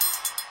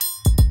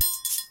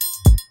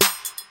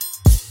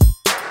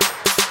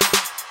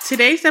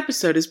Today's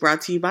episode is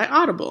brought to you by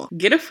Audible.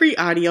 Get a free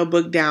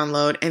audiobook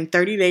download and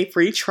 30-day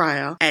free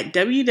trial at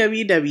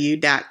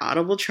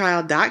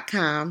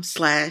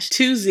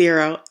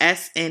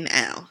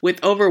www.audibletrial.com/20SNL.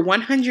 With over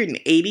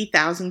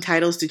 180,000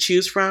 titles to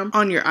choose from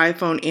on your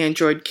iPhone,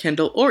 Android,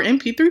 Kindle, or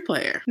MP3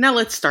 player. Now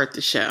let's start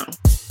the show.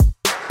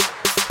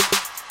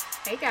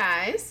 Hey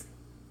guys.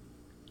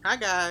 Hi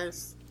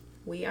guys.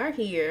 We are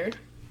here.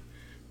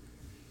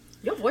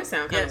 Your voice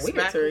sounds kind of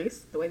weird,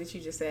 Therese. The way that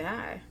you just said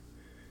hi.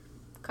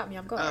 Caught me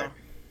off guard. Oh.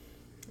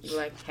 You're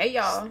like, hey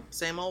y'all.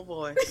 Same old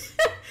voice.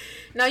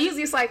 No,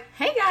 usually it's like,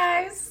 hey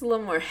guys. A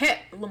little more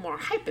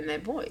hype in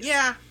that voice.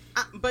 Yeah,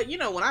 but you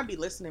know, when I be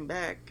listening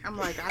back, I'm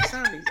like, I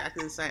sound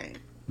exactly the same.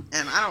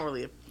 And I don't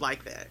really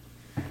like that.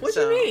 What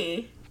you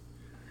mean?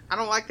 I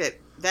don't like that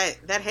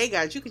hey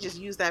guys, you could just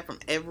use that from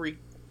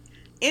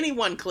any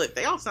one clip.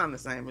 They all sound the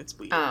same. It's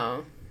weird.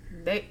 Oh.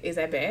 Is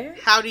that bad?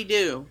 Howdy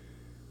do.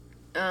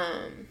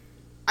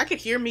 I could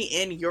hear me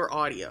in your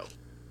audio.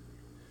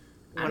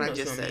 When I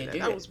just said that.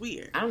 That was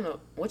weird. I don't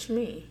know. What you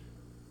mean?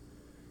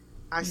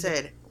 I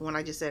said, when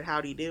I just said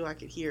howdy do, I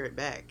could hear it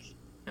back.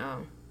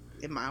 Oh.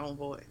 In my own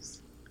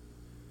voice.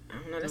 I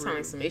don't know. That sounds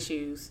like some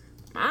issues.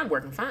 Mine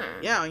working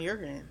fine. Yeah, on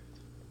your end.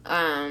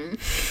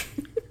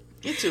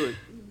 Get to it.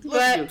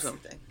 Let's do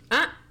something.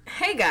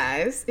 Hey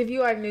guys. If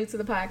you are new to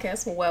the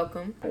podcast,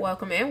 welcome.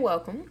 Welcome and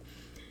welcome.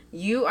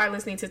 You are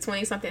listening to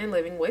 20 Something and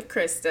Living with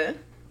Krista.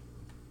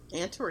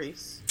 And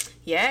Therese.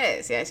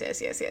 Yes.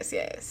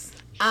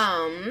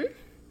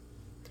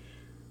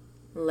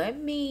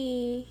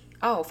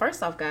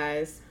 First off,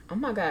 guys, oh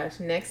my gosh,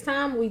 next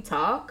time we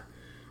talk,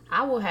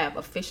 I will have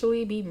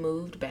officially be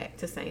moved back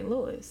to St.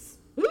 Louis.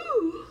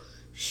 Woo!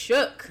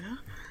 Shook.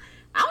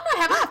 I don't know,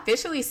 have I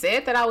officially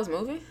said that I was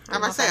moving? I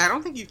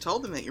don't think you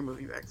told them that you're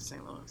moving back to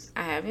St. Louis.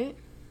 I haven't.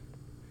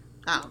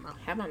 I don't know.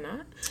 Have I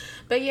not?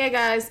 But yeah,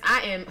 guys,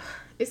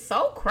 it's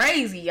so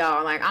crazy,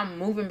 y'all. Like, I'm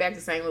moving back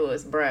to St.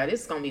 Louis, bruh.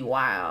 This is gonna be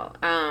wild.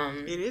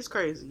 It is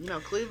crazy. You know,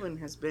 Cleveland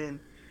has been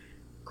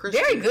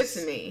very good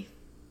to me.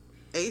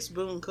 Ace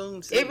Boone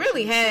Coon. It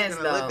really has,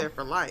 though. Live there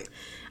for life.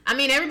 I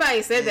mean,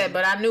 everybody said that,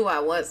 but I knew I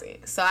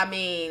wasn't. So I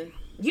mean,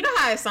 you know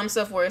how it's some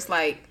stuff where it's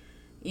like,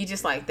 you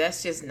just like,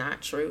 that's just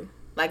not true.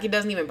 Like, it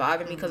doesn't even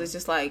bother me because it's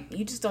just like,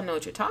 you just don't know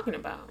what you're talking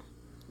about.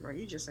 Right?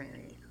 You just saying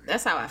it.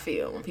 That's how I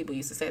feel when people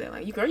used to say that.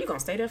 Like, you gonna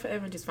stay there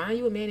forever and just find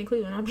you a man in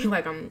Cleveland? I'll be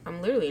like, I'm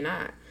literally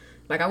not.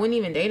 Like, I wouldn't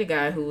even date a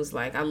guy who was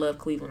like, I love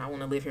Cleveland, I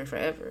want to live here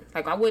forever.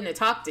 Like, I wouldn't have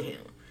talked to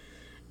him.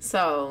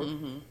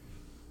 So,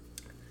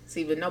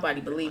 see, but nobody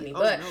believed me.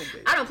 But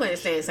I don't plan to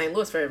stay in St.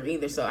 Louis forever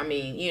either. So, I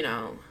mean, you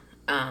know,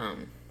 yeah,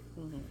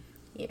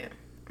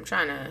 I'm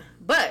trying to.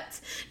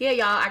 But, yeah,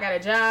 y'all, I got a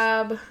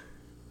job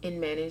in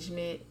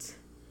management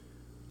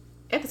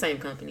at the same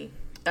company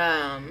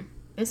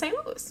in St.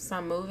 Louis. So,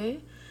 I'm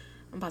moving.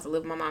 I'm about to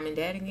live with my mom and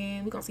dad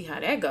again. We're going to see how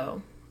that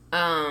go.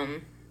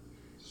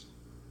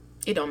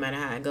 It don't matter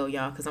how I go,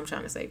 y'all, because I'm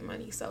trying to save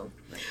money. So,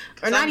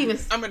 or not even.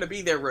 I'm going to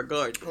be there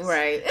regardless.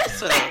 Right.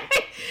 So,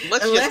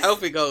 let's just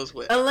hope it goes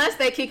well. Unless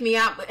they kick me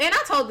out. And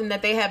I told them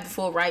that they have the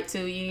full right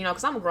to, you know,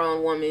 because I'm a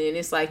grown woman. And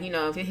it's like, you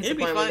know, if it hits a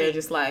point where they're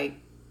just like,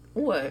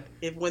 what?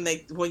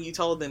 When you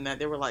told them that,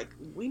 they were like,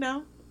 we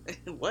know.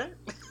 What?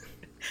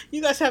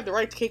 You guys have the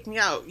right to kick me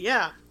out.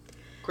 Yeah.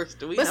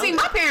 Krista, we know. But see,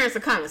 my parents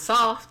are kind of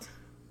soft.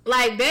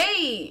 Like,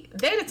 they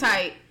the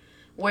type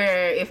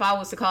where if I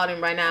was to call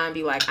them right now and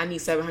be like, I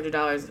need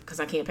 $700 because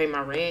I can't pay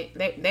my rent,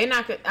 they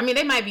not gonna, I mean,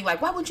 they might be like,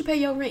 why wouldn't you pay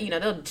your rent? You know,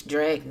 they'll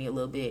drag me a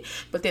little bit,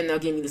 but then they'll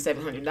give me the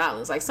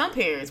 $700. Like, some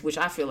parents, which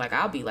I feel like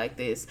I'll be like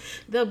this,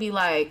 they'll be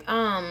like,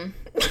 you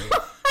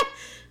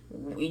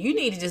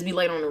need to just be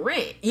late on the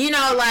rent. You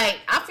know, like,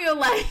 I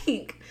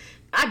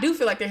do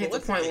feel like there hits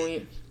a point when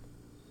you...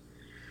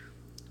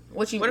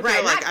 What if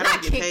right, like, I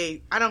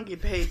don't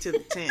get paid till the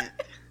 10th.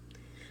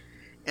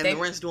 And the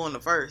rent's due on the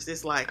 1st.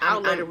 It's like, how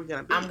late are we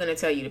going to be? I'm going to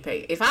tell you to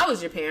pay. If I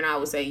was your parent, I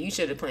would say you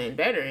should have planned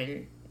better,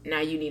 and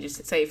now you need to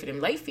save for them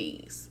late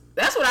fees.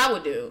 That's what I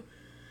would do.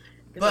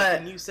 But like,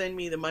 can you send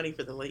me the money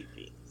for the late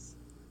fees?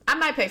 I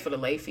might pay for the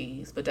late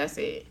fees, but that's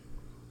it.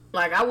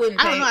 Like, I wouldn't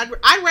pay. I don't know.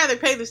 I'd rather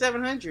pay the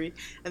 $700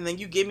 and then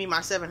you give me my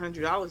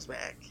 $700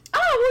 back.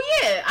 Oh,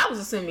 well, yeah. I was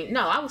assuming.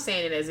 No, I was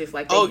saying it as if,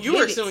 like, you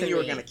were assuming you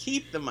were going to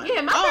keep the money.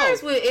 Yeah, my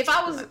parents would. If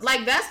I was,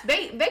 like,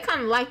 they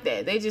kind of like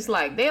that. They just,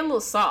 like, they're a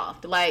little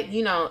soft. Like,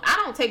 you know, I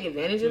don't take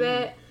advantage of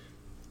that.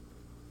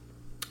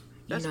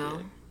 That's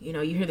good. You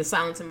know, you hear the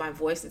silence in my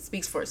voice. It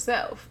speaks for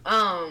itself.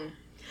 But,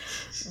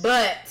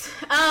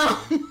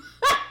 I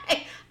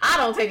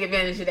don't take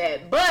advantage of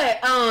that. But,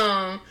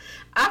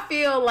 I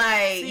feel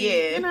like,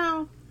 you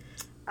know,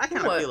 I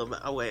kind of feel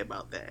a way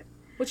about that.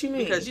 What you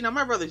mean? Because, you know,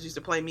 my brothers used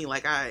to play me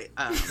like I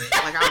was the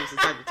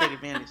type to take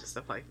advantage and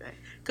stuff like that.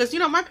 Because, you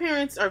know, my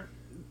parents they're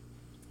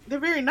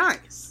very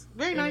nice.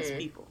 Very nice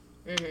people.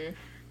 Mm-hmm.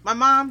 My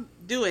mom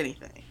do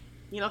anything.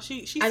 You know,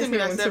 she sent me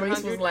that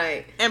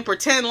 $700 and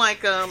pretend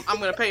like I'm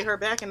going to pay her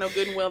back and know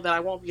good and well that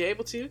I won't be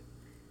able to.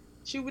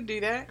 She would do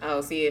that.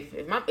 Oh, see,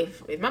 if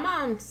my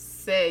mom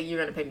said you're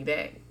going to pay me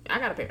back, I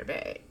got to pay her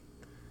back.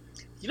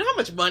 You know how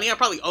much money I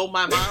probably owe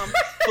my mom?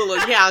 Full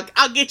of, yeah,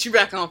 I'll get you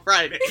back on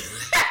Friday.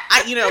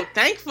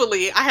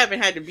 Thankfully, I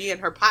haven't had to be in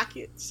her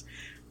pockets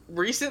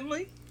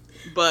recently,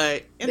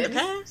 but in the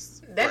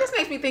past. That just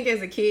makes me think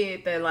as a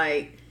kid that,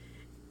 like,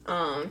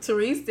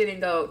 Therese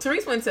wanted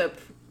to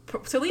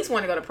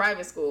go to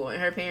private school, and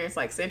her parents,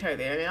 like, sent her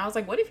there. And I was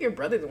like, what if your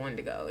brothers wanted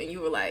to go? And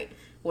you were like,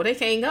 well, they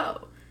can't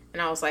go.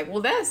 And I was like,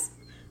 well, that's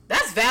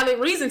valid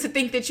reason to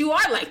think that you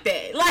are like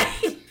that.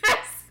 Like,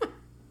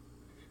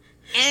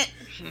 and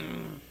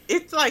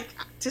it's like,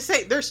 to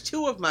say, there's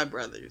two of my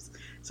brothers.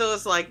 So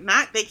it's like,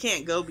 not they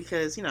can't go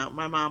because,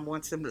 my mom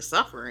wants them to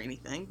suffer or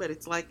anything, but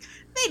it's like,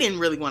 they didn't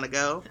really want to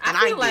go. And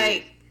I feel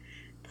like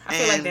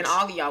then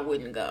all of y'all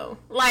wouldn't go.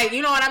 Like,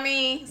 you know what I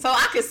mean? So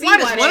I could see why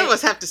does one of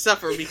us have to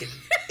suffer because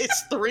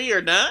it's 3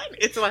 or none?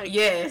 It's like,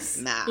 yes,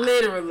 nah.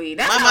 Literally.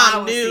 That's my how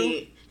mom I would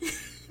see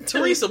it.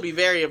 Therese will be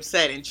very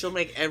upset, and she'll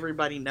make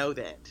everybody know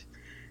that.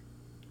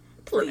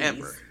 Please.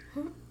 Forever.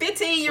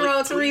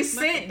 15-year-old Therese,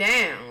 sit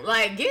down.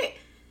 Like,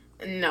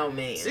 no,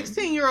 man.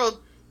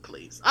 16-year-old,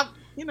 please.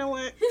 You know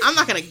what? I'm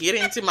not going to get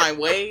into my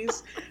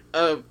ways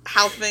of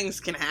how things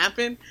can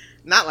happen.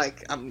 Not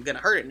like I'm going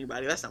to hurt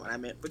anybody. That's not what I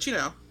meant. But,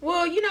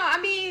 Well, I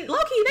mean,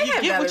 low-key, they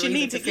have valid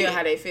reason to feel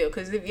how they feel.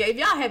 Because if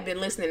y'all have been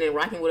listening and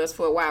rocking with us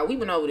for a while, we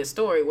went over the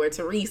story where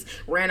Therese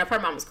ran up her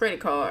mama's credit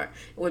card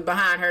with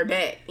behind her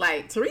back.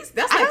 Like, Therese,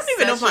 that's like, I don't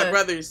even know if my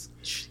brothers...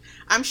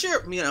 I'm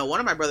sure, one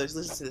of my brothers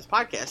listens to this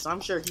podcast, so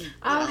I'm sure he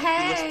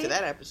listened to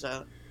that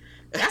episode.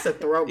 That's a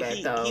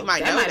throwback, though. He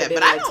might know that,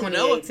 but I don't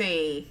know.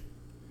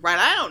 Right,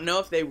 I don't know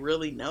if they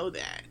really know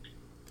that.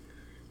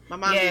 My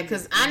mom,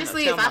 because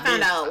honestly, if I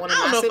found out one of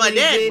my siblings my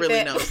dad did really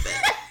that, knows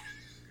that.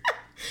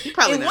 He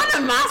probably knows. If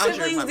one of my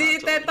siblings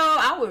did that, though,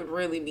 I would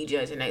really be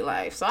judging their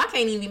life. So I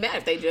can't even be mad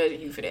if they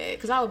judging you for that,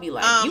 because I would be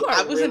like, you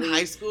are really in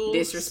high school,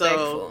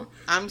 disrespectful. So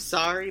I'm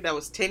sorry, that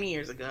was 10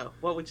 years ago.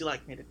 What would you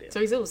like me to do?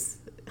 Therese, it was,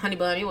 honey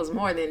bun, it was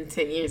more than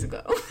 10 years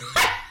ago.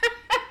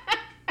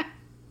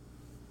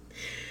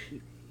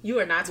 You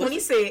are not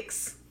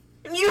 26.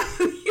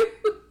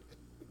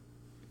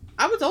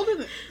 I was older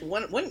than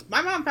when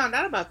my mom found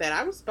out about that.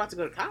 I was about to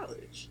go to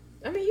college.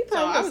 I mean, you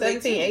probably was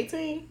 17,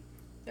 18.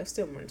 That was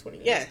still more than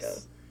 20 years ago.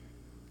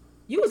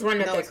 You was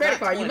running up that credit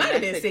card. 20, you might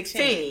have been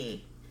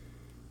 16.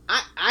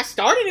 I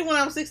started it when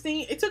I was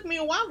 16. It took me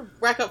a while to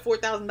rack up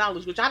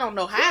 $4,000, which I don't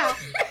know how.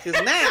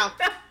 Because now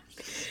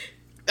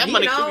that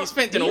money could be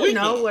spent in a weekend.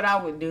 You know what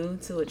I would do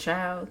to a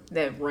child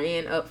that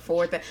ran up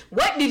 $4,000?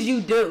 What did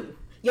you do?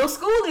 Your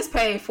school is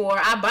paid for.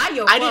 I buy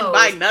your clothes. I didn't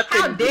buy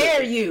nothing. How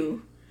dare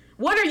you?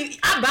 What are you?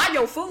 I buy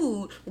your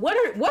food.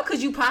 What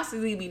could you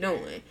possibly be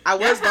doing? I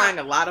was buying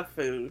a lot of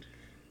food.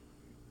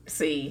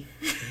 See,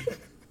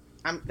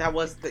 that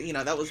was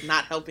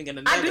not helping in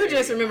another. I do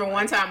just remember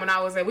one time when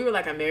I was we were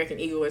like American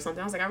Eagle or something.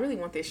 I was like, I really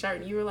want this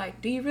shirt, and you were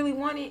like, do you really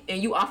want it?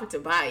 And you offered to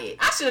buy it.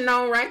 I should have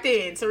known right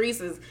then.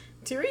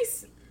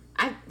 Therese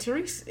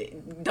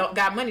don't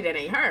got money that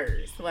ain't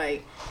hers.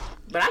 Like,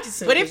 but I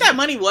just. But if that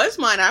money was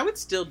mine, I would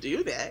still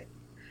do that.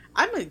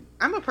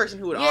 I'm a person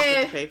who would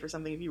offer to pay for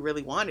something if you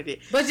really wanted it.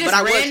 But just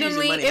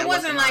randomly, it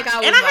wasn't like I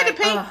was and I had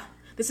to pay.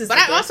 This is. But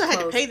I also had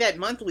to pay that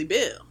monthly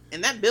bill,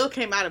 and that bill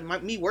came out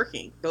of me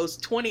working those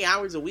 20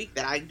 hours a week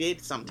that I did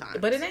sometimes.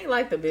 But it ain't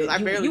like the bill.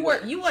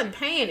 You wasn't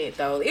paying it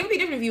though. It would be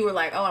different if you were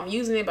like, oh, I'm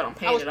using it, but I'm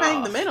paying it off. I was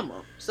paying the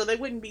minimum, so they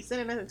wouldn't be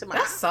sending nothing to my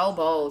house. That's so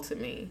bold to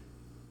me.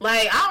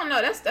 Like, I don't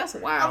know. That's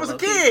wild. I was a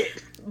kid.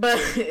 But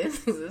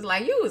it's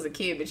like you was a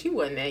kid, but you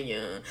wasn't that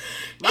young.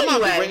 My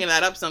mom was bringing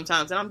that up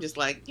sometimes, and I'm just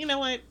like, you know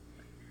what?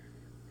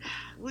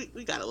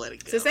 We gotta let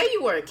it go. To say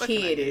you were a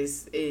kid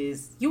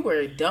is you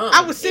were dumb.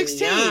 I was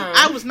 16.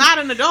 I was not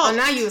an adult. Oh,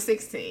 now you were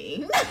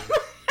 16.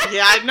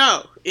 Yeah, I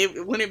know.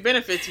 When it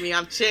benefits me,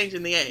 I'm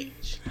changing the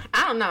age.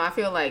 I don't know. I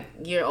feel like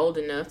you're old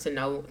enough to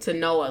know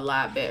a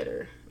lot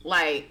better.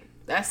 Like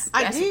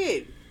I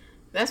did.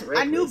 That's reckless.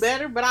 I knew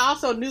better, but I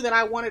also knew that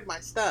I wanted my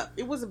stuff.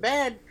 It was a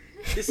bad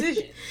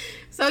decision.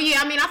 So yeah,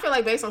 I mean, I feel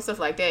like based on stuff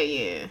like that,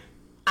 yeah,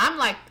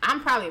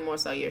 I'm probably more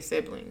so your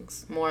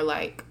siblings, more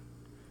like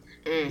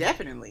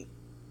definitely.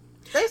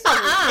 Based on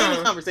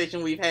any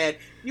conversation we've had,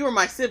 you were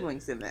my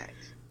siblings in that.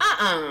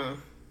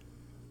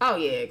 Oh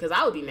yeah, because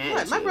I would be mad.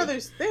 At my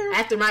brothers there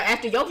after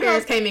your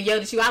parents came and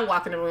yelled at you. I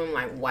walk in the room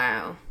like,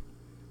 wow.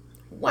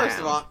 First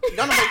of all,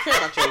 don't nobody care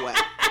about your way.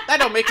 That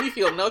don't make me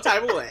feel no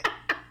type of way.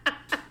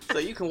 So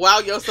you can wow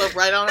yourself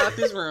right on out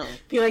this room.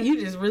 Feel like you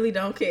just really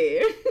don't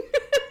care.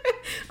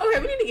 Okay,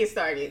 we need to get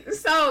started.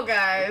 So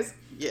guys,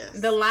 yes,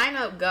 the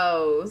lineup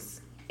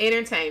goes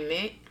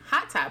entertainment,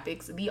 hot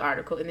topics, the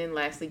article, and then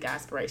lastly,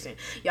 Godspiration.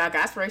 Y'all,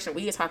 Godspiration,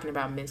 we are talking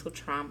about mental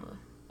trauma.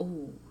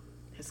 Ooh,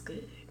 that's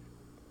good.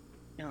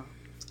 Yeah,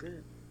 it's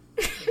good.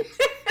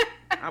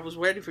 I was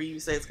ready for you to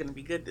say it's going to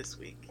be good this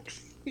week.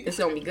 It's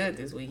going to be good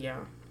this week,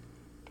 y'all.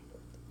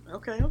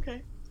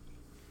 Okay.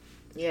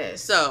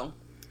 Yes. So,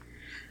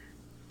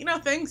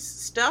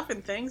 stuff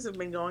and things have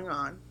been going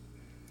on.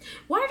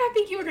 Why did I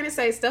think you were going to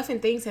say stuff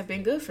and things have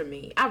been good for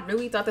me? I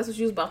really thought that's what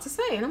you was about to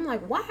say. And I'm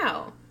like,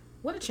 wow,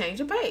 what a change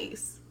of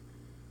pace.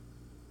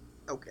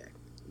 Okay.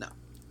 No.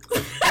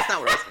 That's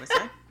not what I was going to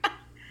say.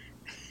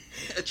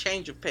 a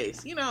change of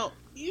pace. You know,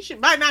 you should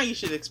by now you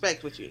should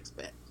expect what you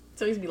expect.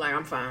 So he's be like,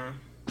 I'm fine.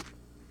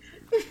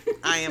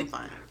 I am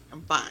fine.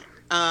 I'm fine.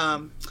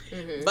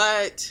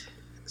 But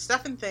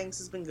stuff and things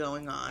has been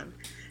going on,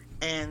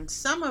 and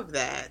some of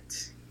that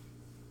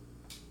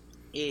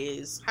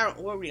is what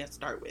are we gonna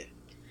start with?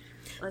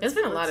 There's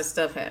been a lot of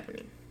stuff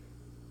happening.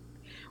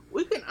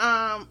 We can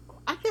I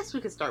guess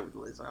we could start with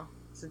Lizzo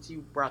since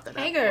you brought that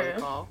up. Hey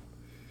girl.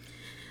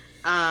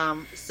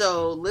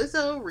 So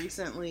Lizzo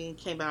recently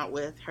came out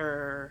with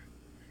her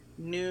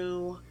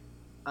new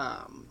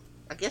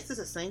I guess it's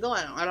a single.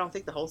 I don't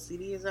think the whole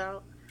CD is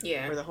out.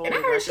 Yeah. Or the whole and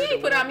I heard she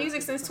ain't put out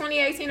music since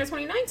 2018 or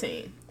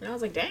 2019. And I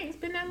was like, dang, it's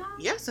been that long?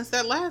 Yeah, since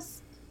that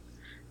last,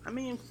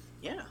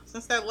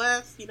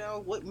 you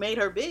know, what made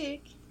her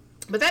big.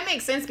 But that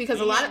makes sense because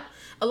a lot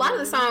of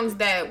the songs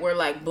that were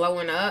like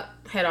blowing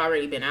up had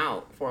already been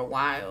out for a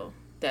while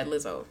that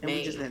Lizzo made. And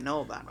we just didn't know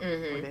about them.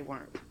 Or they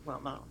weren't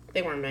well known.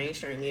 They weren't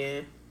mainstream,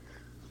 yeah.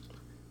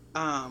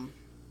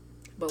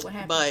 But what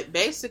happened? But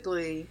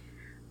basically,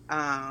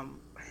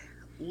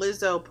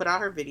 Lizzo put out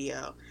her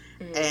video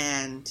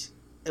and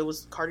it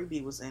was Cardi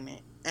B was in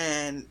it.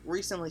 And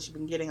recently she's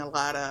been getting a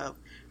lot of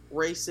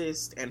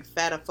racist and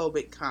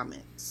fatophobic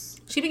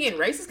comments. She been getting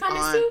racist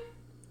comments too?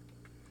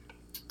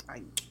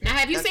 Now,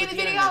 have you seen the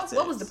video?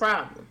 What was the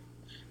problem?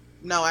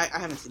 No, I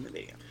haven't seen the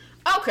video.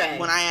 Okay.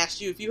 When I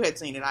asked you if you had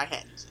seen it, I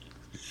hadn't seen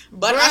it.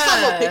 But I saw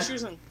little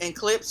pictures and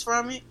clips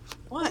from it.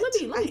 What? Let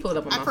me pull it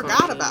up on my phone. I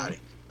forgot about it.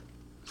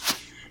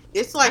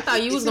 It's like I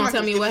thought you was gonna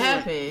tell me what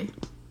happened.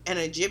 An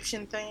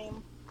Egyptian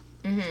theme.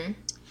 Mm-hmm.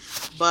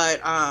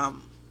 But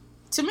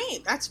to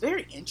me, that's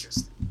very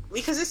interesting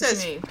because it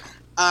says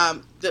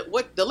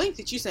the link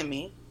that you sent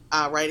me,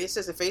 right? It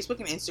says that Facebook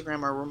and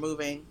Instagram are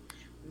removing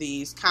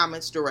these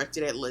comments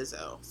directed at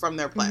Lizzo from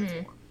their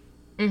platform,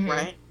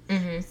 right?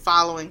 Mm-hmm.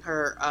 Following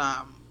her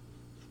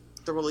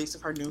the release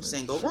of her new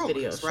single,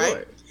 Rumors,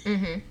 right?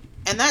 Mm-hmm.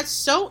 And that's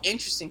so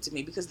interesting to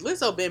me because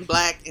Lizzo been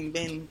black and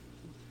been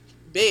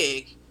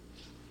big.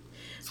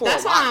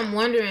 That's why I'm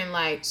wondering,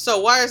 like... So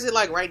why is it,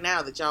 like, right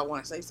now that y'all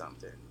want to say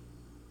something?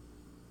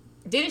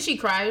 Didn't she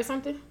cry or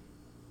something?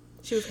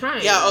 She was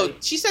crying. Yeah,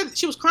 right? She said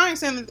she was crying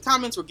saying that the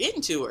comments were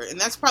getting to her. And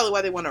that's probably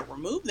why they want to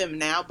remove them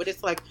now. But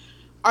it's like,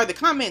 are the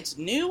comments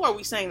new? Are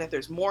we saying that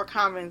there's more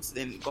comments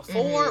than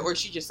before? Or is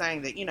she just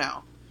saying that, you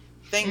know,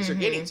 things are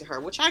getting to her?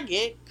 Which I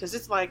get. Because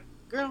it's like,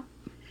 girl,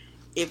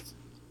 if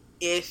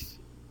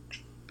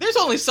there's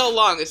only so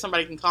long that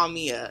somebody can call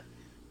me a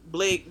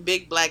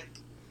big black,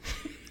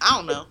 I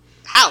don't know,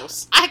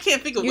 house. I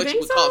can't think of what you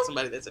would call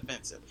somebody that's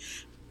offensive.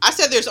 I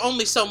said there's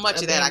only so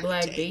much of that I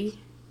can take.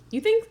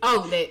 You think?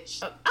 Oh, that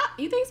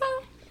you think so?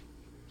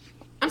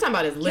 I'm talking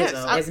about as Lizzo.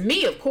 Yes, as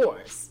me, of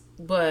course,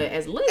 but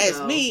as Lizzo,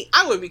 as me,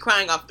 I would be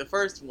crying off the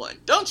first one.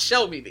 Don't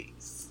show me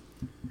these.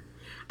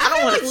 I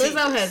don't want to.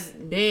 Lizzo has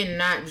been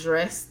not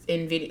dressed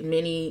in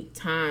many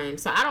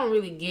times, so I don't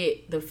really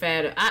get the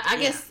fat. I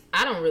guess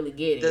I don't really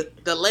get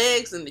it. The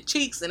legs and the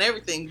cheeks and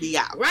everything be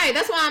out. Right.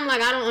 That's why I'm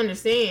like, I don't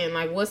understand.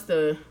 Like, what's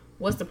the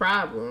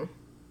problem?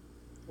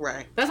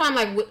 Right. That's why I'm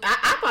like,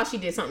 I thought she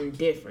did something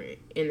different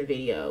in the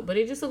video, but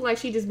it just looked like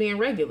she just being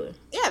regular.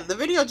 Yeah, the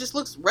video just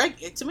looks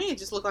to me. It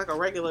just looked like a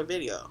regular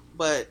video,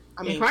 but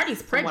I mean,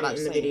 Cardi's pregnant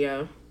in the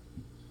video.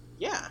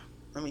 Yeah,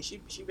 I mean,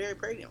 she very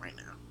pregnant right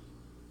now.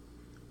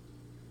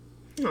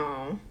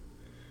 Oh,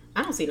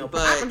 I don't see no.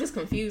 But I'm just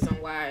confused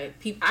on why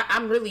people.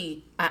 I'm.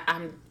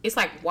 It's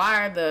like,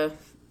 why are the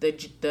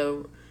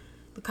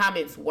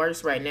comments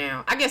worse right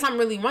now? I guess I'm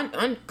really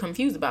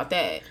confused about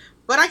that.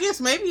 But I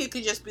guess maybe it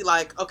could just be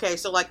like, okay,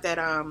 so like that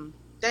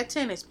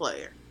tennis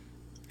player,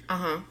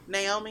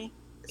 Naomi.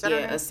 Is that her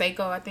name?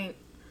 Osako, I think,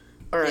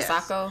 or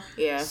Osako.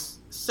 Yeah.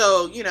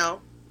 So you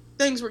know,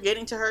 things were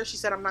getting to her. She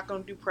said, "I'm not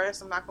going to do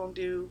press. I'm not going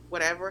to do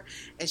whatever."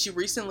 And she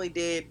recently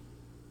did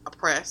a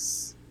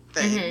press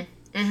thing.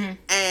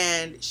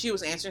 And she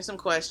was answering some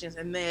questions,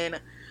 and then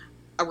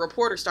a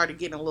reporter started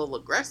getting a little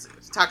aggressive,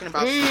 talking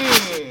about,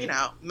 you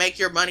know, make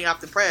your money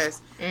off the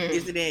press.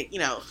 Isn't it, you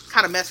know,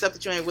 kind of messed up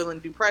that you ain't willing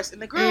to do press? And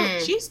the girl,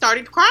 she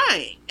started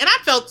crying, and I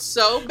felt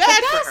so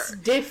bad for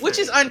her, which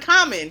is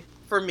uncommon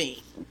for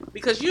me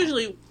because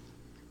usually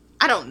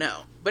I don't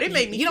know, but it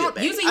made me feel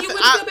bad. Usually you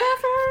wouldn't feel bad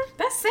for her.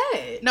 That's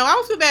sad. No, I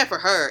don't feel bad for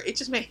her. It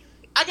just made,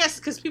 I guess,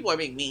 because people are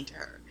being mean to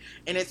her.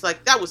 And it's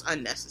like, that was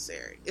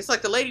unnecessary. It's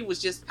like the lady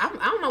was just... I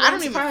don't know why I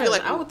don't even feel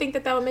like... I would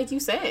think that would make you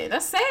sad.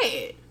 That's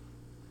sad.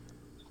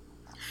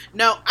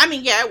 No, I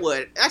mean, yeah, it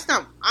would. That's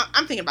not...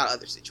 I'm thinking about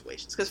other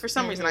situations. Because for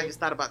some reason, I just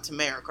thought about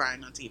Tamara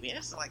crying on TV. And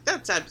it's like,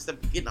 that type of stuff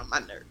getting on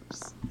my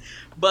nerves.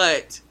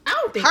 But I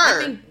don't think...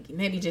 I think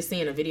maybe just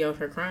seeing a video of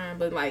her crying.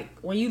 But, like,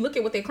 when you look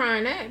at what they're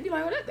crying at, you'd be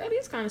like, well, that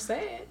is kind of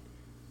sad.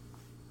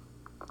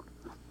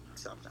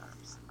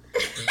 Sometimes.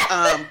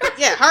 But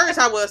yeah, hers,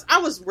 I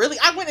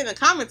went in the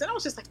comments and I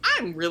was just like,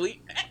 I'm really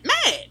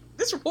mad.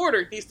 This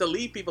reporter needs to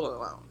leave people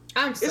alone.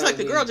 It's like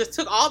the girl just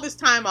took all this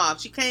time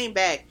off. She came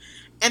back,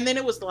 and then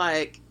it was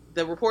like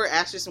the reporter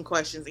asked her some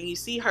questions, and you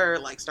see her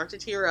like start to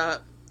tear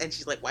up, and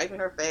she's like wiping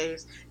her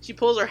face. She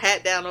pulls her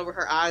hat down over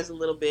her eyes a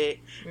little bit,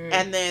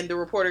 and then the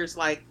reporter's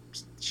like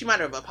she might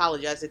have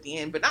apologized at the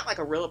end, but not like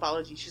a real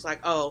apology. She's like,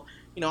 oh,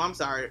 I'm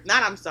sorry.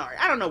 Not I'm sorry.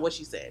 I don't know what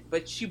she said,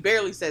 but she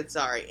barely said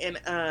sorry.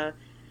 And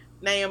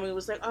Naomi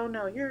was like, oh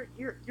no, you're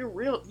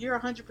real. You're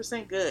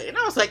 100% good. And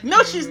I was like,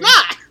 no, she's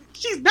not.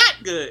 She's not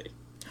good.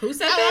 Who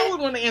said that? I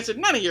would want to answer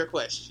none of your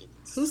questions.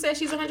 Who said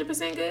she's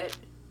 100% good?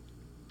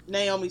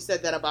 Naomi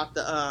said that about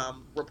the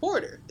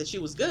reporter, that she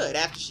was good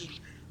after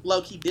she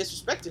low-key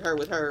disrespected her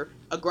with her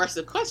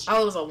aggressive question.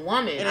 Oh, it was a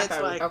woman. And it's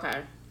like,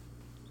 okay.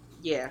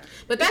 Yeah.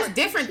 But that's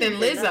different than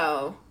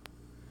Lizzo.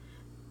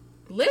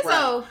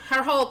 Lizzo,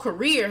 her whole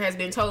career has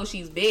been told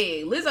she's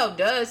big. Lizzo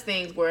does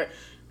things where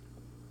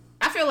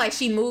I feel like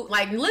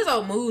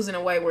Lizzo moves in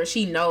a way where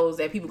she knows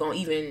that people gonna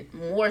even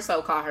more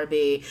so call her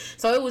big.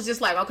 So it was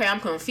just like, okay,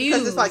 I'm confused.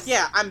 Because it's like,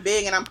 yeah, I'm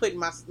big and I'm putting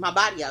my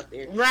body out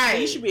there. Right. So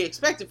you should be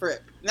expected for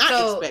it.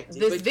 Not expected,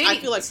 but I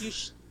feel like you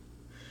should.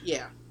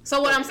 Yeah.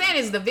 So what I'm saying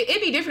is it'd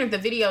be different if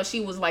the video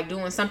she was like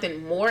doing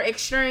something more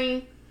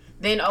extreme.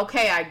 Then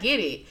okay, I get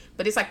it.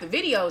 But it's like the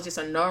video is just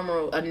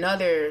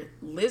another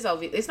Lizzo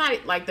video. It's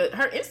not like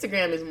her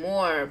Instagram is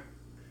more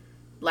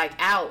like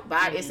out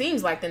by it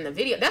seems like than the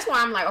video. That's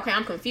why I'm like, okay,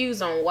 I'm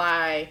confused on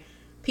why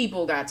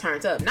people got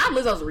turned up. Not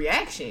Lizzo's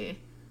reaction.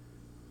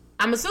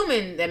 I'm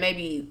assuming that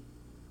maybe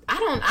I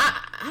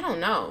don't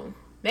know.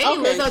 Maybe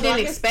Lizzo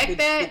didn't expect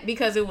that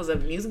because it was a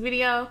music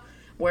video,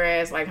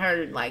 whereas like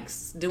her like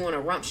doing a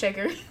rump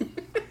shaker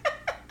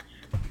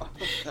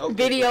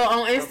video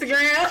on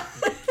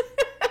Instagram.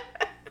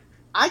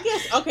 I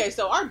guess, okay,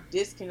 so our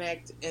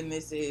disconnect in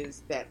this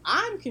is that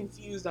I'm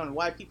confused on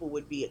why people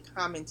would be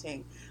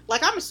commenting.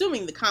 Like, I'm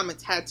assuming the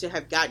comments had to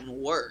have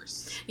gotten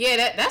worse.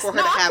 Yeah,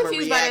 I'm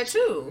confused by that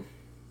too.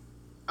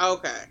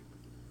 Okay.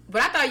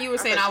 But I thought you were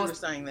saying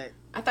saying that.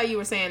 I thought you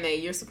were saying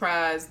that you're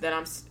surprised that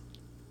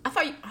I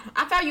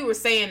thought you were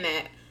saying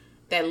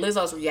that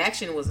Lizzo's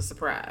reaction was a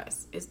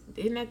surprise.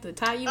 Isn't that the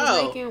tie you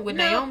were making with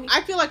Naomi?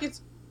 I feel like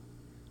it's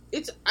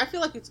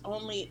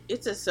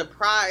a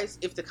surprise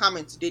if the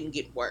comments didn't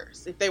get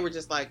worse. If they were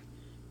just like,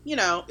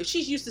 if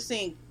she's used to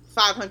seeing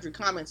 500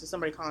 comments of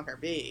somebody calling her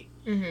big,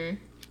 and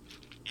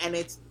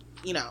it's,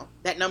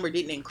 that number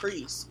didn't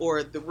increase,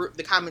 or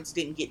the comments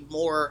didn't get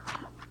more,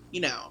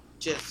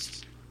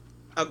 just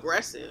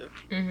aggressive,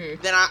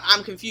 then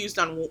I'm confused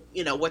on,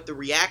 what the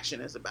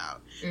reaction is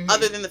about.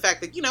 Other than the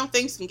fact that,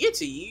 things can get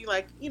to you.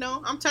 Like,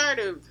 I'm tired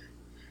of,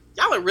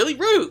 y'all are really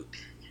rude.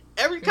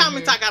 Every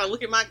comment I gotta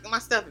look at my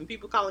stuff and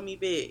people calling me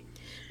big.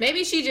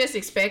 Maybe she just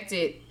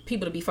expected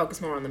people to be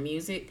focused more on the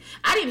music.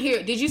 I didn't hear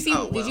it. Did you see?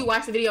 Did you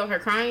watch the video of her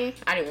crying?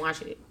 I didn't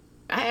watch it.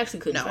 I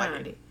actually couldn't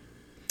find it.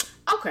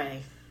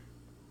 Okay.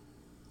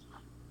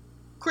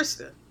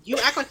 Krista, you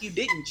act like you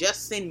didn't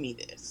just send me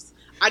this.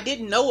 I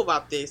didn't know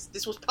about this.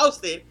 This was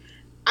posted.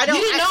 You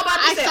didn't know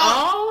about this at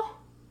all?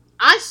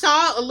 I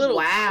saw a little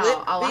clip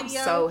video. I'm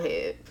so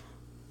hip.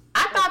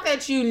 I thought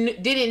that you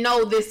didn't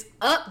know this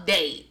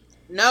update.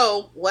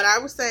 No, what I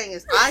was saying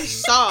is I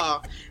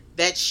saw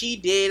that she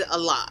did a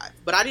live,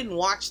 but I didn't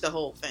watch the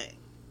whole thing.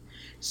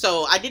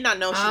 So I did not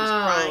know she was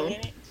crying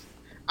in it.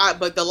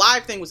 But the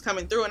live thing was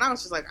coming through, and I was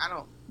just like,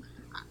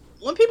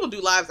 when people do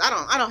lives, I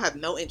don't have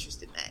no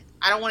interest in that.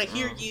 I don't want to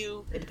hear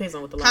you. It depends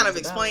on what the live kind of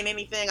explain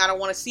anything. I don't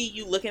want to see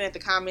you looking at the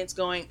comments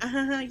going,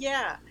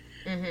 yeah.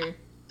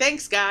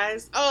 Thanks,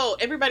 guys. Oh,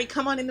 everybody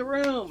come on in the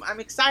room. I'm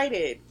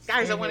excited.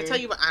 Guys, I want to tell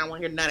you, but I don't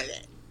want to hear none of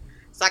that.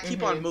 So I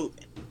keep on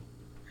moving.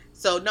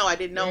 So, no, I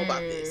didn't know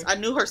about this. I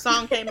knew her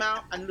song came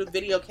out. I knew the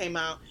video came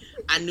out.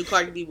 I knew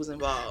Cardi B was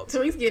involved.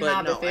 Tariq's getting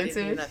all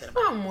defensive.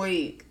 I'm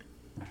weak.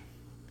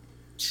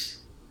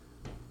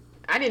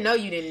 I didn't know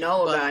you didn't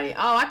know about it.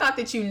 Oh, I thought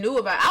that you knew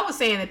about it. I was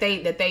saying that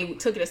they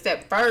took it a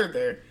step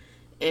further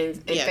and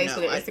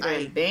Facebook and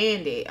Instagram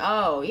banned it.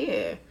 Oh,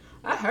 yeah.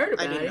 I heard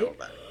about it. I didn't know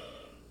about it.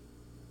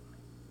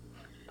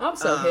 I'm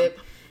so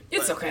hip.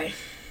 It's okay.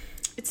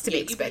 It's to be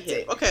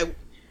expected. Okay,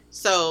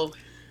 so...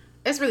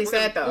 That's really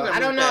sad though. I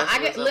don't know. I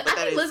think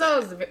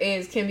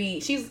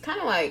Lizzo she's kind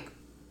of like,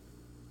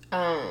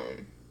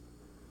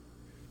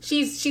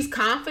 she's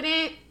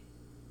confident,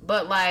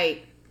 but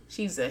like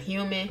she's a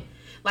human.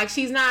 Like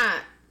she's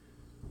not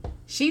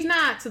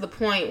to the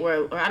point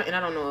where, and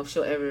I don't know if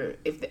she'll ever,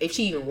 if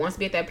she even wants to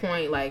be at that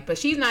point. Like, but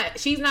she's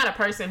not a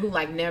person who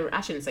like never. I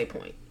shouldn't say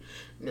point.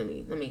 Let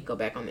me go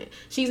back on that.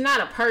 She's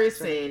not a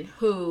person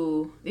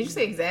who. Did you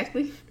say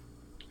exactly?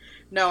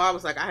 No, I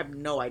was like, I have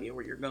no idea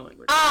where you're going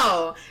with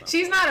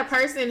she's not a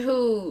person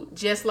who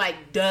just,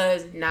 like,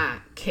 does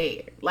not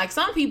care. Like,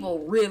 some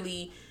people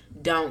really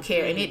don't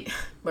care. And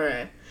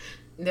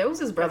there was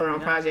this brother on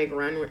Project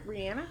Run.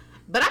 Rihanna?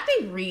 But I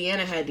think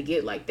Rihanna had to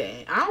get like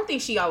that. I don't think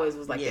she always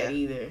was like that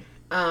either.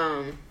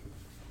 But,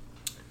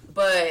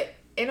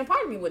 and a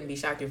part of me wouldn't be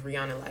shocked if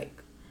Rihanna,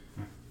 like,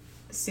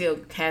 still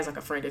has, like,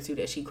 a friend or two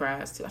that she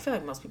cries to. I feel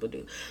like most people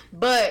do.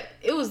 But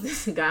it was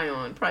this guy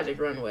on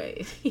Project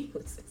Runway.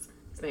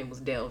 His name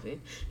was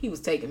Delvin. He was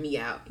taking me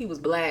out. He was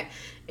black.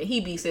 And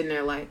he'd be sitting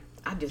there like,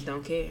 I just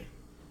don't care.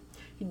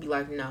 He'd be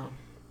like, no.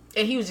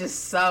 And he was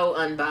just so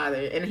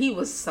unbothered. And he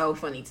was so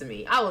funny to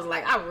me. I was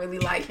like, I really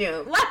like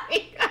him.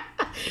 Like,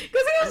 because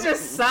he was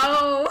just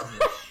so...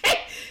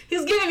 he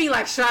was giving me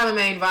like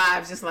Charlamagne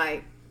vibes, just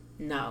like,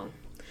 no.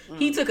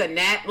 He took a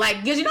nap,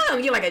 like, because you know how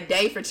you get like a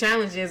day for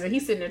challenges, and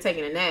he's sitting there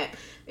taking a nap.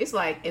 It's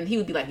like, and he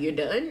would be like, "You're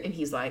done," and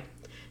he's like,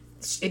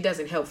 "It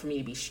doesn't help for me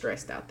to be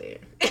stressed out there."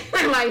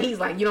 Like, he's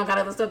like, "You don't got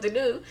other stuff to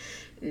do."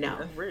 No,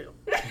 That's real.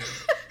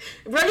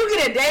 Bro, you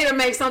get a day to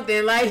make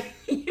something, like,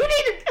 you need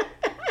to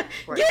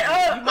get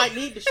up. You might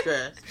need the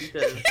stress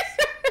because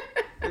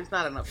there's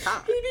not enough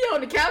time. He'd be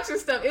on the couch and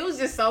stuff. It was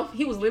just so,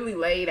 he was literally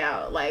laid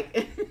out.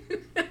 Like,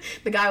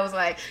 the guy was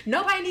like,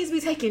 "Nobody needs to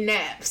be taking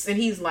naps," and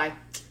he's like,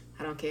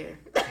 "I don't care."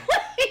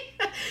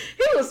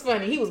 He was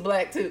funny. He was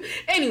black too.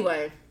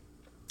 Anyway,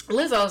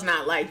 Lizzo's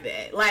not like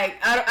that. Like,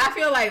 I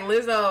feel like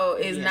Lizzo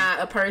is not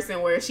a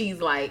person where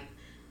she's like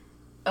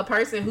a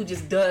person who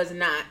just does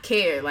not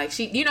care. Like,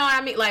 she, you know what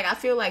I mean? Like, I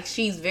feel like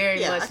she's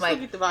very much like, I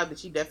get the vibe that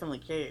she definitely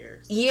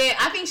cares. Yeah,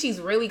 I think she's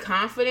really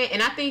confident,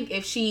 and I think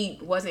if she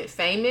wasn't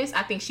famous,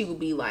 I think she would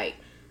be like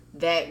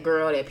that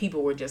girl that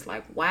people were just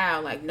like,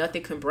 wow, like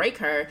nothing can break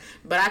her.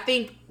 But I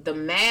think the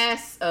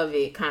mass of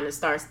it kind of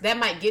starts, that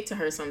might get to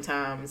her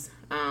sometimes.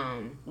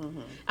 I feel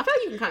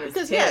like you can kind of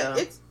tell.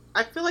 Yeah,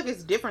 I feel like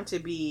it's different to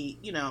be,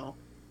 you know,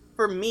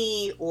 for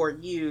me or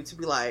you to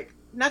be like,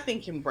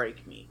 nothing can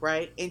break me,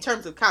 right? In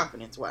terms of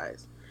confidence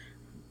wise.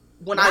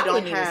 When I don't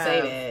wouldn't even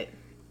say that.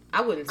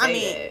 I wouldn't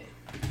say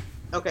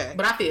that. Okay.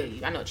 But I feel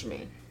you. I know what you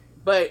mean.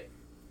 But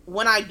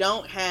when I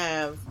don't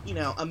have, you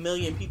know, a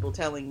million people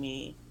telling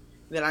me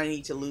that I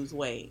need to lose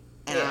weight,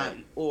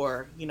 and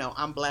or, you know,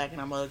 I'm black and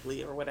I'm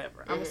ugly or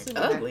whatever. I'm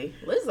assuming ugly.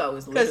 Lizzo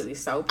is literally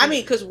so pretty. I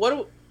mean, because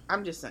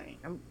I'm just saying.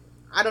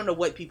 I don't know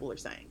what people are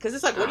saying. Because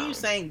it's like, what are you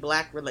saying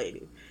black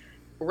related?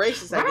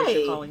 Racist, I guess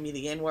you're calling me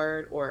the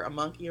N-word or a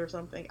monkey or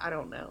something. I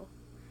don't know.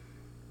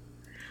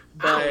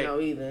 But I don't know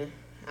either.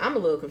 I'm a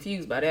little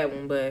confused by that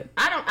one, but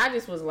I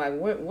just was like,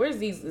 where's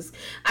these?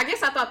 I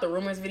guess I thought the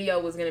Rumors video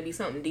was going to be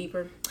something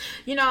deeper.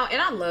 You know, and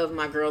I love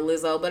my girl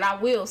Lizzo, but I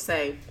will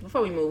say,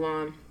 before we move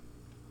on,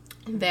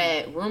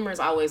 that Rumors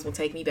always will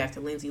take me back to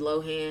Lindsay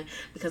Lohan,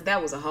 because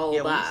that was a whole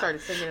vibe. When you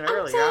started singing it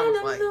earlier,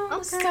 I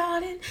was like,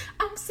 okay.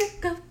 I'm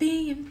sick of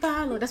being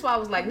followed. That's why I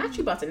was like, not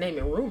you about to name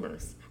it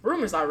Rumors.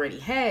 Rumors already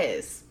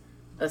has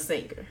a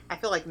singer. I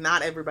feel like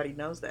not everybody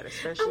knows that,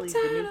 especially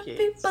the new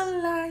kids.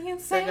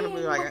 They're going to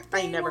be like, I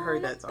ain't never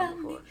heard that song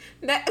before.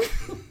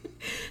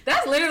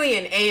 That's literally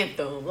an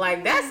anthem.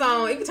 Like, that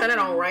song, you can turn it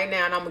on right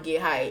now and I'm going to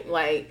get hyped.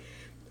 Like,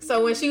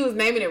 so when she was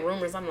naming it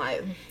Rumors, I'm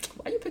like,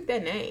 why you pick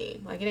that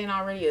name? Like, it ain't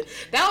already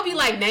that would be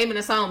like naming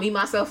a song Me,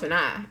 Myself, and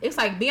I. It's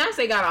like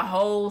Beyonce got a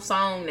whole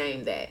song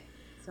named that.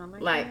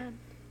 Like,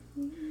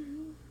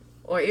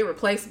 or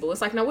Irreplaceable. It's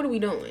like, now what are we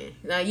doing?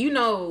 Now, you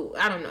know,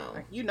 I don't know.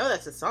 You know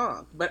that's a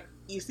song, but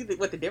you see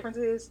what the difference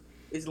is?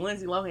 It's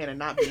Lindsay Lohan and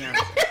not Beyonce.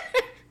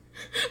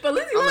 But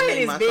Lindsay Lohan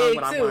is big too.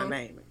 I want to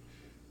name it.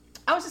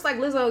 I was just like,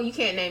 Lizzo, you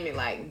can't name it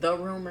like The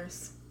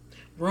Rumors.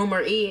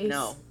 Rumor is.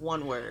 No,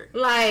 one word.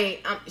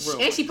 Like,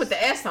 and she put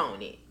the S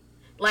on it.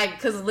 Like,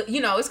 because,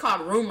 you know, it's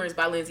called Rumors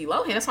by Lindsay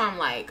Lohan. That's why I'm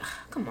like,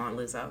 come on,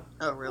 Lizzo.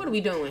 Oh, really? What are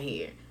we doing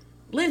here?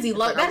 Lindsay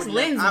Lohan, that's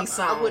Lindsay's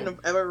song. I wouldn't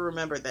have ever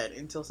remembered that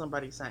until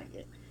somebody sang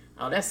it.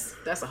 Oh, that's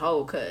a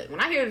whole cut.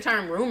 When I hear the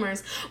term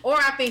rumors, or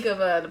I think of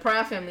the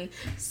Proud Family,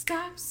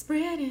 stop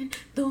spreading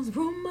those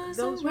rumors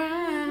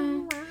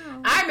around.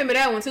 I remember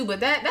that one too,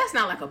 but that's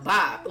not like a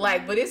bop.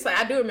 Like, but it's like,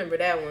 I do remember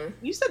that one.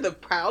 You said the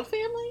Proud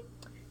Family?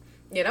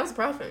 Yeah, that was the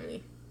Proud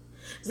Family.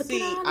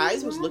 See,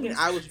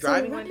 I was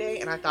driving one day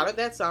and I thought of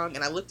that song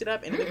and I looked it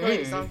up and they played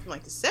a song from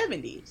like the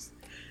 70s.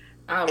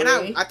 Oh, and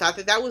really? I thought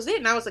that was it,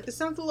 and I was like, this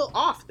sounds a little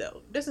off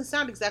though. It doesn't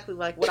sound exactly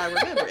like what I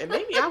remember. And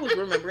maybe I was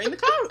remembering the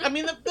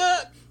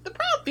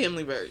Proud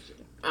Family version.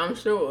 I'm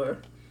sure.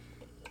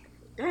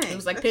 Dang, it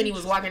was like Penny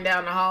was walking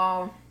down the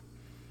hall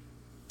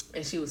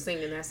and she was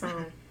singing that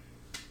song.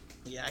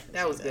 Yeah,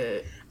 that was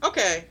good.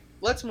 Okay,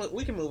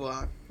 we can move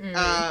on.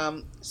 Mm-hmm.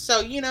 So,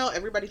 you know,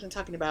 everybody's been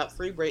talking about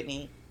Free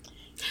Britney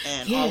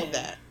and all of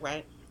that,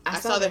 right? I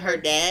saw that her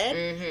dad,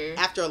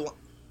 after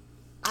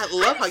I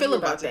love how you were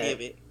about to give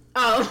it.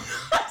 Oh.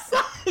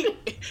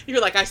 You're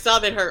like, I saw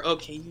that her,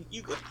 okay,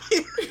 you go.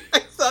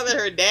 I saw that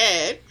her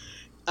dad,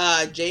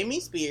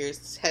 Jamie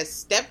Spears, has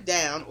stepped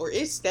down or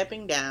is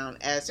stepping down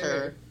as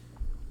her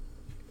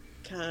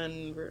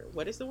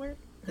what is the word?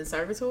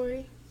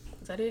 Conservatory?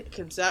 Is that it?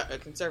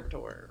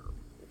 Conservator.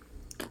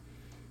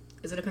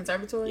 Is it a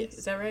conservatory? Yes.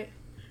 Is that right?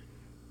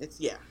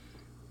 It's, yeah.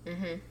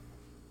 Mm-hmm.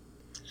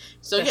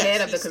 So, the head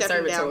of the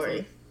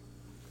conservatory.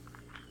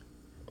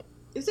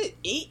 Is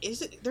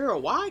it there a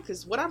Y?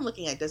 Because what I'm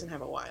looking at doesn't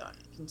have a Y on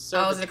it.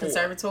 Oh, is it a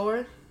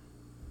conservatory?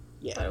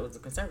 Yeah. I thought it was a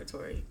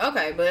conservatory.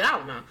 Okay, but I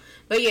don't know.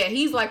 But yeah,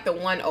 he's like the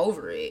one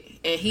over it.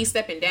 And he's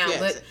stepping down.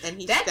 Yes,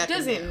 but that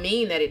doesn't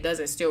mean that it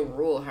doesn't still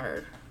rule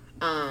her.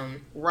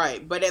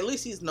 Right, but at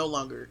least he's no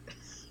longer...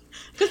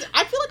 Because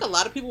I feel like a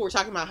lot of people were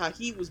talking about how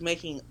he was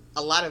making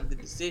a lot of the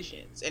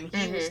decisions. And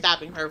he was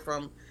stopping her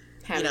from,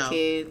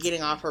 kids,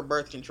 getting off her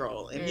birth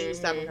control. And he was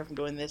stopping her from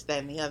doing this, that,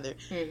 and the other.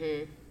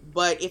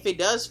 But if it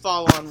does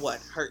fall on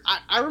her,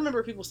 I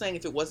remember people saying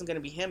if it wasn't going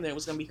to be him, then it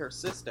was going to be her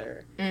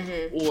sister, and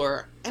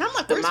I'm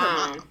like, where's her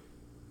mom?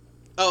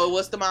 Oh, it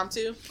was the mom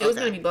too? It was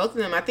going to be both of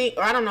them. I think,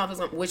 or I don't know if it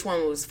was, which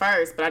one was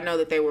first, but I know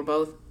that they were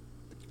both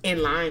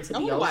in line to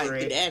be over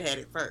it. The dad had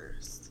it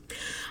first.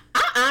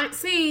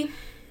 See,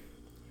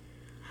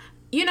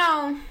 you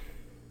know,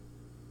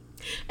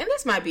 and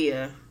this might be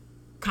a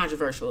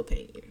controversial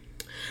opinion,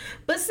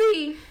 but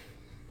see,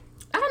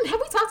 have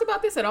we talked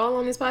about this at all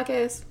on this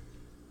podcast?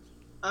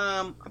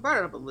 I brought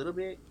it up a little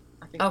bit.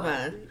 I think.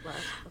 Okay.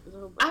 Last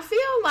episode, I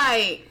feel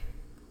like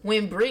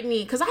when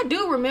Brittany, because I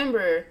do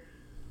remember,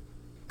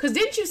 because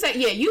didn't you say,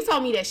 you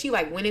told me that she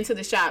like went into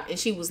the shop and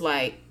she was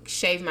like,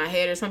 shave my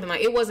head or something,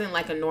 like it wasn't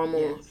like a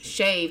normal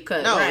shave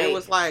cut. No, right? It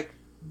was like,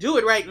 do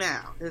it right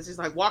now. It's just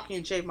like walk in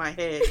and shave my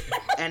head,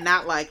 and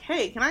not like,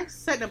 hey, can I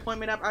set an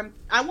appointment up?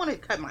 I want to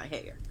cut my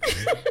hair.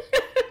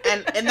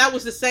 And that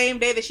was the same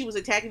day that she was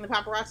attacking the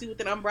paparazzi with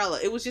an umbrella.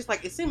 It was just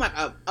like, it seemed like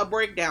a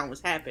breakdown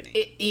was happening.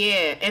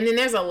 And then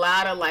there's a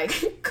lot of like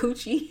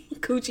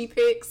coochie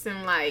pics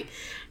and like,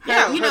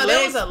 there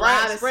was a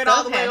lot of spread stuff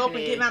all the way happening.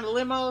 open, getting out of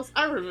limos.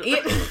 I remember.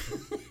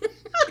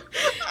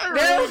 I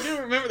really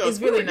do remember those.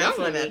 It's really not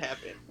funny. When that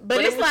happened.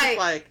 But it's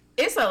like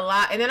it's a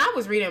lot. And then I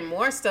was reading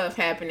more stuff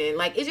happening.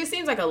 Like it just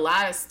seems like a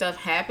lot of stuff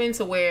happened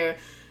to where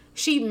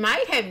she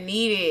might have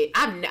needed.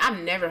 I've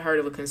never heard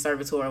of a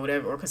conservator or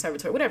whatever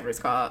it's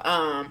called.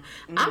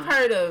 I've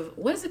heard of,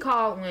 what is it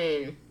called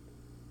when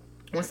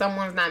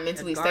someone's not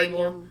mentally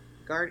stable?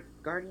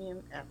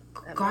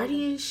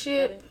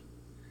 Guardianship.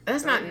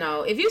 That's not,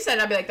 no. If you said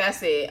it, I'd be like,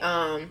 that's it.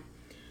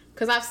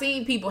 Because I've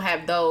seen people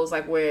have those,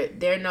 like, where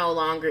they're no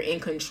longer in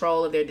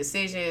control of their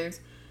decisions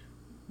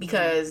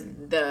because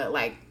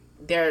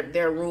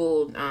they're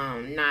ruled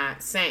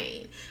not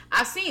sane.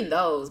 I've seen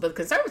those, but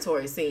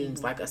conservatory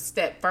seems like a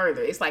step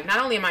further. It's like, not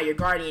only am I your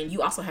guardian,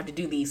 you also have to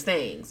do these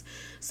things.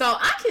 So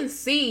I can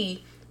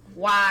see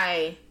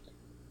why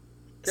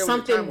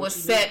something was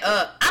set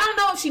up. I don't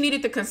know if she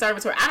needed the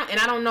conservatory.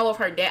 I don't know if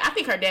her dad. I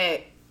think her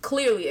dad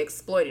clearly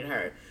exploited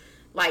her.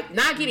 Like,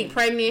 not getting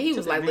pregnant, he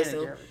was like,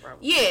 listen,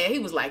 he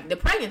was like, the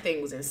pregnant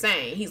thing was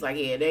insane. He's like,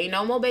 there ain't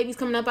no more babies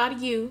coming up out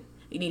of you.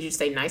 You need you to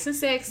stay nice and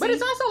sexy. But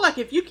it's also like,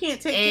 if you can't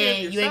take care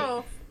of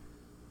yourself,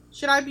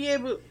 should I be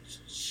able?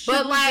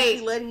 Should we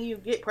be letting you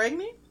get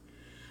pregnant?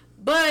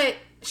 But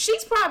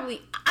she's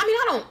probably. I mean,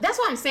 I don't. That's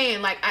what I'm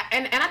saying. Like,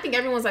 and I think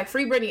everyone's like,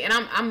 free Britney, and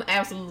I'm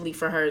absolutely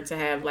for her to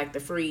have like the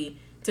free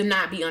to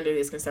not be under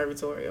this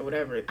conservatory or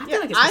whatever. I feel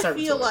like it's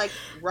conservatory. I feel like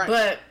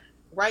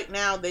right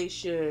now they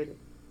should.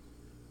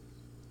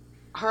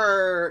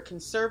 Her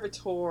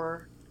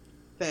conservator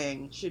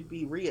thing should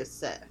be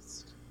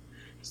reassessed.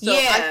 So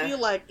I feel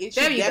like it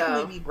should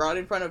definitely be brought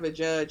in front of a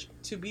judge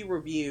to be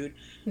reviewed.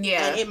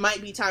 Yeah. And it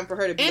might be time for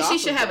her to be off. And she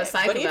should have a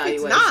psych evaluation. But if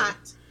it's not,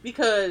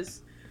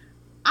 because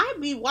I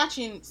be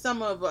watching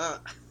some of her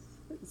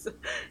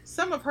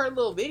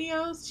little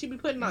videos she be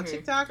putting on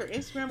TikTok or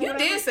Instagram or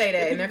whatever. You did say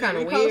that, and they're kind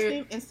of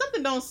weird. And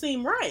something don't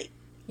seem right.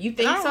 You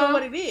think so? I don't know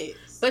what it is.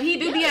 But he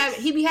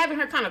be having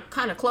her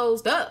kind of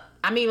closed up.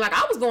 I mean, like,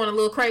 I was going a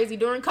little crazy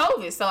during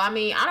COVID, so I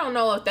mean, I don't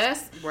know if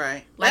that's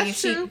right. Like, that's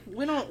true.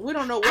 We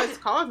don't know what's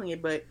causing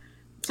it, but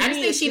to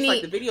me, it's just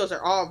like the videos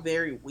are all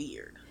very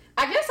weird.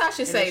 I guess I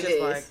should say this: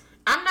 like,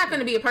 I'm not going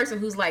to be a person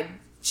who's like,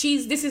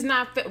 this is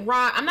not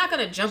right. I'm not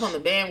going to jump on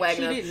the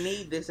bandwagon. She didn't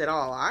need this at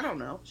all. I don't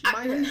know. She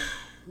might have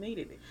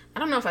needed it. I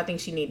don't know if I think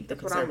she needed the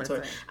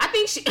conservatory. I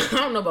think she. I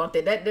don't know about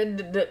that.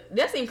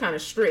 That seems kind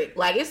of strict.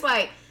 Like, it's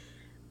like,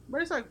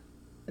 but it's like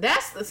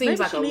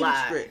seems like a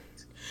lot.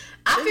 Strict.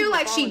 I feel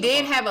like she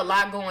did have a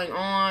lot going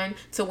on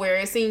to where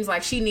it seems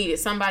like she needed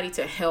somebody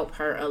to help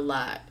her a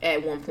lot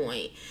at one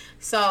point.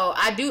 So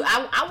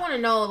I want to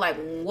know, like,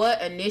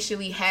 what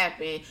initially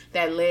happened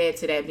that led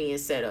to that being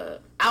set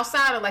up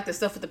outside of like the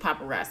stuff with the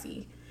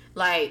paparazzi.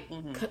 Like,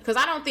 because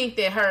I don't think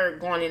that her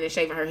going in and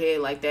shaving her head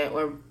like that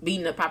or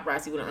beating the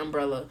paparazzi with an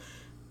umbrella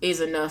is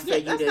enough for you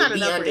to be under that. That's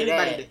not enough for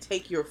anybody to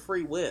take your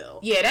free will.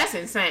 Yeah, that's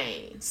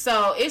insane.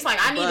 So it's like,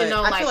 I need to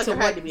know, I feel like there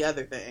had to be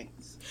other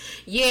things.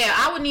 Yeah,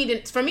 I would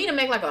need for me to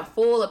make like a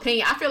full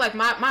opinion. I feel like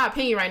my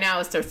opinion right now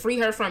is to free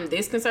her from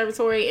this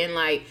conservatory and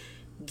like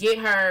get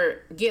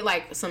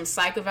like some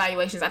psych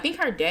evaluations. I think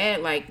her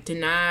dad like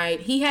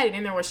denied. He had it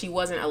in there where she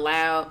wasn't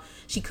allowed.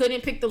 She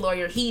couldn't pick the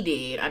lawyer. He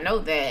did. I know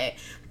that.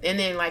 And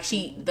then like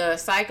the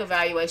psych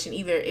evaluation,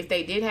 either if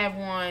they did have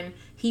one,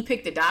 he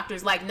picked the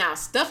doctors. Like, now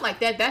stuff like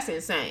that, that's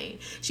insane.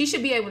 She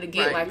should be able to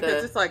get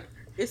because it's like,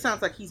 it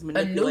sounds like he's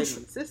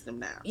manipulating the system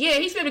now. Yeah,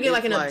 he's going to get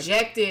like an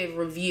objective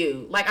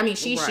review. Like, I mean,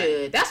 she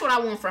should. That's what I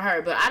want for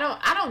her. But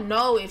I don't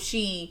know if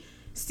she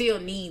still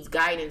needs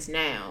guidance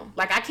now.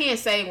 Like, I can't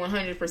say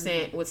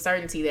 100% with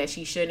certainty that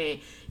she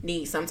shouldn't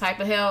need some type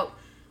of help.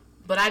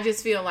 But I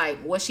just feel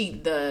like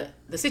the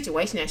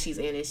situation that she's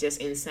in is just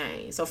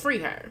insane. So free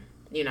her,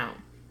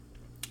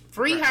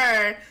 Free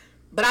her.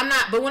 But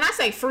but when I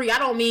say free, I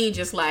don't mean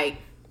just like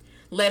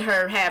let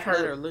her have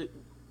her.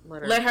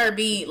 Let her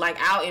be like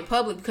out in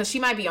public, because she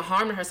might be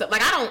harming herself.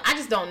 Like, I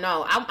just don't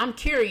know. I'm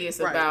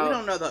curious about. We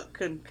don't know the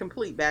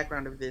complete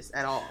background of this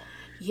at all.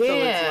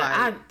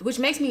 Yeah, so which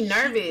makes me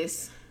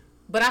nervous.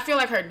 But I feel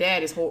like her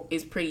dad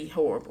is pretty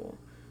horrible.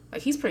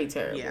 Like, he's pretty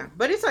terrible. Yeah,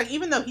 but it's like,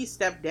 even though he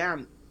stepped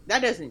down,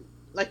 that doesn't,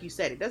 like you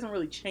said, it doesn't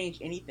really change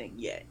anything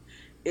yet.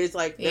 It's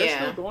like they're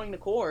still going to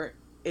court.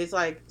 It's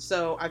like,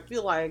 so I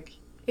feel like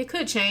it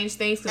could change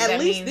things. At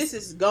least this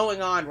is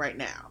going on right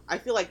now. I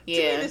feel like to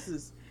me this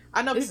is.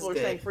 I know people are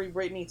saying free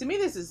Britney. To me,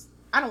 this is.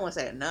 I don't want to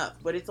say enough,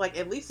 but it's like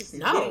at least it's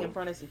getting in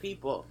front of some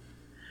people.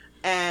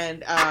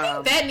 And I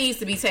think that needs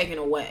to be taken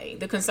away.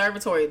 The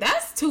conservatory.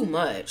 That's too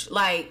much.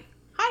 Like.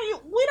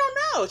 We don't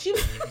know.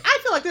 I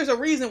feel like there's a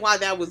reason why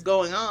that was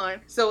going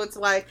on. So it's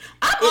like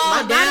I'm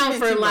all down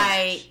for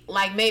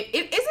like maybe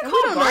is it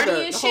called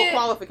guardianship? The whole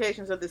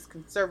qualifications of this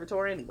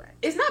conservatory anyway.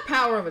 It's not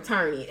power of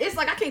attorney. It's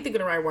like I can't think of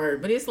the right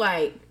word, but it's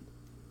like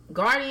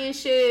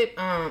guardianship.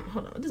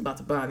 Hold on, this is about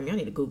to bother me. I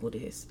need to Google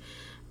this.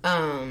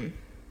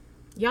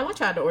 Y'all, I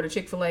tried to order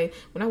Chick-fil-A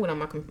when I went on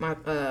my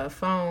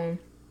phone.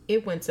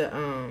 It went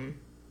to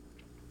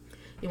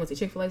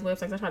Chick-fil-A's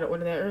website. I tried to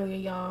order that earlier,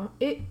 y'all.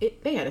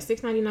 They had a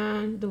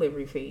 $6.99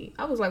 delivery fee.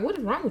 I was like, what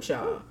is wrong with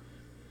y'all?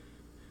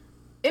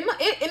 Maybe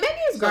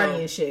it's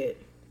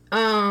guardianship.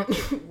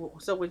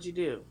 So what'd you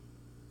do?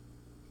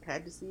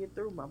 Had to see it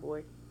through, my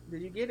boy.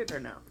 Did you get it or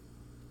no?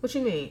 What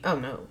you mean? Oh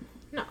no.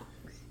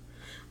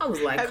 I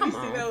was like, come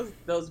on. Have you seen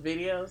those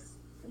videos?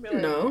 Like,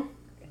 no.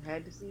 I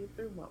had to see it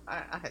through.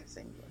 I had to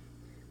sing it.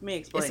 Let me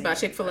explain. It's about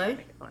Chick-fil-A? Make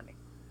it funny.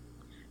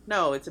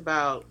 No, it's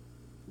about,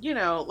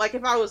 like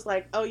if I was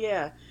like, oh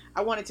yeah,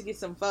 I wanted to get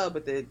some pho,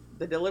 but the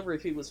delivery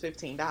fee was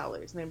 $15.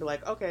 And they'd be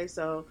like, okay,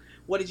 so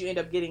what did you end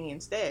up getting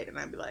instead? And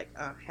I'd be like,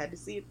 had to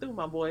see it through,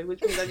 my boy,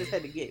 which means I just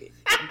had to get it.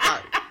 I'm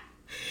sorry.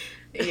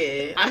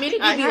 Yeah, I mean, it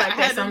can be like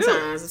that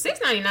sometimes.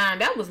 $6.99,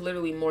 that was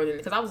literally more than,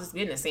 because I was just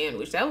getting a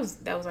sandwich. That was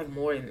like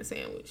more than a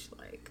sandwich.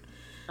 Like,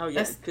 oh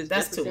yeah,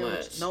 that's too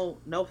much.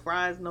 No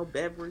fries, no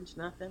beverage,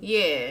 nothing.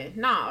 Yeah,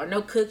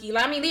 no cookie.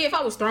 Like, I mean, if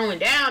I was throwing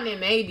down, then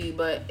maybe,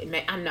 but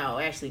I know,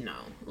 actually no.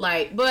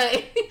 Like,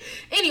 but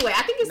anyway,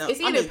 I think it's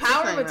either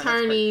power of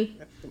attorney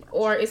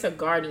or it's a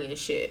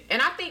guardianship.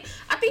 And I think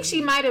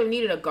she might have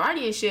needed a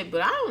guardianship, but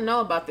I don't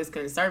know about this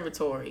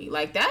conservatory.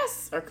 Like,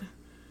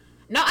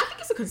 no, I think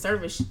it's a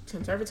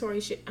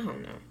conservatory shit. I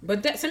don't know,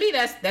 but to me,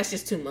 that's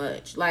just too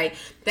much. Like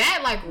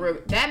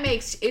that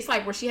makes it's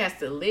like where she has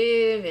to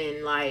live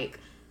and like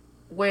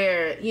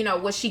where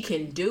what she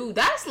can do.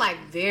 That's like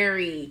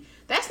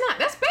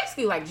that's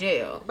basically like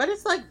jail. But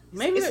it's like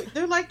maybe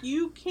they're like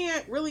you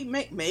can't really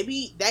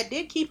maybe that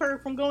did keep her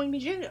from going to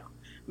jail.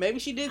 Maybe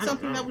she did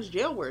something that was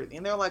jail worthy,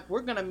 and they're like,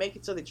 we're gonna make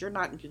it so that you're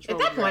not in control.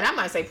 At that point, I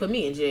might say put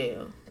me in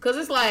jail because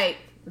it's like.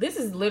 This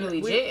is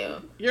literally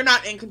jail. You're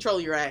not in control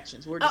of your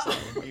actions. We're deciding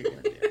what you're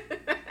going to do.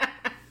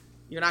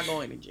 You're not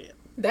going to jail.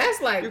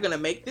 That's like... You're going to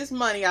make this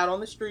money out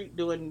on the street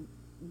doing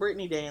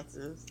Britney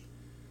dances.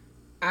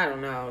 I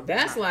don't know.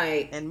 That's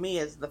like... And me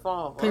as the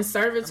father.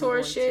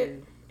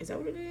 Conservatorship. Is that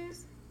what it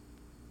is?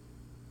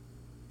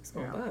 It's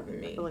going to bother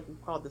me. I feel like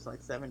we've called this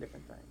like 7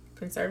 different things.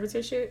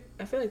 Conservatorship?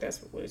 I feel like that's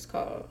what it's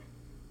called.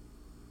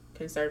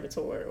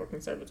 Conservator or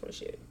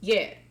conservatorship.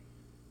 Yeah.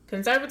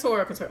 Conservator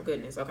or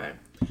goodness, okay.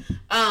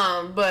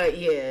 But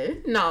yeah,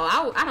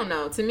 no, I don't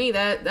know. To me,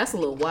 that's a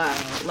little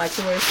wild. Like,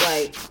 to where it's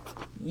like,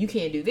 you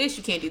can't do this,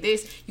 you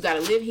gotta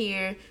live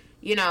here.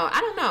 I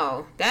don't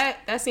know.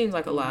 That seems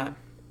like a lot.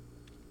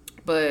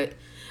 But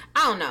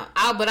I don't know.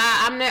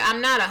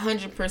 I'm not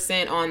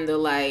 100% on the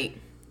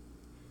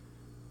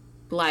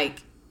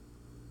like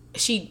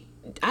she.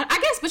 I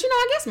guess, but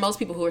I guess most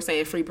people who are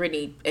saying free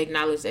Britney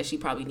acknowledge that she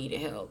probably needed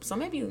help. So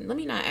maybe let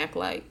me not act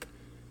like.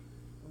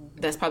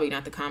 That's probably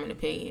not the common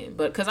opinion,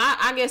 but because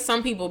I guess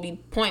some people be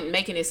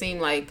making it seem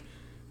like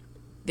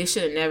this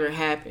should have never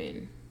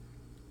happened.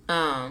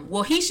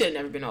 Well, he should have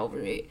never been over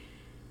it,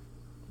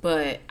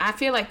 but I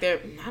feel like I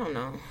don't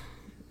know.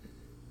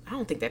 I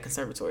don't think that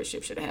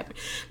conservatorship should have happened.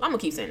 I'm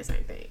gonna keep saying the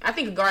same thing. I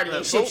think a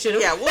guardianship should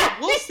have. Yeah,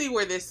 we'll see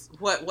where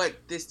what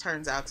this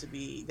turns out to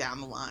be down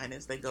the line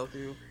as they go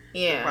through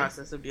the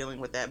process of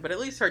dealing with that. But at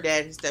least her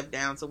dad has stepped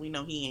down, so we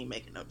know he ain't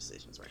making no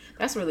decisions right now.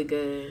 That's really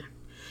good.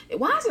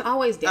 Why is it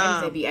always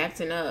daddies that be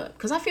acting up?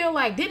 Because I feel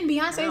like, didn't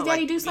Beyonce's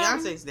daddy do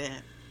something? Beyonce's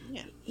dad.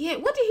 Yeah. Yeah,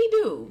 what did he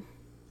do?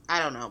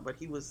 I don't know, but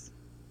he was...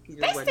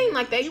 They seem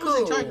like they cool.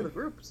 He was in charge of the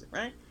groups,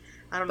 right?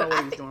 I don't know what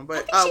he was doing,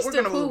 but I think we're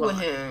going to cool move with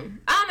on.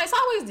 him. I don't know, it's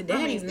always the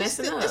daddies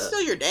messing up. It's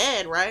still your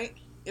dad, right?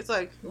 It's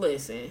like...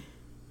 Listen.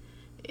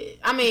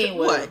 I mean...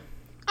 What?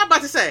 I'm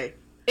about to say...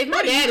 If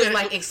my dad is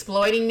like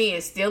exploiting me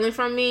and stealing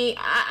from me,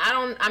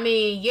 I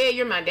mean, yeah,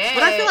 you're my dad.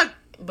 But I feel like...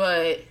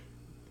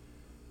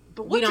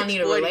 But we don't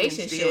need a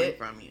relationship.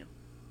 From you?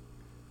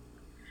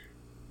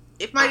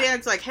 If my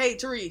dad's like, hey,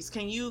 Therese,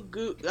 can you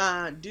do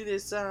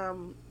this, I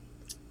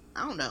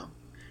don't know.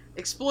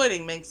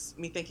 Exploiting makes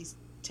me think he's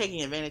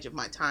taking advantage of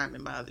my time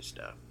and my other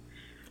stuff.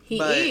 He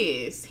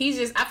is. He's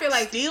just, I feel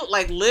like... Still,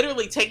 like,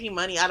 literally taking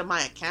money out of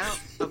my account?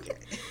 Okay.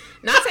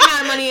 Not taking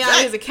out money out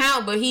of his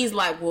account, but he's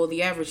like, well,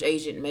 the average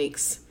agent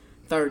makes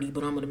 30,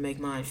 but I'm going to make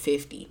mine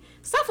 50.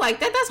 Stuff like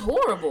that, that's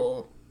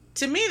horrible.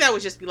 To me, that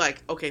would just be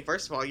like, okay,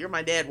 first of all, you're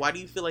my dad. Why do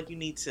you feel like you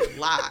need to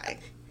lie?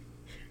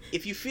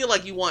 If you feel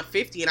like you want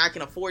 50 and I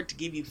can afford to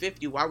give you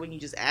 50, why wouldn't you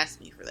just ask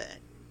me for that?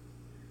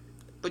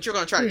 But you're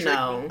gonna try to trick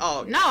me?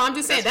 Oh no! I'm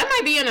just saying that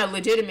might be in a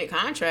legitimate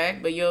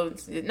contract, but you'll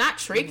not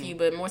trick you,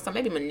 but more so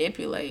maybe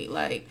manipulate.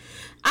 Like,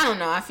 I don't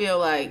know. I feel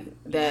like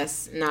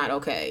that's not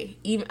okay.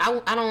 Even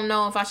I don't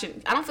know if I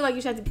should. I don't feel like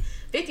you should have to.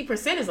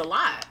 50% is a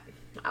lot.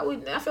 I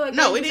feel like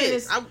no, it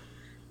is.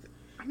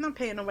 I'm not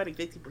paying nobody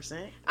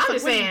 50%. I'm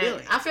just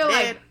saying. I feel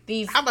Dad, like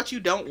these. How about you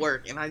don't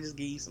work and I just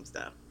give you some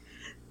stuff,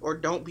 or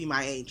don't be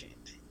my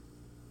agent,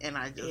 and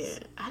I just. Yeah,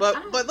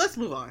 but let's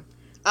move on.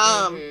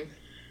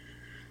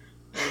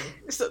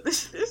 So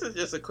this is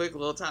just a quick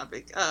little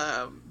topic.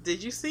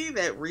 Did you see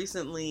that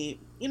recently?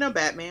 You know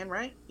Batman,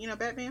 right? You know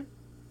Batman?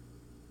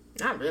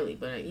 Not really,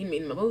 but you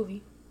mean the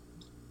movie.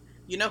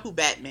 You know who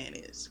Batman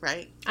is,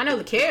 right? I know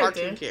the character.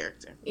 Cartoon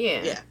character.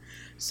 Yeah. Yeah.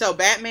 So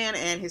Batman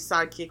and his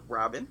sidekick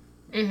Robin.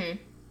 Mm-hmm.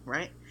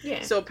 Right?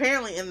 Yeah. So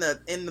apparently in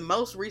the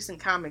most recent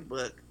comic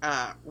book,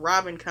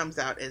 Robin comes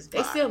out as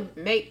They still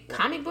make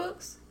comic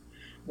books?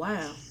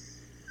 Wow.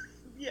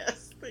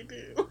 Yes, they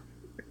do.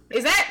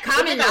 Is that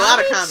common knowledge? A lot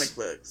of comic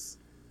books.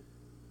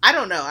 I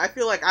don't know. I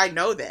feel like I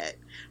know that,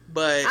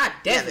 but I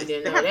definitely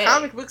didn't know that. They have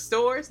comic book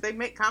stores. They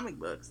make comic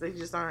books. They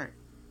just aren't.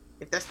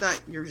 If that's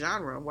not your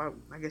genre, well,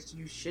 I guess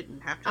you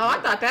shouldn't have to. Oh, I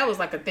thought that was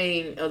like a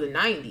thing of the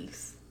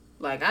 90s.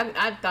 Like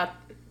I thought,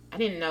 I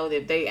didn't know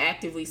that they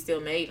actively still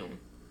made them.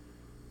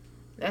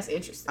 That's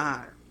interesting.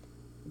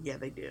 Yeah,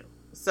 they do.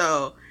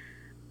 So,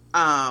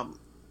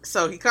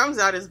 so he comes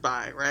out as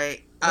bi,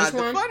 right?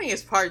 The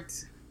funniest part,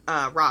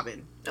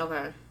 Robin.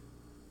 Okay.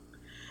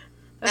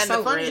 That's and so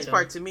the funniest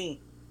part to me,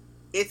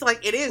 it's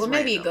like it is. Well,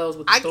 maybe it goes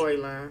with the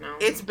storyline.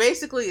 It's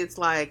basically it's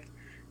like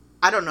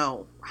I don't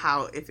know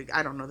how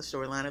I don't know the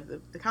storyline of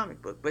the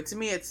comic book, but to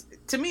me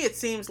it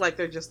seems like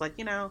they're just like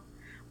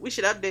we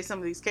should update some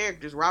of these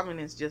characters. Robin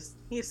is just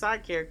he's a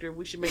side character.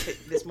 We should make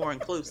this more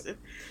inclusive.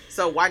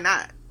 So why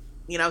not?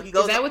 He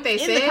goes. Is that what they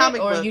said,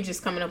 or are you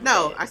just coming up?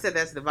 No, with that? I said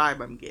that's the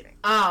vibe I'm getting.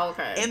 Oh,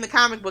 okay. In the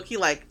comic book, he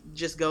like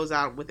just goes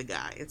out with a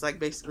guy. It's like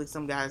basically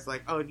some guy's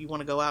like, "Oh, do you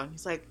want to go out?" And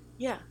he's like,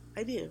 "Yeah,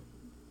 I do."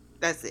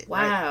 That's it.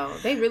 Wow, right?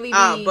 They really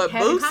having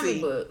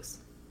comic books.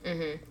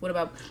 Mm-hmm. What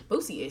about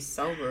Boosie? Is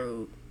so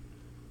rude.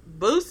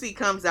 Boosie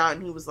comes out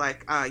and he was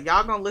like,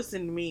 "Y'all gonna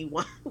listen to me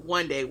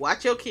one day.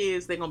 Watch your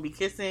kids. They're gonna be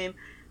kissing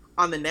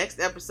on the next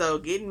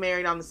episode, getting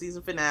married on the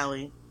season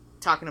finale,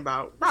 talking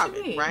about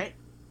Robin, right?"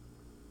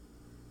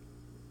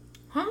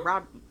 Huh?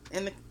 Rob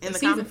in the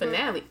season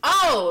finale.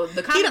 Oh,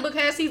 the comic book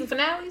has season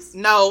finales?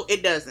 No,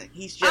 it doesn't.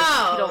 He's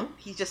just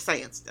he's just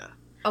saying stuff.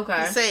 Okay.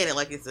 He's saying it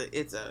like it's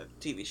a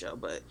TV show,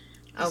 but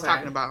he's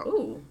talking about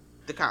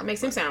the comic. It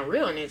makes him sound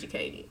real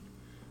uneducated.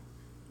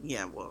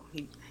 Yeah, well,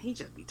 he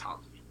just be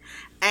talking.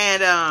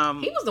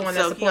 And he was the one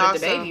that supported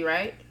the baby,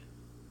 right?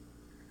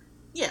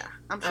 Yeah,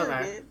 I'm sure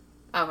he did.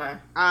 Okay.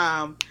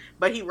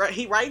 But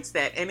he writes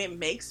that, and it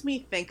makes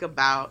me think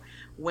about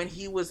when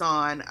he was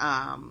on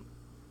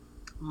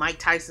Mike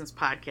Tyson's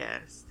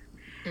podcast,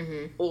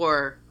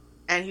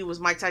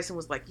 mm-hmm. Mike Tyson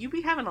was like, you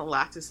be having a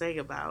lot to say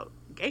about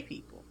gay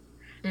people,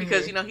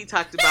 because he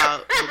talked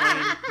about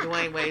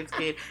Dwayne Wade's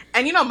kid,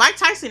 and Mike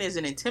Tyson is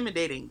an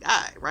intimidating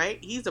guy, right?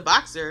 He's a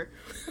boxer,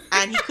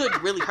 and he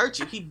could really hurt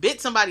you. He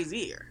bit somebody's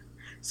ear,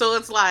 so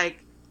it's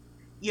like,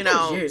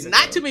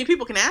 not too many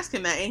people can ask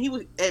him that,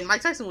 and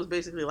Mike Tyson was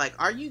basically like,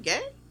 are you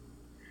gay?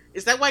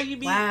 Is that why you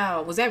be?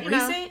 Wow, was that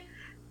recent?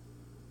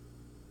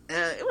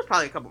 It was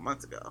probably a couple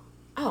months ago.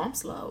 Oh, I'm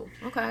slow.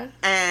 Okay.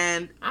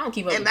 And I don't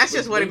keep up. And that's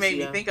just what it made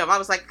me think of. I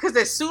was like, because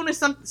as soon as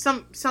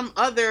some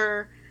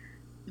other,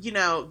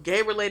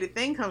 gay related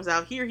thing comes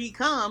out, here he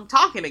come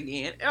talking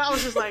again, and I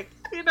was just like,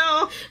 Wait,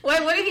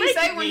 what did he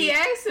say when he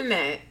asked him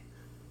that?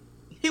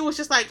 He was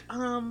just like,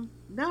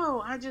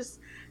 no, I just,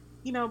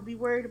 be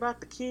worried about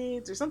the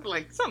kids or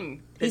something.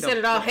 He said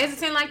it all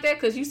hesitant like that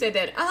because you said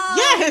that.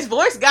 Yeah, his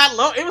voice got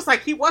low. It was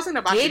like he wasn't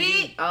about to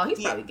be. Oh,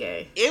 he's probably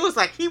gay. It was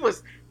like he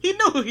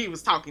knew who he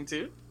was talking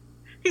to.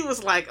 He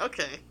was like,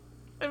 okay.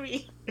 I mean,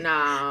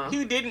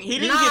 he didn't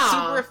get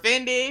super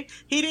offended.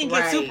 He didn't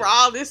get super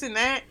all this and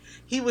that.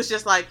 He was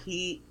just like,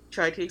 he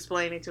tried to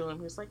explain it to him.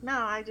 He was like, no,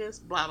 I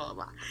just blah, blah,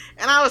 blah.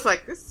 And I was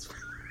like, this,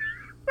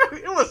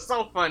 it was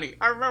so funny.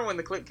 I remember when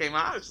the clip came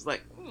out, I was just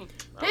like,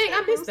 dang,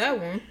 I missed that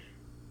one.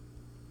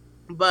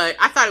 But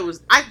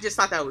I just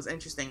thought that was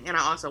interesting. And I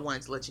also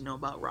wanted to let you know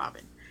about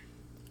Robin.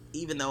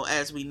 Even though,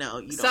 as we know,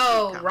 you don't.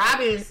 So,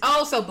 Robin,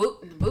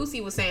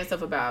 Boosie was saying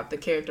stuff about the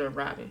character of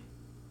Robin.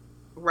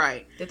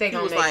 Right. That they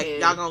gonna he was like,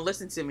 y'all gonna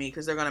listen to me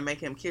because they're gonna make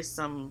him kiss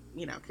a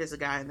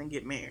guy and then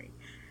get married.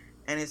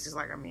 And it's just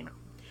like,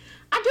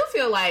 I do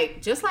feel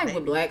like, just like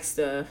with black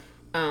stuff,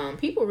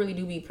 people really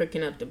do be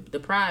pricking up the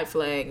pride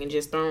flag and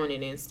just throwing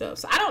it in stuff.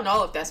 So I don't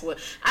know if that's what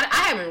I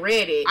haven't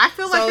read it. I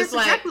feel like that's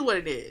exactly what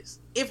it is.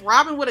 If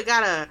Robin would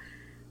have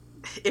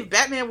if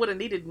Batman would have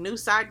needed a new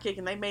sidekick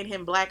and they made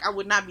him black, I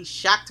would not be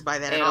shocked by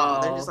that at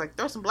all. They're just like,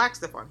 throw some black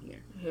stuff on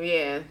here.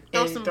 Yeah,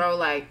 throw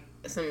like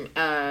some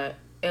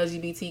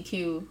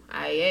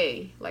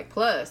LGBTQIA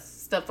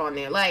plus stuff on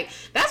there. Like,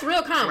 that's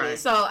real common. Right.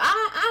 So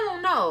I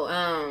don't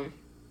know.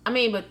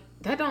 But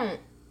that don't.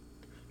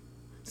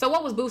 So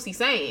what was Boosie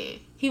saying?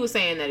 He was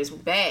saying that it's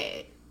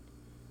bad.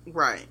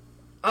 Right.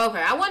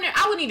 Okay,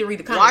 I would need to read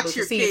the comic book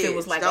to see if it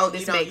was like,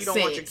 this makes sense. You don't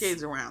want your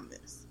kids around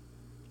this.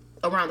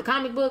 Around the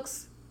comic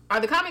books? Are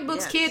the comic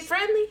books kid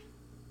friendly?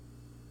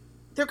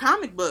 They're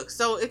comic books,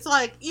 so it's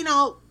like,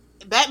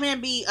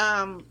 Batman be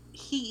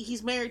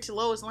he's married to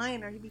Lois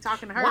Lane, or he be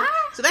talking to her. What?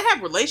 So they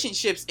have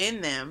relationships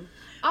in them.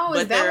 Oh,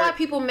 is that why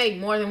people make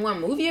more than one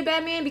movie of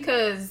Batman?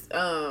 Because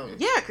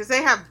because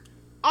they have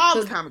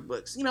all the comic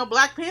books.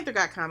 Black Panther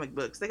got comic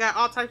books. They got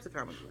all types of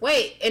comic books.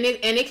 Wait, and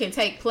it can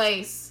take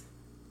place.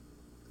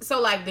 So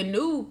like the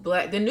new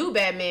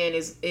Batman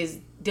is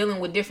dealing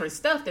with different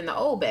stuff than the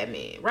old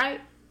Batman,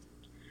 right?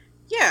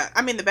 Yeah,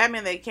 I mean the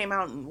Batman that came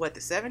out in the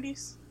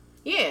 70s.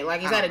 Yeah,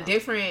 like is that a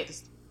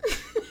different?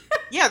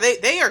 Yeah,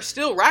 they are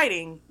still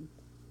writing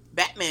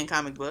Batman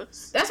comic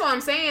books. That's what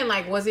I'm saying.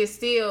 Like, was it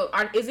still?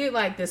 Is it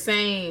like the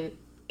same?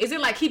 Is it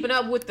like keeping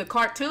up with the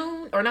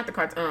cartoon or not the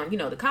cartoon?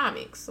 The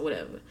comics or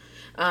whatever.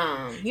 What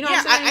I'm saying?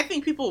 I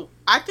think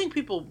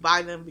people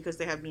buy them because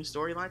they have new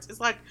storylines.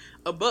 It's like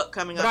a book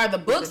coming up. Are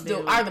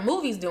the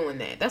movies doing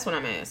that? That's what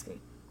I'm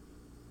asking.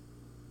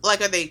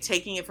 Like, are they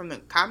taking it from the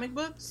comic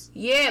books?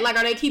 Yeah, like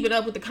are they keeping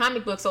up with the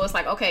comic book? So it's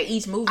like, okay,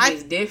 each movie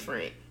is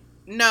different.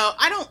 No,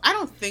 I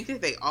don't think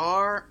that they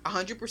are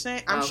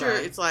 100%. I'm sure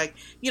it's like,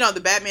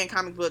 the Batman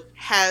comic book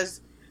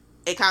has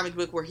a comic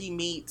book where he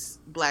meets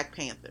Black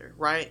Panther,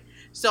 right?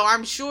 So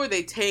I'm sure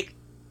they take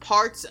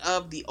parts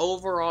of the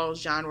overall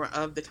genre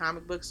of the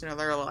comic books,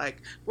 they're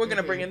like, we're going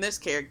to bring in this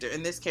character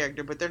and this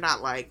character, but they're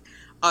not like,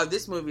 oh,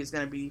 this movie is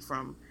going to be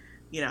from,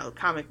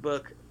 comic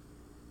book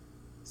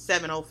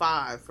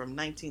 705 from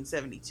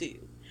 1972.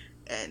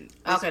 And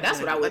okay, that's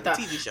what I would thought.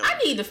 TV show. I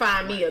need to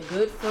find me a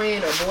good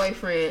friend or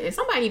boyfriend, and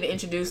somebody even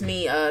introduce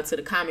me to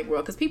the comic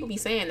world, because people be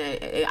saying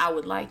that I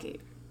would like it.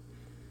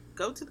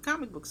 Go to the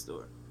comic book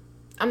store.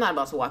 I'm not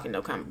about to walk in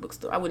no comic book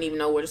store. I wouldn't even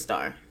know where to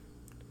start.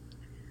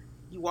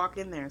 You walk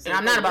in there, and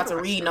I'm not about to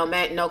read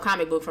no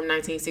comic book from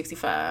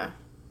 1965.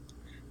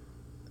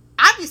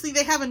 Obviously,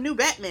 they have a new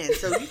Batman,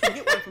 so you can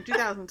get one from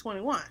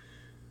 2021.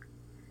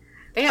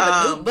 They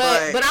have a new,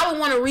 but I would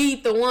want to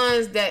read the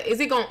ones that is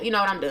it going?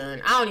 I'm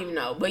done. I don't even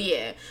know, but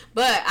yeah.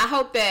 But I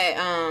hope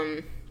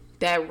that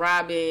that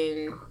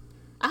Robin,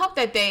 I hope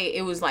that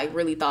it was like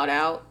really thought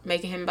out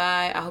making him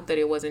bi. I hope that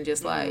it wasn't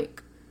just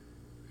like,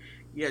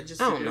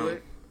 just I don't know.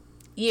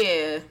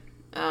 Yeah.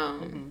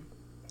 But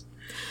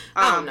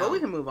we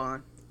can move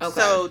on. Okay.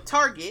 So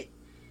Target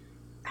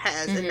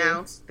has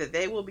announced that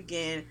they will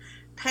begin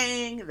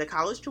paying the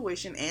college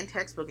tuition and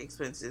textbook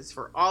expenses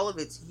for all of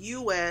its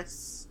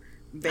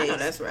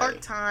U.S.-based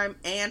part-time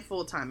and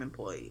full-time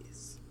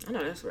employees. I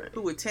know that's right.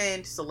 Who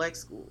attend select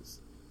schools.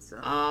 So,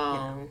 so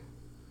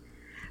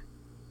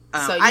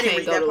I didn't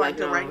read that part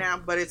right now,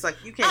 but it's like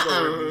you can't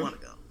go wherever you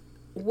want to go.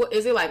 What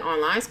is it, like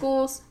online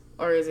schools,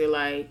 or is it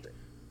like?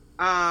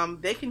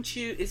 They can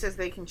choose. It says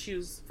they can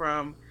choose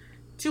from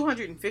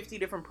 250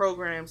 different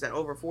programs at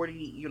over 40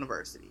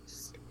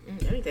 universities.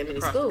 There ain't that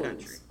many schools. The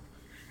country.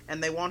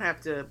 And they won't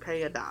have to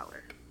pay $1.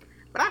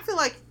 But I feel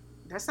like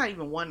that's not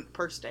even one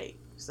per state.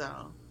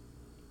 So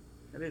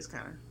it is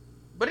kind of.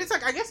 But it's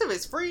like, I guess if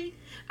it's free.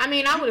 I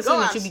mean, I would assume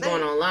that you'd be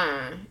going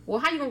online. Well,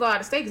 how you going to go out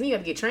of state? Because you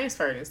have to get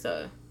transferred and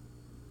stuff.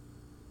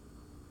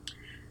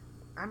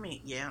 I mean,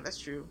 yeah, that's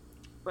true.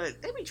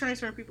 But they be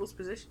transferring people's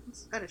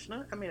positions at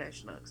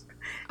Schnucks.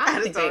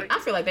 I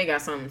feel like they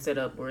got something set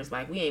up where it's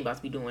like, we ain't about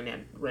to be doing that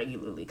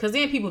regularly. Because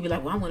then people be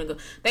like, well, I want to go.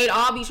 They'd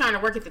all be trying to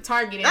work at the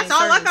Target. That's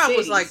all I thought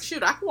was like,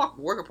 shoot, I could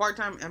work a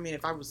part-time. I mean,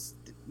 if I was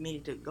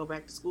needed to go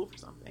back to school for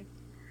something.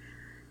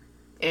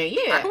 And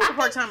yeah. I could work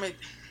part-time at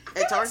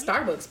Target.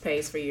 Starbucks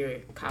pays for your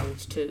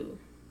college too.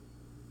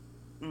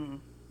 I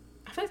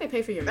feel like they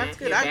pay for your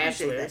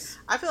bachelor's.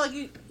 I feel like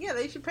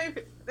they should pay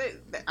for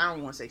I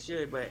don't want to say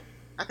should, but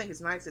I think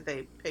it's nice that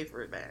they pay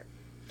for it back.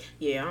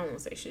 Yeah, I don't want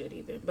to say should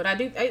either. But I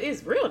do.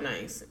 It's real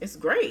nice. It's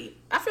great.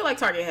 I feel like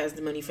Target has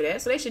the money for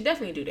that, so they should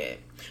definitely do that.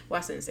 Well,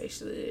 I shouldn't say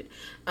should.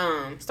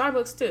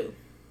 Starbucks too.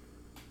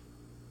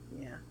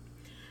 Yeah.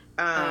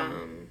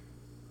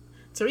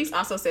 Therese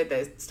also said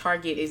that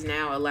Target is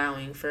now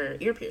allowing for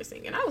ear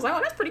piercing. And I was like, oh,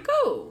 that's pretty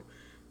cool.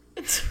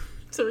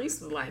 Therese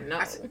was like,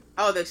 no.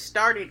 They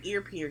started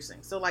ear piercing.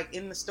 So, like,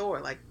 in the store,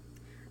 like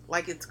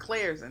it's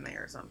Claire's in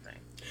there or something.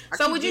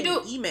 So would you do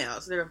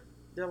emails?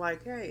 They're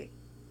like, hey,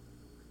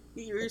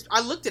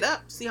 I looked it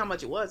up to see how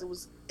much it was. It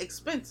was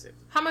expensive.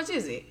 How much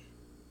is it?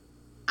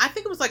 I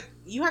think it was like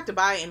you have to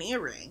buy an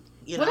earring.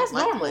 That's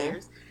like normal.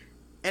 Claire's,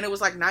 and it was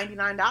like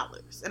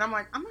 $99. And I'm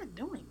like, I'm not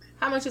doing that.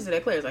 How much is it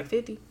at Claire's? Like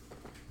 $50?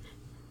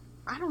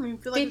 I don't even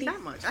feel like it's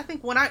that much. I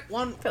think I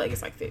feel like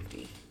it's like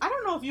 $50. I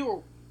don't know if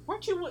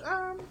weren't you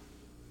I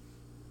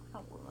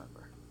don't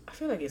remember. I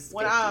feel like it's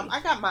when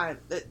I got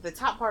the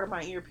top part of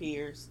my ear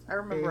pierced. I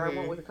remember I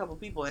went with a couple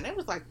people and it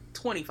was like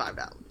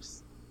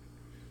 $25.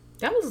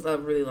 That was a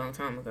really long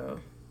time ago.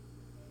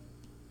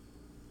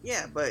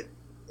 Yeah, but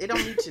it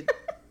don't need to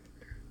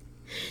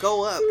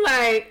go up.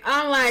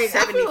 I'm like $75.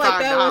 I feel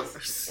like that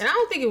was, and I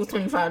don't think it was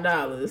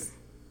 $25.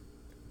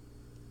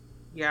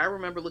 Yeah, I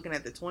remember looking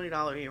at the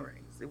 $20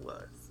 earrings. It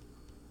was.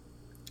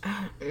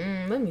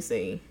 Let me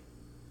see.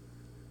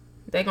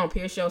 They gonna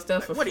pierce your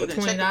stuff for What are you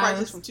gonna $20? check the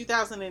prices from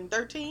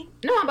 2013?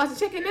 No, I'm about to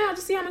check it now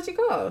to see how much it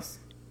costs.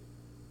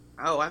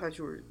 Oh, I thought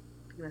you were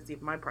gonna see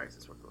if my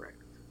prices were correct.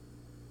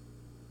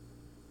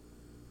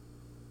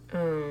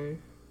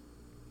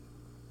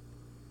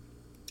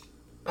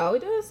 Oh,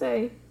 it does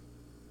say.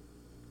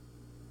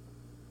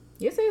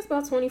 You say it's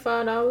about $25.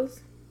 I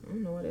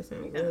don't know why that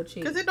sounds real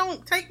cheap. Because it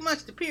don't take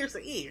much to pierce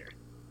an ear.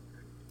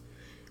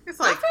 It's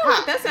I like feel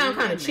like that sounds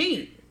kind of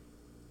cheap.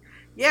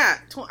 Yeah,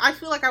 I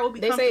feel like I will be.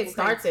 They say it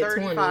starts at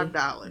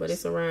 $35, but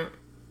it's around.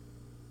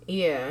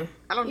 Yeah,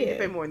 I don't need to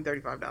pay more than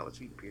 $35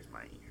 for you to pierce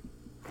my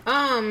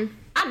ear.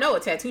 I know a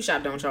tattoo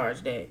shop don't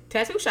charge that.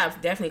 Tattoo shops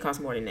definitely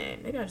cost more than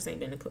that. Maybe I just ain't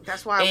been to.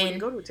 That's why I wouldn't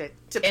go to a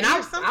tattoo. And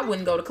I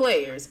wouldn't go to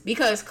Claire's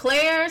because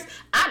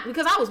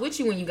because I was with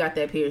you when you got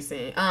that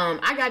piercing.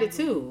 I got it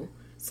too.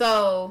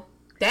 So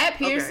that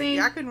piercing, okay.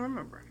 Yeah, I can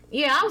remember.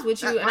 Yeah, I was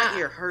with you. My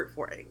ear hurt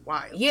for a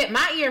while. Yeah,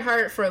 my ear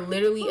hurt for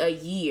literally a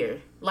year,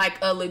 like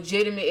a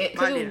legitimate.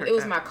 Because it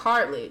was my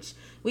cartilage.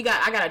 I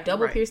got a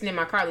double piercing in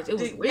my cartilage. It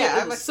was real.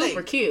 It was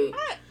super cute.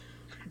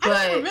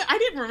 I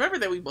didn't remember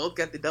that we both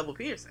got the double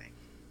piercing.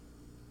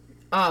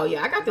 Oh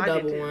yeah, I got the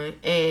double one,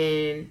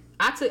 and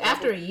I took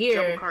after a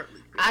year.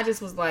 I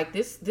just was like,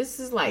 this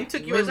is like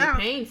really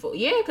painful.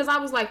 Yeah, because I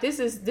was like, this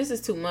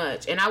is too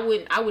much, and I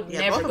would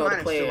never go to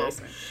Claire's.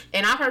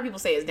 And I've heard people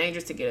say it's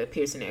dangerous to get a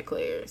piercing at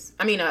Claire's.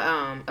 I mean,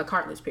 a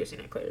cartilage piercing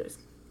at Claire's.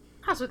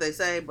 That's what they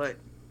say, but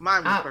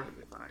mine was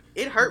perfectly fine.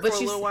 It hurt for a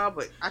little while,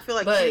 but I feel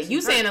like. But you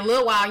saying a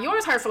little while,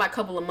 yours hurt for like a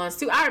couple of months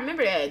too. I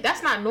remember that.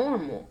 That's not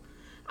normal.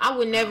 I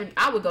would go to a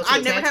tattoo shop. I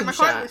never had my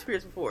cartilage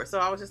pierced before, so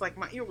I was just like,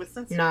 my ear was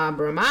sensitive. Nah,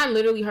 bro, mine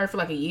literally hurt for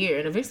like a year,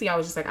 and eventually I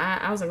was just like,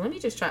 I was like, let me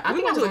just try. I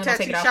think I was going to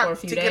take it out for a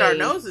few days to get our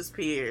noses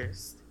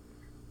pierced.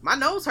 My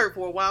nose hurt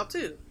for a while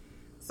too,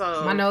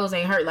 so my nose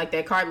ain't hurt like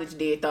that cartilage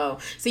did though.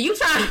 So you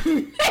trying to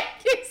make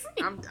it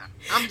seem I'm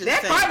just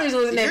that saying, cartilage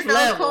was next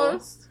level.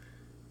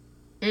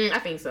 I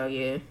think so,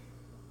 yeah. Yeah,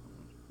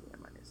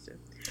 mine is too.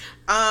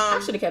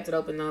 I should have kept it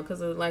open though, because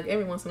like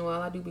every once in a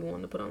while I do be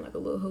wanting to put on like a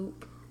little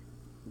hoop.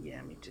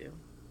 Yeah, me too.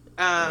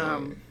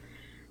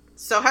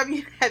 So have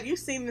you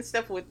seen the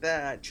stuff with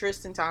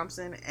Tristan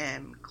Thompson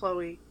and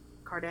Khloe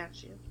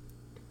Kardashian?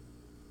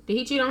 Did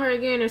he cheat on her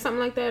again or something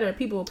like that? Or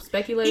people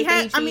speculate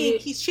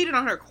he's cheated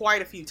on her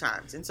quite a few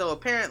times, and so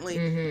apparently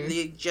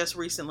they just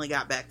recently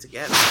got back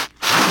together.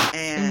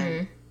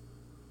 And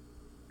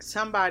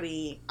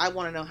somebody, I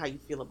want to know how you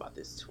feel about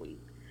this tweet.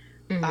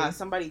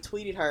 Somebody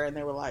tweeted her, and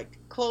they were like,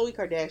 "Khloe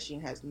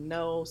Kardashian has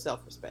no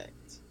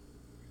self-respect."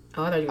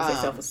 Oh, I thought you were going to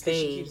say self-esteem.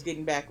 She keeps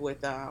getting back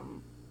with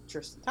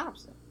Tristan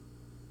Thompson.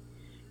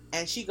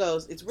 And she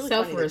goes, it's really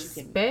funny that you can...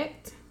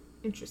 Self-respect?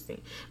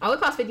 Interesting. Oh, it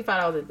cost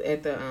 $55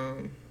 at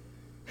the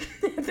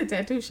at the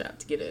tattoo shop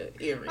to get an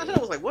earring. I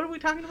was like, what are we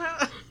talking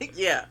about?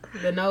 Yeah.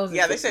 The nose.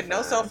 Yeah, they said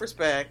no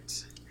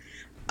self-respect.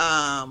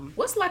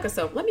 What's like a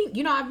self?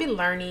 I've been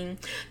learning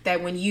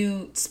that when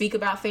you speak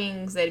about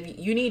things that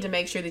you need to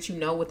make sure that you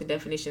know what the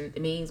definition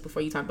means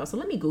before you talk about. So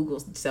let me Google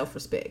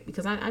self-respect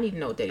because I need to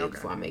know what that is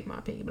before I make my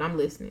opinion. But I'm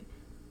listening.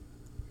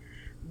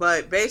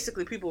 But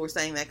basically, people were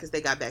saying that because they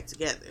got back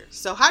together.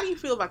 So how do you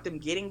feel about them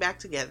getting back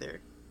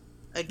together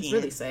again? It's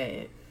really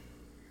sad.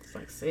 It's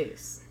like,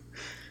 sis.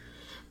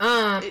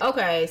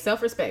 Okay,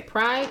 self-respect,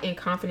 pride, and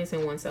confidence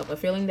in oneself. A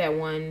feeling that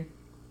one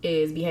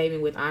is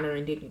behaving with honor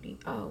and dignity.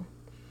 Oh.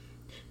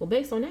 Well,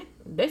 based on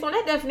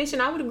that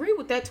definition, I would agree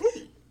with that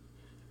tweet.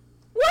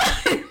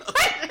 What?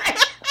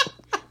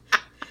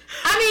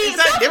 I mean, is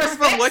that different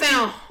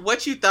from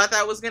what you thought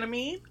that was gonna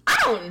mean? I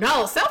don't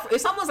know.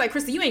 It's almost like,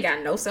 Krista, you ain't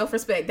got no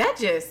self-respect.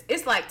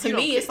 It's like to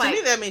me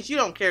that means you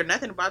don't care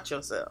nothing about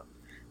yourself.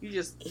 You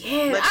just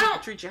let people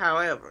treat you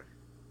however.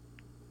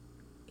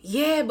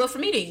 Yeah, but for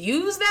me to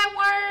use that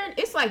word,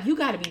 it's like you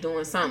got to be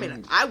doing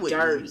something. I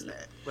wouldn't use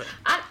that. But.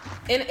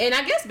 And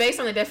I guess based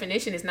on the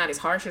definition, it's not as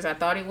harsh as I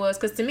thought it was.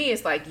 Because to me,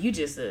 it's like you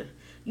just a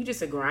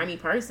grimy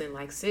person.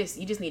 Like, sis,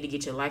 you just need to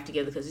get your life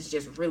together because it's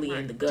just really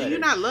in the gutter. Do you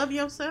not love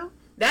yourself?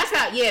 That's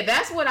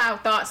what I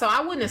thought. So I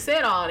wouldn't have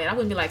said all that. I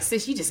wouldn't be like,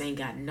 sis, you just ain't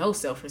got no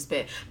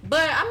self-respect.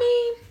 But I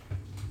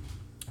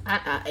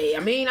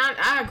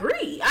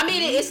agree. I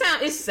mean, it's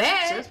sad.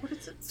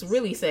 It's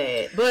really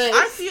sad. But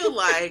I feel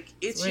like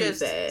it's really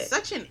just sad.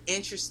 Such an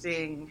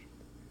interesting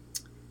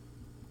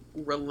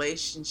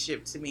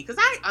relationship to me because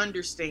I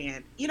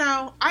understand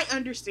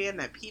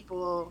that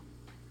people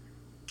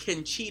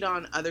can cheat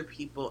on other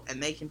people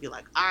and they can be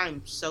like,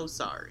 I'm so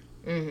sorry.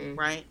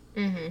 Right?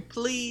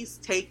 Please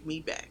take me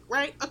back.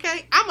 Right?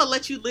 Okay, I'm gonna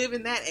let you live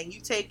in that and you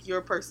take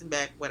your person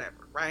back,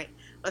 whatever. Right?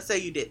 Let's say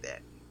you did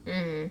that.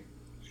 And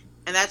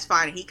that's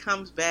fine. He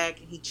comes back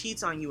and he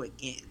cheats on you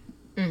again.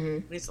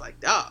 And it's like,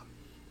 dog.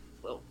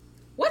 Well,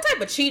 what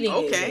type of cheating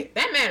is it?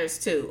 That matters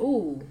too.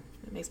 Ooh,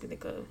 that makes me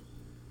think of.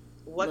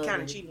 What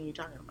kind of cheating are you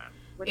talking about?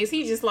 Is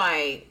he just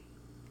like,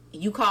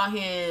 you call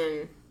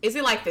him, is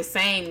it like the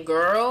same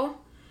girl?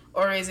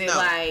 Or is it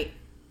like,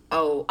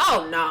 oh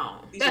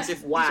no.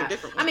 That's wild.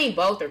 I mean,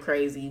 both are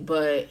crazy,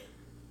 but.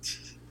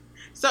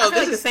 So I feel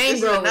like the same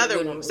girl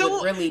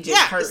would really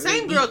just hurt the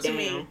same girl to down.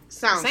 me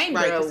sounds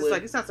right.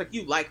 It sounds like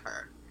you like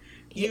her.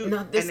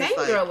 The same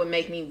girl would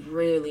make me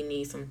really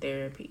need some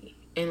therapy.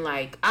 And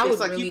like I would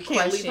really you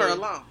can't leave her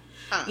alone.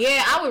 Huh.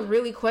 Yeah, I would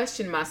really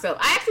question myself.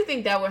 I actually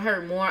think that would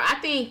hurt more. I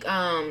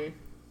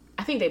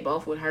think they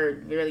both would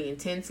hurt really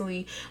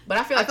intensely. But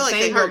I feel like the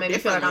same girl made me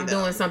feel like I'm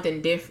doing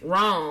something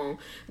wrong.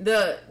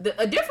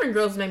 A different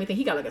girls made me think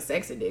he got like a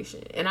sex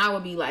addiction. And I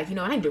would be like,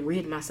 I need to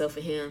rid myself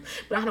of him.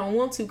 But I don't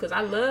want to because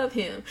I love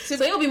him. So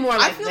it'll be more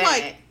like that. I feel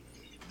like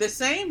the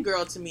same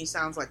girl to me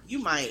sounds like you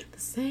might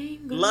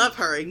love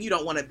her and you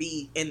don't want to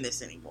be in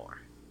this anymore.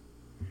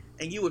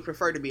 And you would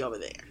prefer to be over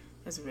there.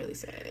 That's really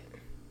sad.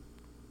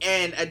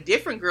 And a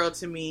different girl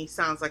to me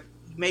sounds like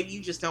maybe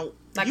you just don't.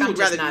 Like you would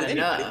rather be with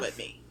anybody but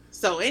me.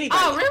 So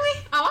anybody. Oh really?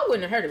 Oh, I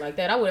wouldn't have heard it like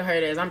that. I would have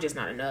heard it as I'm just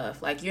not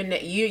enough. Like you're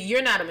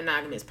not a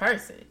monogamous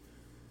person.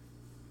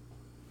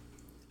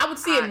 I would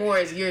see it more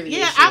as you're the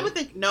issue. I would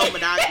think no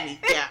monogamy.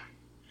 Yeah.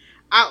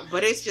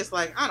 But it's just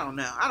like I don't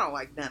know. I don't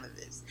like none of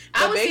this.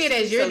 I would see it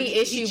as you're the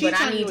issue, but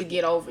I need to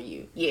get over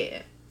you.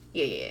 Yeah.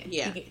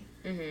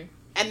 Mm-hmm.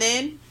 And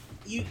then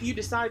you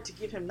decide to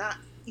give him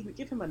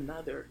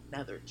another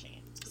chance.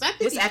 I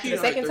think this after the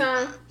second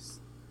time,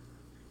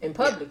 and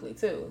publicly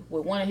too,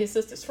 with one of his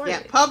sister's friends.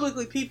 Yeah,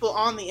 publicly, people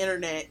on the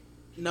internet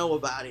know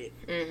about it.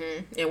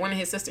 Mm-hmm. And one of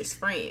his sister's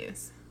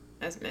friends.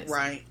 That's messy.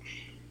 Right.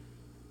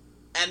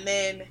 And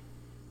then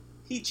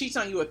he cheats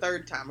on you a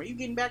third time. Are you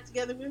getting back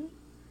together with him?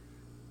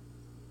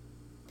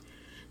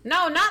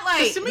 No, not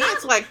like. To me,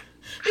 it's like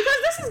because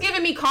this is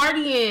giving me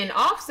Cardi and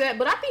Offset,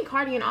 but I think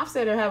Cardi and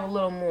Offset have a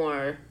little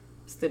more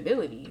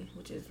stability,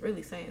 which is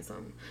really saying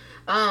something.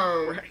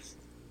 Right.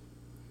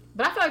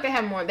 But I feel like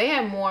they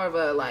have more of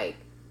a like.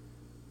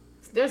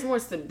 There's more.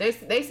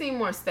 They seem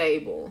more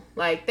stable.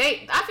 Like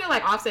I feel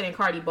like Offset and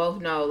Cardi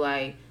both know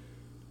like,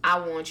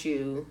 I want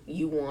you,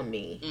 you want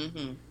me.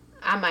 Mm-hmm.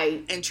 I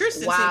might. And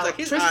Tristan seems like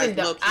his eyes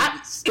low-key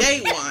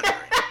stay wandering.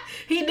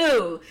 He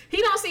do. He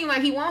don't seem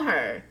like he want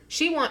her.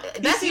 She want.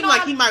 He seems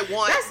like he might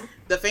want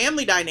the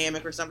family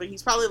dynamic or something.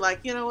 He's probably like,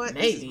 you know what?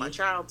 Maybe. This is my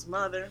child's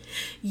mother.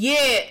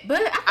 Yeah,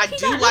 but I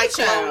do like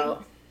Chloe.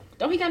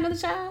 Don't he got another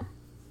child?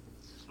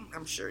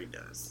 I'm sure he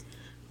does.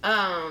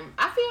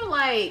 I feel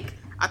like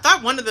I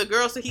thought one of the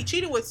girls that he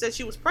cheated with said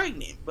she was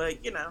pregnant, but I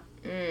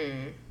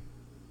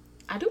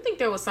do think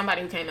there was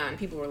somebody who came out and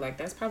people were like,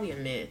 "That's probably a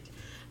myth."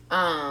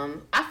 I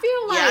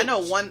feel like I know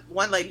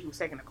one lady who was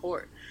taken to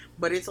court,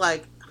 but it's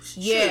like,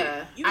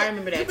 I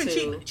remember that you've been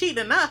too.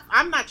 Cheating enough.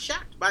 I'm not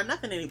shocked by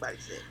nothing anybody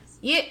says.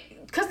 Yeah,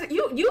 because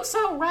you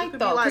so right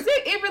though, because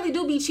it really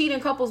do be cheating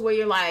couples where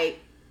you're like.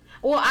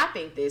 Well, I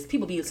think this. Some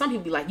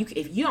people be like,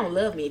 if you don't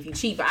love me, if you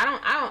cheat, but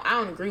I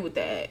don't agree with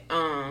that.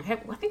 I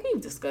think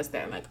we've discussed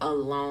that like a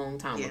long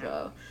time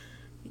ago.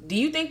 Do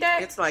you think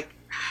that? It's like,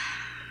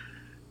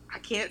 I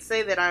can't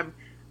say that I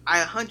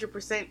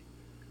 100%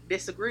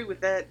 disagree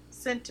with that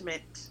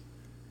sentiment.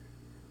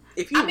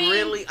 If you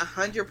really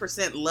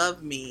 100%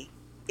 love me,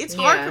 it's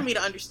hard for me to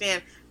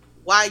understand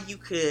why you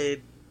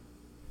could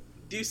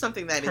do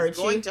something that is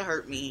going to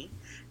hurt me,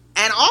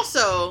 and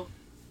also.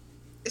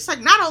 It's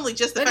like not only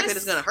just the fact that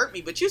it's going to hurt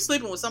me, but you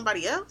sleeping with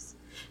somebody else.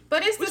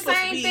 But it's the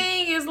same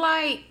thing as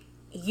like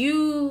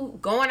you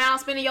going out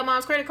spending your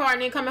mom's credit card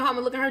and then coming home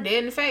and looking her dead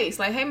in the face.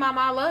 Like, hey,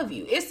 mama, I love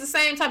you. It's the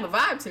same type of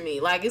vibe to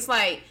me. Like, it's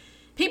like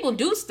people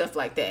do stuff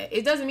like that.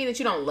 It doesn't mean that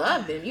you don't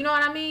love them. You know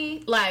what I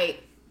mean?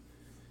 Like,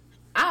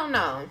 I don't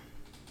know.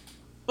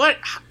 But,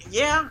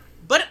 yeah.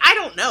 But I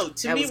don't know.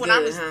 To me, when I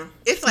was,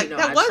 it's like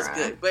that was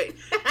good. But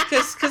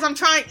because I'm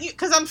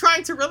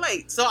trying to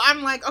relate. So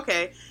I'm like,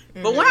 okay.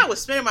 But when I was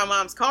spending my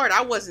mom's card,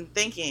 I wasn't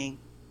thinking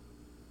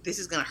this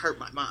is going to hurt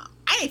my mom.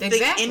 I didn't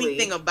think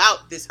anything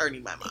about this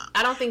hurting my mom.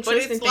 I don't think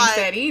Tristan thinks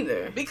that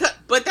either.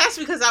 But that's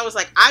because I was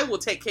like, I will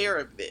take care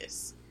of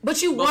this.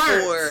 But you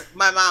weren't. Before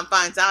my mom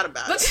finds out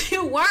about it. But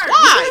you weren't.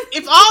 Why?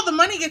 If all the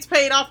money gets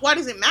paid off, why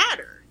does it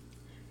matter?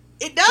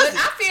 It doesn't.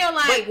 But I feel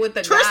like with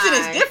the Tristan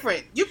is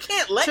different. You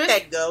can't let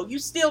that go. You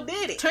still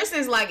did it.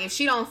 Tristan's like, if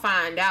she don't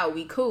find out,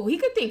 we cool. He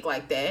could think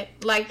like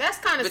that. Like, that's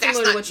kind of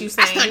similar to what you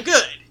saying. That's not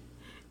good.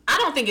 I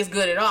don't think it's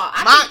good at all.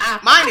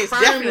 Mine is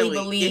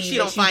definitely if she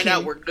don't find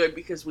out we're good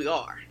because we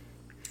are.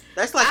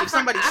 That's like if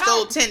somebody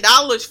stole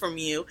 $10 from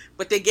you,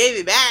 but they gave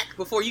it back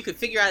before you could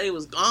figure out it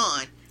was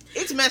gone.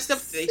 It's messed up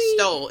that they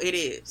stole. It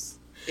is.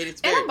 It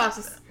is very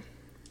messed up.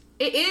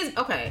 It is.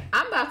 Okay,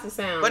 I'm about to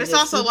sound. But it's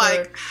also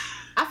like.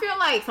 I feel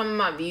like some of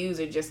my views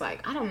are just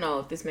like, I don't know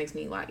if this makes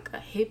me like a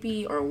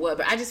hippie or what,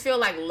 but I just feel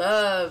like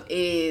love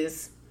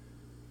is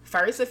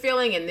first a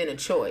feeling and then a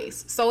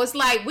choice. So it's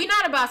like we're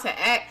not about to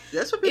act.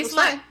 That's what people say.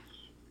 Like,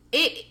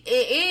 it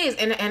is,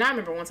 and I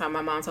remember one time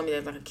my mom told me that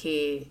was like a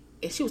kid,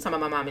 and she was talking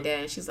about my mom and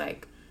dad, and she's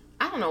like,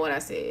 I don't know what I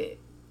said.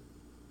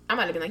 I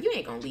might have been like, you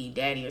ain't gonna leave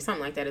daddy or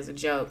something like that as a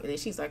joke, and then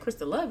she's like,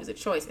 Krista, love is a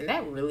choice, and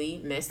that really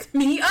messed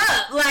me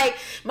up. Like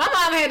my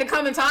mom had to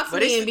come and talk to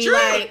me and be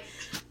like,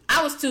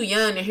 I was too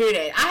young to hear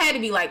that. I had to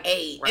be like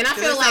 8, right, and I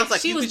feel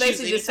like she was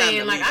basically just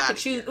saying like I could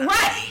choose.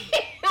 Right?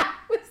 I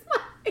was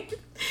like,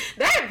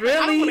 that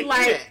really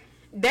like.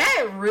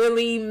 That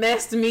really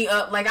messed me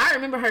up. Like, I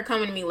remember her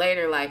coming to me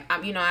later, like, I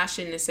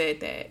shouldn't have said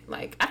that.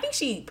 Like, I think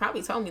she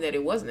probably told me that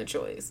it wasn't a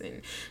choice,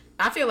 and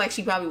I feel like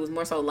she probably was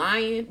more so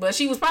lying, but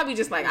she was probably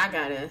just like, I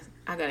gotta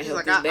help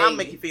like, this baby. I'll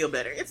make you feel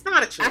better. It's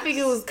not a choice. I think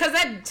it was because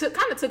that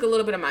kind of took a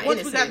little bit of my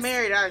innocence. Once we got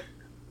married, I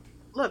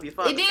love your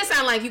father. It did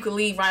sound like you could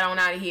leave right on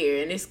out of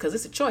here, and it's because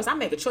it's a choice. I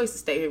make a choice to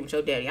stay here with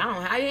your daddy.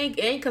 It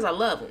ain't because I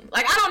love him.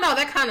 Like, I don't know,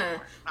 that kind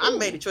of. I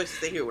made a choice to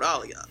stay here with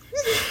all of y'all.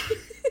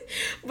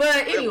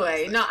 But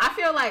anyway, no,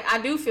 I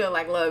do feel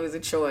like love is a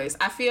choice.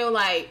 I feel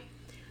like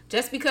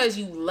just because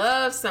you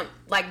love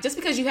just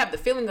because you have the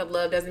feeling of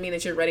love doesn't mean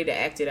that you're ready to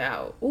act it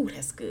out. Ooh,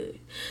 that's good.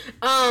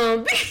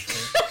 Because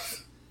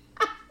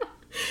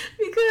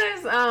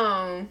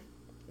I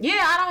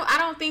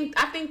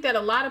think that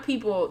a lot of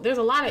people, there's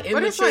a lot of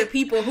immature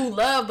people who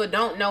love but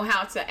don't know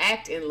how to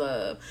act in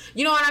love.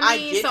 You know what I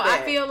mean? I get that.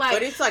 I feel like,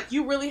 but it's like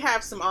you really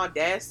have some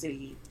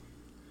audacity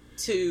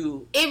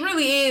to. It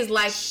really is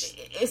like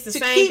it's the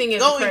same thing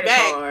as a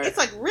credit card. It's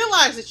like,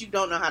 realize that you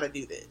don't know how to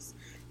do this.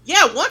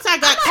 Yeah, once I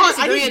got caught,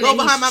 I didn't go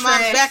behind my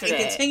mom's back and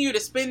continue to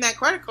spend that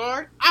credit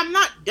card. I'm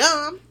not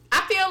dumb. I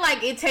feel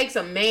like it takes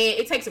a man,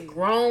 it takes a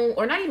grown,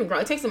 or not even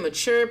grown, it takes a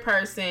mature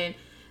person,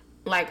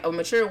 like a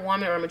mature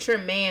woman or a mature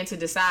man, to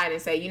decide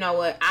and say, you know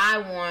what, I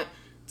want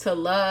to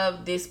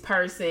love this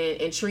person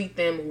and treat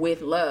them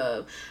with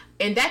love.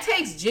 And that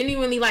takes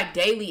genuinely like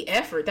daily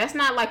effort. That's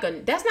not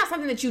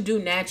something that you do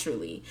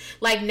naturally.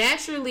 Like,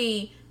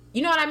 naturally,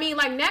 you know what I mean?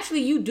 Like,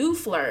 naturally you do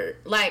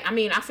flirt. Like, I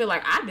mean, I feel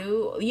like I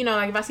do. You know,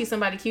 like if I see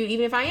somebody cute,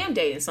 even if I am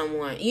dating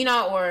someone, you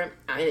know, or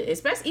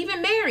especially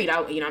even married,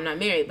 I'm not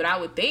married, but I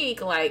would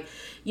think like,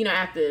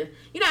 after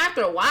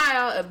a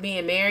while of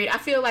being married, I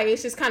feel like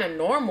it's just kind of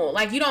normal.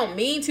 Like, you don't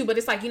mean to, but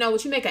it's like, you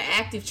make an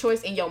active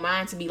choice in your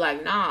mind to be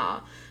like,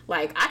 nah,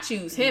 like, I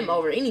choose him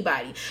over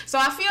anybody. So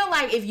I feel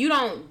like if you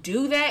don't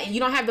do that and you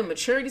don't have the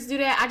maturity to do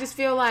that, I just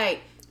feel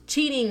like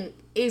cheating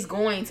is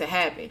going to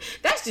happen.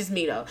 That's just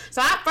me though.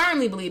 So I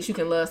firmly believe that you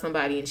can love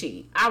somebody and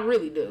cheat. I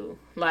really do.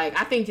 Like,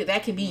 I think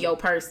that can be your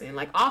person.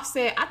 Like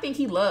Offset, I think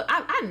he loved,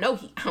 I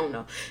don't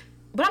know,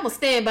 but I'm gonna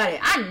stand by that.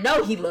 I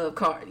know he loved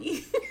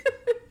Cardi.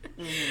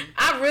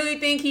 I really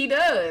think he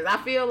does. I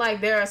feel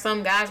like there are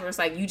some guys where it's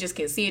like you just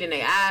can see it in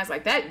their eyes,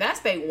 like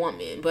that's their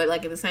woman. But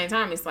like at the same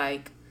time, it's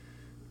like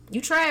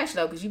you trash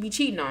though, because you be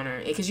cheating on her,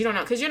 and because you're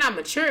not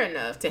mature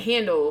enough to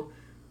handle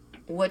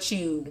what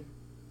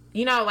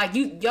like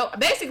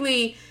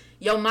basically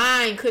your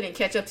mind couldn't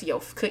catch up to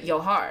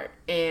your heart,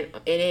 and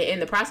in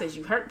the process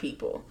you hurt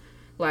people.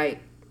 Like,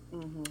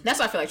 that's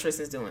what I feel like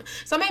Tristan's doing.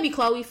 So maybe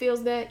Chloe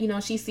feels that,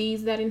 she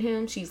sees that in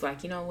him. She's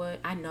like, you know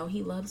what? I know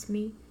he loves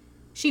me.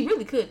 She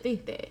really could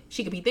think that.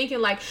 She could be thinking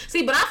like,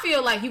 but I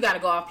feel like you got to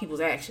go off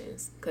people's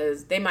actions,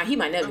 because he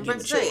might never get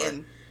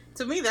mature.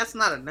 To me, that's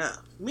not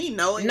enough. Me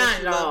knowing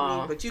that you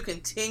love me, but you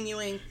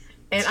continuing.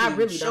 And I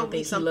really don't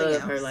think he loves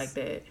her like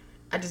that.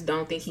 I just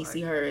don't think he see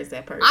her as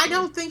that person. I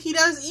don't think he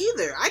does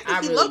either. I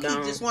think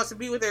he just wants to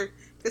be with her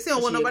because he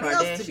don't want nobody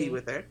else to be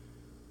with her.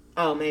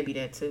 Oh, maybe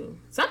that too.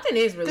 Something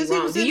is really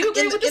wrong. Do you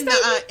agree with this?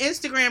 The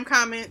Instagram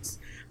comments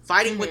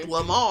fighting with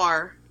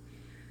Lamar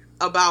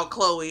about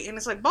Chloe, and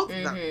it's like both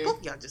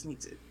of y'all just need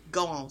to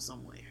go on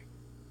somewhere.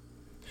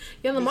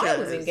 Yeah, Lamar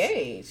was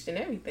engaged and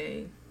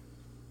everything.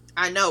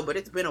 I know, but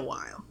it's been a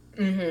while.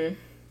 Mm-hmm.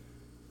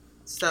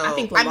 So I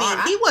think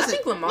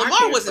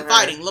Lamar wasn't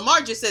fighting.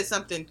 Lamar just said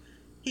something.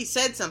 He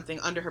said something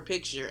under her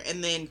picture,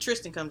 and then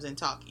Tristan comes in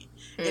talking,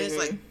 and it's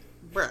like,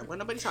 bruh, when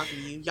nobody talking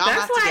to you, y'all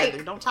not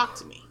together. Don't talk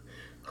to me.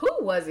 Who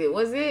was it?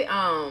 Was it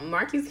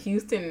Marcus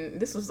Houston?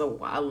 This was a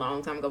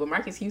long time ago, but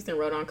Marcus Houston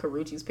wrote on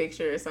Karuchi's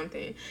picture or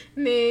something,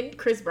 and then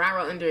Chris Brown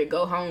wrote under it,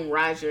 "Go home,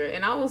 Roger,"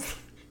 and I was,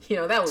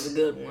 that was a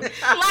good one.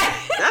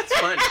 That's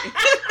funny.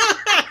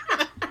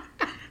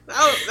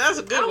 That's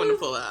a good one to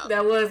pull out.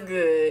 That was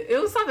good.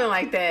 It was something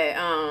like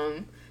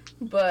that.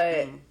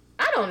 But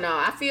I don't know.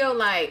 I feel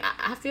like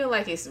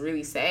it's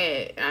really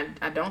sad.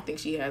 I don't think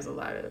she has a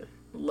lot of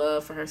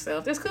love for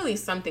herself. There's clearly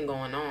something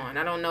going on.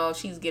 I don't know if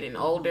she's getting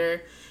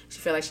older. She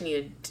feel like she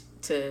needed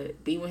to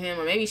be with him,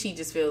 or maybe she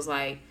just feels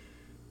like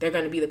they're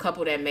going to be the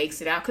couple that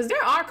makes it out. Because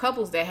there are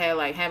couples that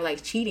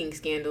have cheating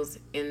scandals,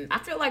 and I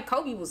feel like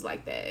Kobe was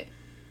like that.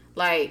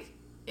 Like,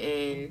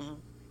 and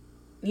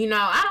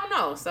I don't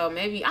know. So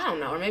maybe, I don't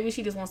know, or maybe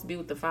she just wants to be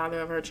with the father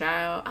of her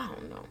child. I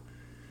don't know.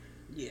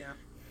 Yeah.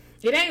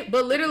 It ain't,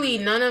 but literally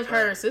none of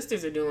her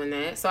sisters are doing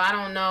that. So I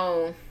don't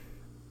know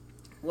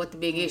what the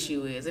big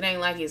issue is. It ain't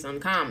like it's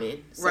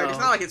uncommon. So. Right. It's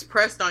not like it's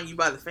pressed on you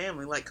by the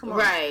family. Like, come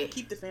on,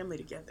 keep the family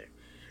together.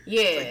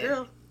 Yeah. It's like,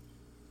 girl.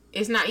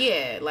 It's not,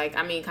 like,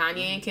 I mean,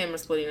 Kanye and Kim are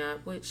splitting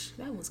up, which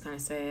that was kind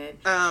of sad.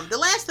 The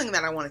last thing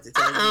that I wanted to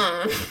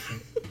tell you.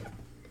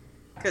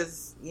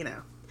 Because,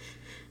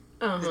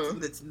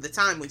 the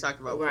time we talked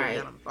about putting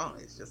that on the phone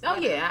is just... Oh,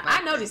 yeah.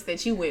 I noticed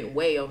that you went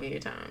way over your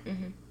time.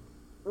 Mm-hmm.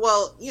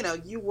 Well,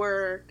 you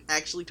were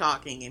actually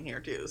talking in here,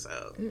 too,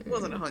 so it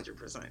wasn't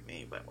 100%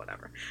 me, but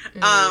whatever.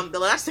 The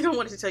last thing I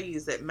wanted to tell you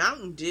is that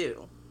Mountain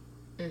Dew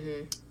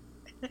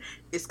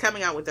is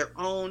coming out with their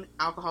own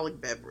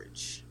alcoholic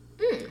beverage.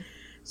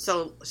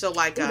 So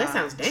like Ooh, that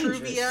sounds dangerous.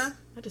 Truvia.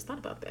 I just thought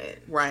about that.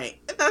 Right.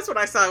 And that's what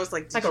I saw. I was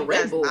like, did like you guys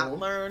Red Bull. not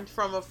learn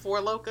from a Four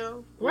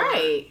Loko?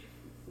 Right.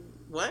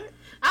 What?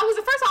 I was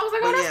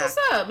like, oh, that's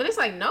what's up. But it's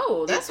like,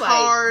 no, that's it's like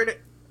hard.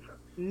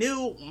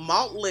 New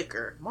malt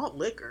liquor. Malt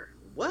liquor.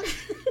 What?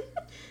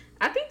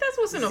 I think that's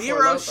what's in a Zero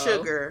 4 Loko.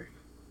 sugar.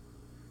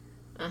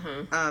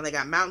 Uh-huh. They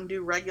got Mountain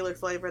Dew regular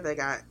flavor. They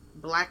got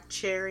black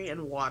cherry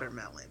and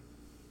watermelon.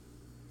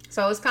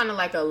 So it's kind of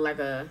like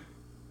a.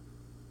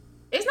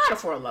 It's not a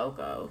 4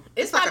 Loko.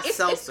 It's like a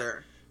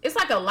seltzer. It's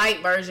like a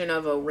light version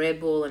of a Red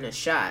Bull in a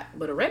shot,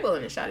 but a Red Bull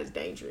in a shot is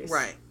dangerous.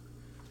 Right.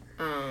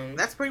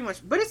 That's pretty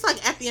much. But it's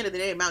like at the end of the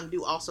day, Mountain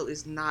Dew also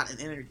is not an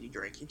energy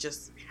drink. It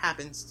just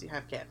happens to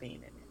have caffeine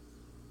in it.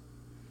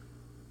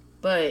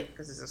 But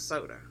because it's a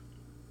soda.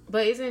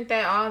 But isn't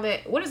that all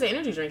that? What does the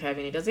energy drink have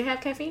in it? Does it have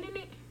caffeine in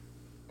it?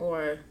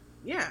 Or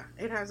yeah,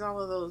 it has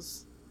all of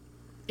those.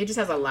 It just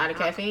has a lot of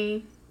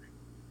caffeine.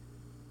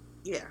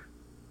 Yeah,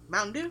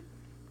 Mountain Dew.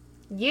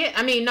 Yeah,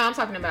 I mean, no, I'm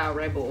talking about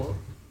Red Bull.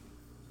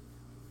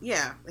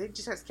 Yeah, it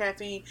just has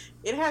caffeine.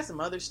 It has some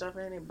other stuff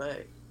in it,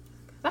 but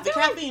the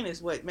caffeine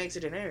is what makes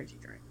it an energy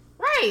drink.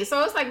 Right,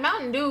 so it's like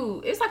Mountain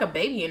Dew. It's like a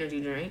baby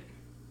energy drink.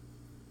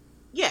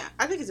 Yeah,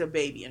 I think it's a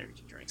baby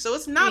energy drink. So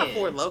it's not a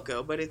 4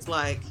 Loko, but it's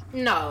like...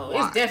 No,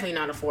 why? It's definitely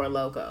not a 4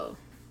 Loko.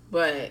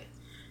 But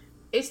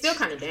it's still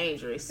kind of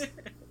dangerous.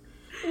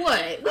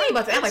 What? We ain't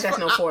about to act like that's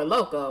no 4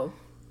 Loko.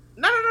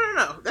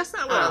 No. That's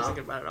not what I was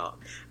thinking about at all.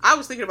 I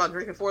was thinking about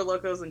drinking 4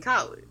 Locos in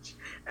college.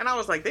 And I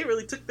was like, they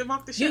really took them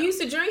off the shelf. You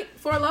used to drink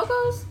 4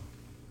 Locos?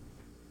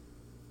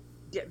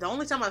 Yeah, the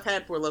only time I've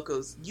had 4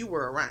 Locos, you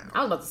were around. I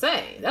was about to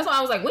say. That's why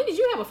I was like, when did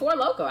you have a 4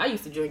 Loko? I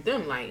used to drink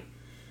them like...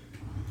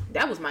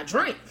 That was my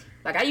drink.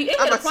 Like I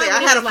about to say,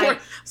 I had a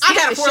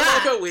 4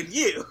 Loko with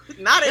you.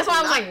 That's why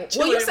I was like,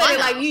 well, you said it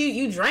like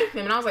you drank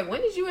them, and I was like, when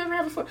did you ever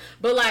have a 4?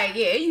 But like,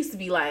 yeah, it used to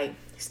be like,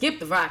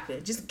 skip the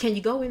vodka. Just can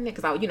you go in there?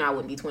 Because I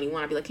wouldn't be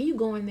 21. I'd be like, can you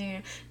go in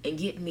there and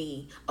get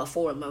me a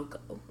 4 Loko?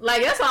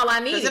 Like that's all I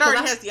need. Because it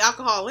already has the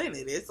alcohol in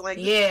it. It's like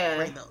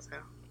bring those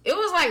out. It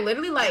was like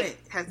literally like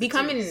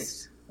becoming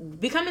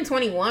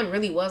 21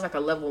 really was like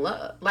a level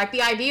up. Like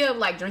the idea of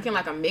like drinking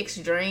like a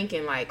mixed drink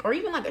and like or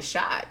even like a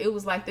shot. It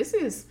was like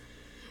there's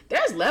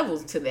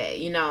levels to that,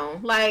 you know,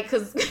 like,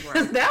 because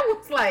that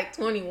was like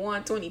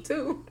 21,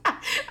 22.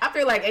 I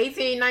feel like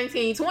 18,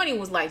 19, 20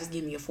 was like, just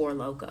give me a 4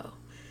 Loko.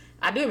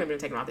 I do remember them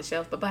taking them off the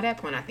shelf, but by that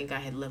point, I think I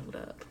had leveled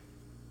up.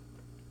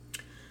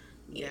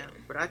 Yeah,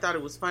 but I thought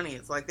it was funny.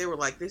 It's like, they were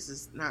like, this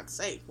is not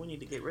safe. We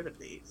need to get rid of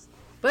these.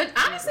 But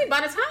honestly,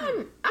 by the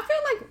time, I feel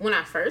like when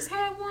I first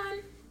had one,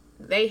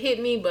 they hit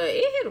me, but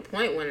it hit a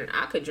point when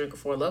I could drink a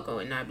 4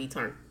 Loko and not be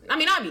turned. I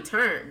mean, I'd be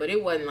turned, but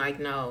it wasn't like,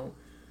 no...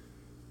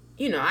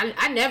 You know,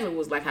 I never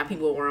was like how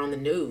people were on the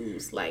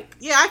news. Like,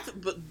 yeah,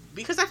 but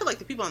because I feel like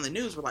the people on the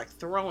news were like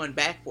throwing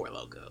back 4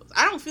 Locos.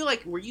 I don't feel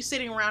like, were you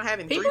sitting around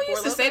having people 3 4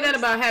 used to Locos? say that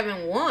about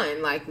having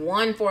one. Like,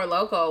 one 4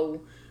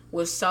 Loko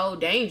was so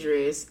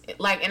dangerous.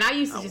 Like, and I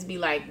used to just be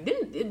like,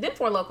 them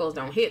 4 Locos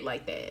don't hit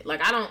like that.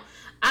 Like, I don't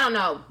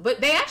know.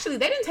 But they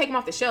didn't take them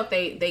off the shelf.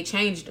 They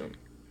changed them.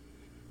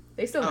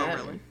 They still had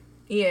them.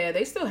 Yeah,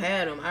 they still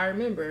had them. I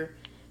remember.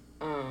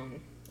 I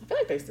feel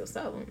like they still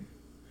sell them.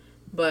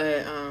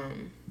 But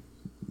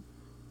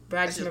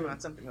I just remember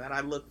not something that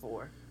I look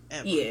for.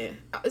 Ever. Yeah,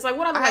 it's like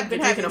what I like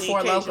drinking a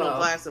 4 Loko.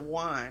 Glass of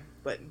wine,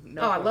 but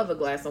no. Oh, I love a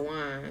glass of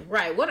wine.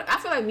 Right? What I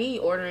feel like me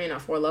ordering a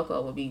 4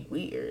 Loko would be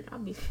weird.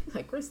 I'd be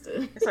like,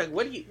 Krista. It's like,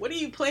 what are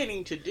you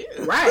planning to do?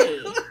 Right.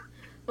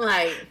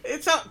 Like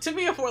to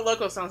me, a 4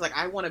 Loko sounds like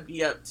I want to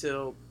be up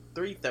till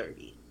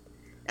 3:30,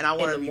 and I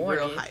want to be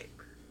real hype.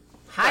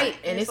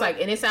 And it's like,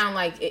 and it sounds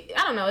like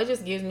I don't know. It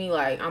just gives me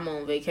like I'm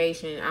on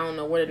vacation. I don't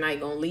know where the night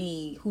gonna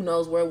lead. Who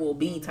knows where we'll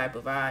be? Type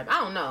of vibe. I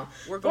don't know.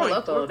 We're going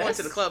to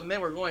the club, and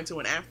then we're going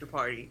to an after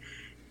party,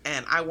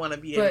 and I want to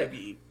be able to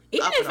be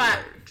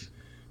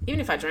even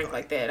if I drank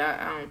like that,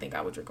 I don't think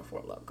I would drink a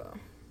 4 Loko.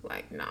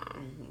 Like nah,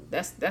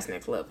 that's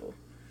next level.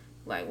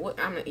 Like what?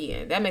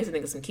 That makes me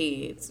think of some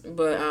kids.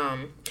 But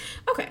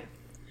okay.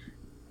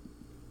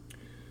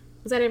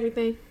 Was that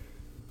everything?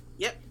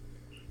 Yep.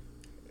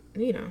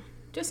 You know.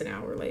 Just an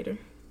hour later.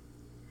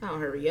 I'll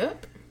hurry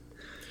up.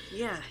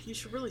 Yeah, you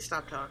should really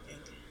stop talking.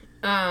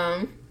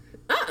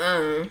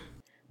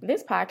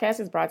 This podcast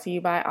is brought to you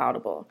by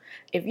Audible.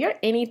 If you're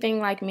anything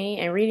like me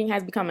and reading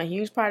has become a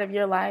huge part of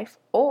your life,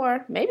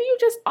 or maybe you've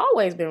just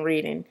always been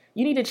reading,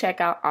 you need to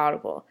check out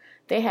Audible.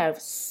 They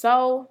have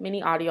so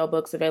many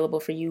audiobooks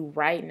available for you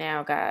right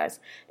now, guys.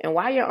 And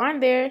while you're on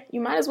there, you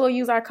might as well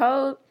use our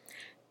code.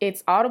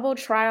 It's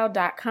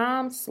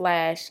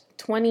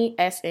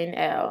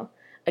audibletrial.com/20SNL.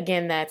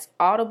 Again, that's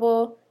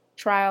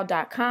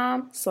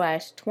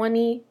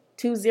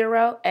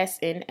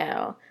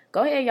audibletrial.com/2020SNL.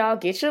 Go ahead, y'all.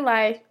 Get your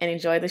life and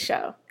enjoy the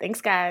show.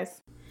 Thanks, guys.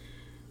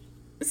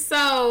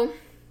 So,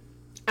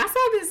 I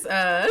saw this,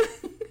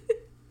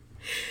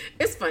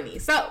 it's funny.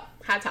 So,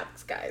 hot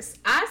topics, guys.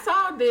 I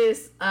saw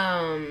this,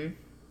 I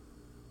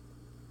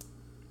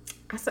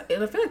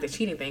feel like the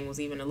cheating thing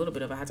was even a little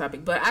bit of a hot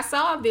topic, but I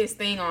saw this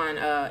thing on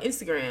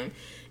Instagram,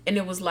 And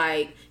it was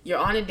like, you're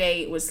on a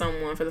date with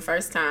someone for the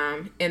first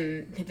time,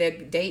 and the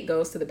date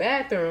goes to the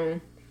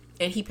bathroom,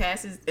 and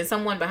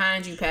someone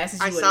behind you passes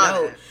you a note.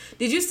 That.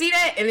 Did you see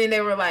that? And then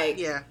they were like,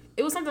 yeah.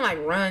 It was something like,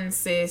 run,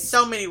 sis.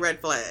 So many red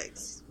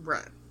flags.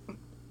 Run.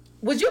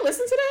 Would you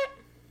listen to that?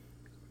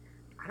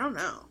 I don't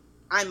know.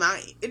 I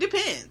might. It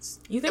depends.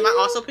 You think am I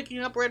also picking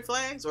up red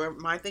flags, or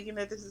am I thinking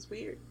that this is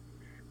weird?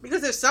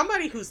 Because if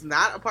somebody who's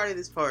not a part of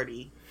this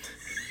party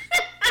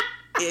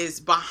is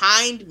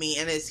behind me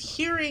and is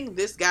hearing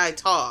this guy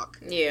talk,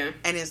 yeah,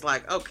 and is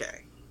like,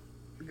 okay,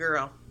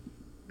 girl,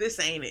 this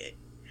ain't it,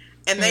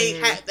 and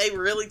they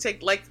really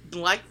take like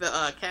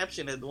the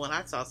caption of the one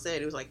I saw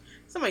said, it was like,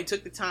 somebody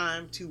took the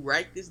time to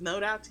write this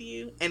note out to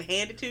you and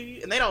hand it to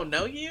you, and they don't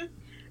know you.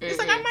 It's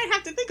like, I might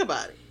have to think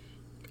about it.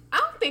 I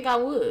don't think I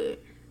would.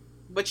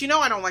 But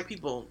I don't like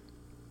people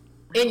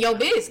in your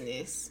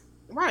business,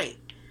 right?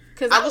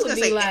 Because I was gonna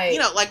say, like,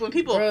 like when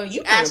people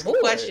ask a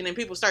question and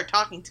people start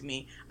talking to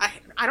me,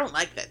 I don't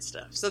like that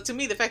stuff. So to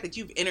me, the fact that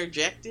you've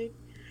interjected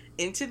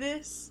into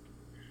this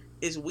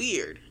is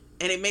weird,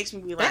 and it makes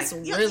me be like, that's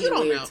really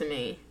weird to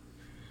me.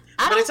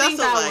 But it's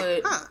also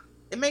like,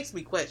 it makes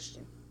me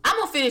question. I'm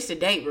gonna finish the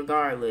date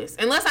regardless,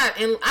 unless I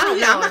don't know. I'm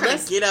not gonna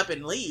get up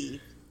and leave.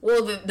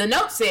 Well, the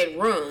note said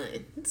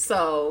run,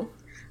 so.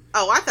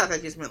 Oh, I thought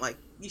that just meant like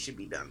you should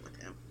be done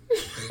with him.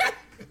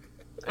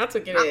 I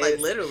took it not as like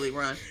literally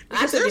run.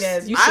 I took it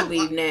as you should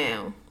leave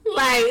now.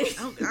 Like,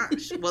 oh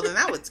gosh, well then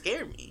that would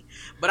scare me.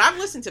 But I've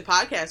listened to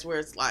podcasts where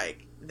it's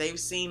like they've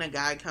seen a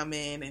guy come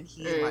in and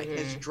he like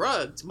has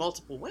drugged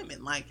multiple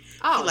women. Like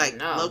he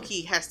low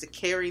key has to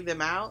carry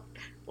them out.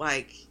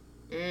 Like,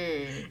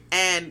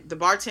 and the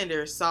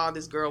bartender saw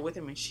this girl with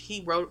him and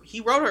he wrote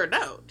her a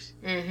note.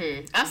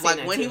 I've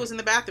like when he was in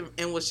the bathroom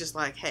and was just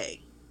like,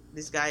 hey,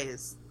 this guy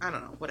is, I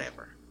don't know,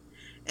 whatever.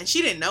 And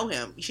she didn't know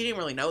him. She didn't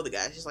really know the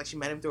guy. It's just like she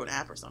met him through an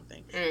app or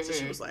something. So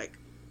she was like,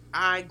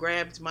 I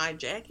grabbed my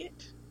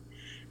jacket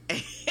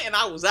and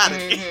I was out of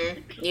there.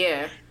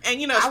 Yeah.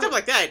 And stuff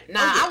like that.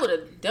 Nah, I would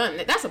have done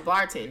that. That's a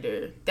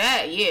bartender.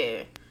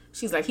 Yeah.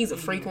 She's like, he's a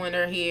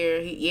frequenter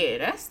here.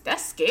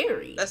 That's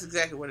scary. That's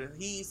exactly what it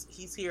is.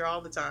 He's here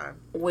all the time.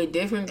 With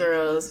different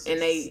girls,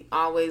 and they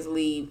always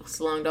leave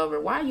slunged over.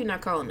 Why are you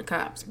not calling the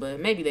cops? But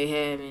maybe they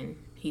have, and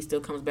he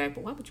still comes back.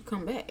 But why would you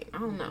come back? I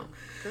don't know.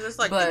 Because it's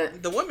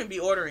like the women be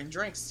ordering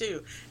drinks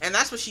too, and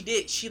that's what she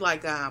did. She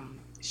like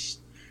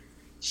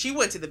she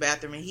went to the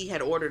bathroom and he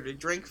had ordered a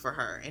drink for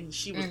her, and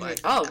she was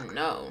like, "Oh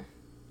no,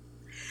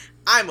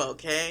 I'm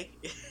okay."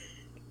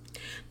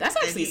 That's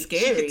actually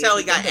scary. She could tell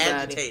he got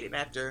agitated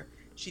after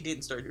she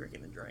didn't start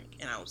drinking the drink,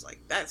 and I was like,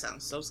 "That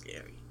sounds so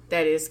scary."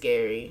 That is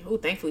scary. Oh,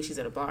 thankfully she's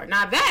at a bar.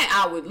 Now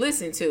that I would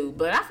listen to,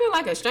 but I feel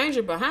like a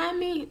stranger behind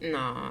me,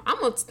 nah.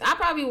 I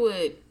probably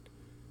would.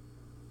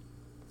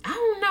 I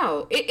don't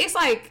know. It's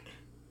like,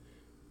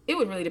 it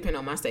would really depend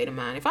on my state of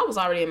mind. If I was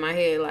already in my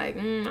head like,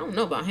 I don't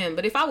know about him,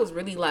 but if I was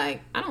really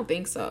like, I don't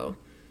think so,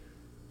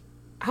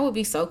 I would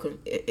be so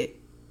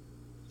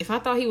if I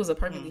thought he was a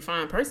perfectly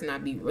fine person,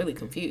 I'd be really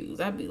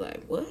confused. I'd be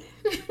like, what?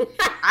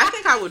 I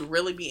think I would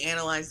really be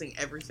analyzing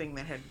everything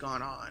that had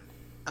gone on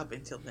up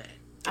until then.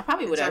 I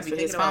probably would ask for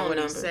his phone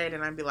number. What he said,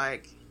 and I'd be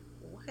like,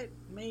 what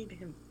made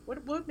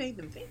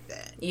them think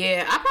that?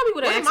 Yeah, I probably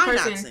would have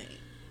asked the person.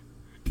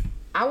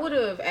 I would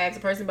have asked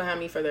the person behind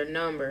me for their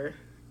number,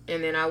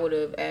 and then I would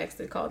have asked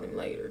to call them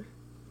later.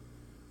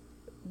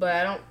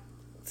 But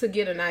to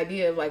get an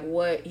idea of like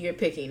what you're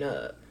picking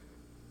up.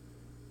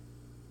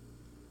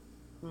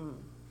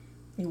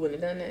 You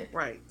wouldn't have done that,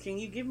 right? Can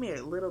you give me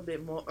a little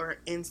bit more or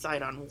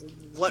insight on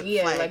what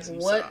flags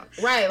you saw?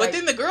 Right, but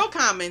then the girl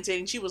commented,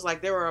 and she was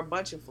like, "There were a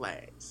bunch of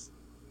flags."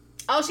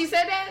 Oh, she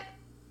said that.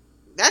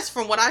 That's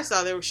from what I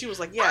saw. She was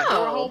like, yeah, there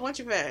were a whole bunch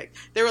of flags.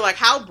 They were like,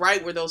 how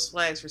bright were those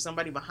flags for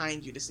somebody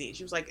behind you to see?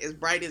 She was like, as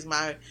bright as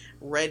my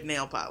red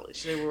nail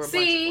polish. There were a bunch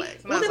of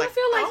flags. And I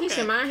feel like he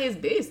should mind his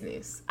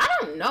business. I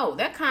don't know.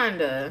 That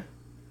kind of...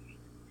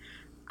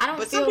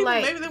 But some people,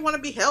 maybe they want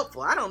to be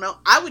helpful. I don't know.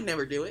 I would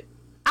never do it.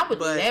 I would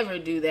never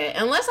do that.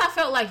 Unless I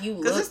felt like you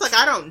looked... Because it's like,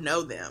 I don't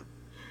know them.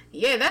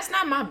 Yeah, that's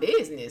not my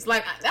business.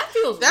 Like, that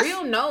feels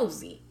real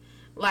nosy.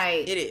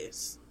 Like... It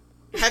is.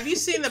 Have you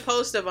seen the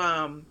post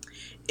of...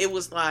 It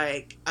was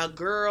like a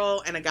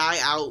girl and a guy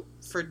out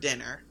for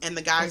dinner, and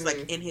the guy's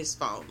like in his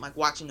phone, like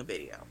watching a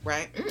video,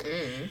 right?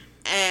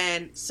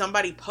 And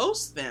somebody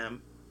posts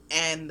them,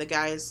 and the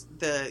guy's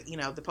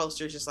the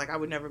poster is just like, I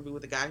would never be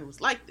with a guy who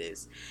was like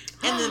this.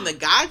 And then the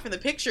guy from the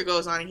picture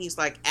goes on, and he's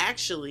like,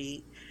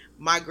 actually,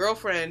 my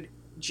girlfriend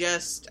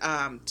just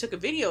took a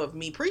video of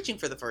me preaching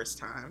for the first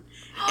time,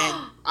 and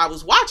I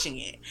was watching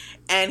it.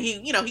 And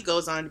he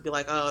goes on to be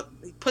like,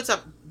 he puts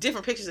up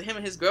different pictures of him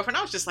and his girlfriend.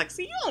 I was just like,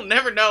 see, you don't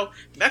never know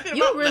nothing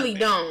about You really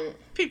don't.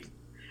 People.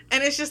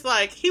 And it's just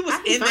like, he was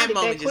in that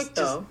moment just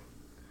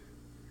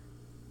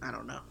I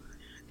don't know.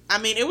 I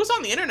mean, it was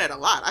on the internet a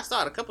lot. I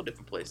saw it a couple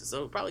different places,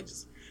 so it probably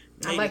just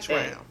made its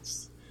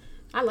rounds.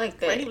 I like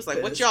that. Right? He was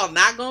like, what y'all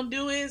not gonna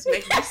do is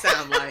make me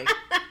sound like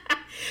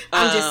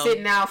I'm just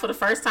sitting out for the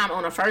first time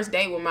on a first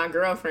date with my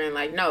girlfriend.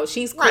 Like, no,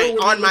 she's cool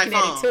with on me my looking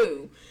phone. at it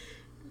too.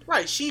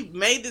 Right. She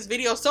made this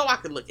video so I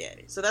could look at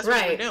it. So that's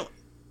what we're doing.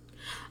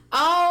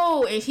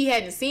 Oh, and he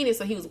hadn't seen it,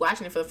 so he was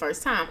watching it for the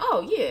first time.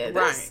 Oh, yeah.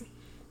 Right.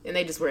 And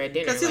they just were at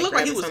dinner. Because he looked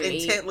like he was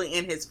intently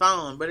in his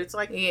phone. But it's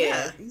like,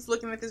 yeah, he's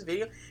looking at this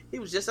video. He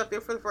was just up there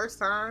for the first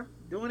time,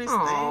 doing his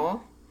thing.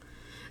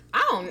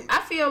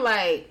 I feel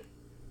like,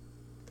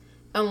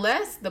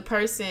 unless the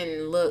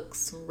person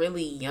looks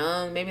really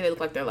young, maybe they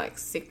look like they're like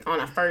on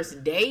a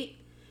first date,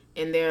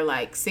 and they're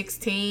like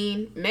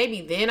 16,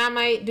 maybe then I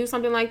might do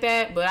something like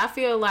that. But I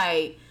feel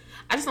like,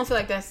 I just don't feel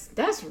like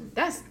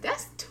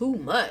that's too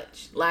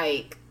much.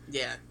 Like,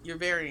 yeah, you're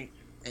very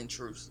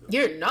intrusive.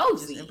 You're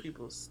nosy. Just in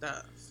people's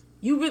stuff.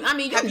 You're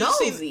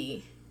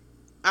nosy.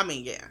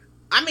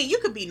 You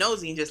could be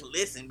nosy and just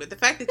listen, but the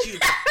fact that you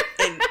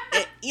and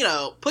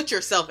put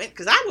yourself in,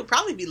 because I would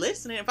probably be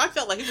listening if I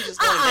felt like he was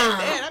just going that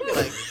bad. I'd be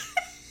like,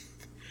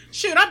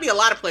 shoot, I'd be a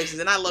lot of places,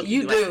 and I love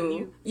you. Do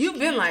like, you've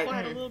been like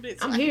a little bit,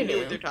 so I'm I here can hear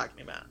what they're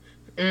talking about.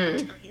 I'm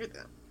trying to hear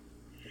them.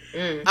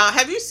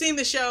 Have you seen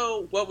the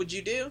show What Would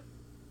You Do?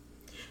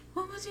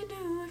 What would you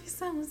do if your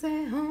son was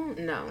at home?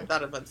 No. I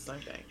thought about the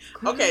same thing.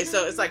 Okay,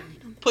 so it's like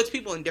puts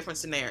people in different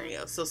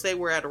scenarios. So say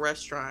we're at a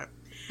restaurant,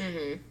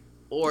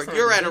 or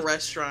you're at a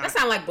restaurant. That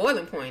sounds like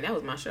Boiling Point. That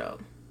was my show.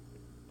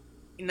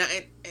 No,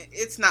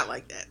 it's not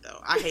like that though.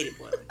 I hated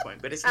Boiling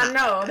Point, but it's not. I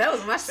know like that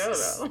was my show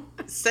though.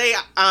 Say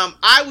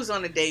I was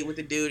on a date with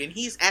a dude, and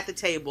he's at the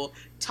table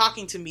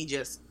talking to me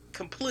just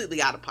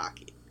completely out of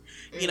pocket.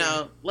 You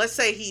know, let's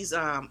say he's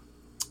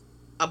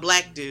a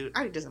black dude.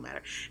 It doesn't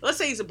matter. Let's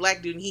say he's a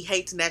black dude and he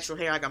hates natural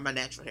hair. I got my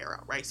natural hair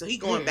out, right? So he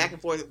going back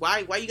and forth.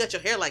 Why you got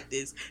your hair like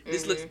this?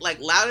 This looks like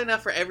loud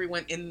enough for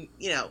everyone in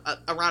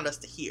around us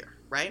to hear,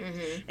 right?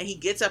 And he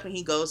gets up and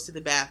he goes to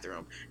the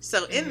bathroom.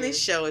 So in this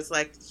show, it's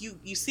like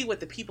you see what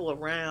the people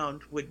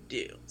around would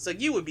do. So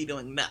you would be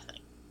doing nothing.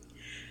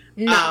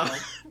 No.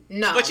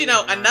 But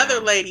another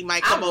lady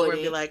might come over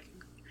and be like,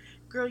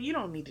 "Girl, you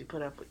don't need to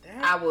put up with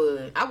that."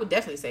 I would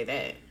definitely say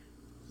that.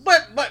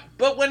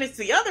 But when it's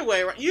the other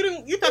way,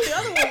 you thought the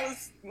other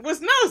one was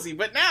nosy,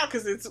 but now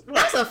because it's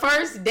that's a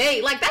first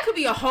date. Like that could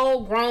be a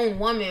whole grown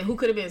woman who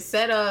could have been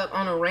set up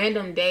on a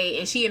random date,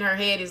 and she in her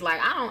head is like,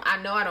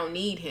 I know I don't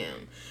need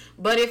him.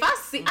 But if I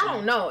see, I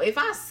don't know, if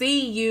I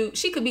see you,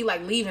 she could be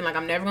like leaving, like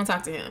I'm never gonna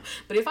talk to him.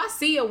 But if I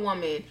see a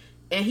woman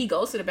and he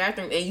goes to the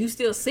bathroom and you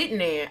still sitting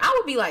there, I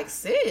would be like,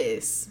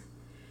 sis,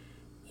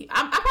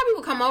 I probably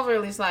would come over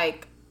and it's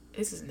like,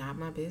 this is not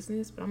my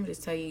business, but I'm gonna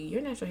just tell you, your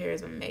natural hair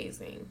is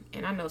amazing,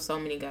 and I know so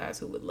many guys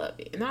who would love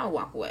it, and I'll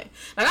walk away.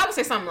 Like I would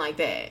say something like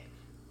that.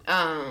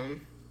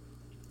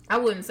 I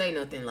wouldn't say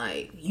nothing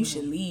like you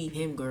should leave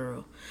him,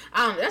 girl.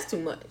 That's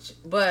too much,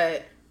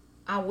 but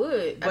I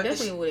would. But I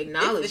definitely would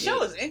acknowledge. The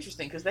show is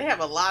interesting because they have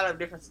a lot of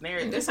different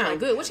scenarios. That sounds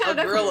good. What a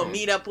girl will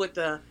meet up with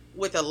a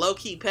low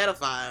key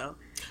pedophile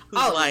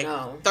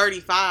who's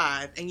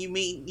 35, and you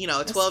meet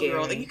a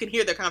 12-year-old, and you can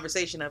hear their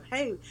conversation of,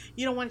 hey,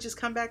 you don't want to just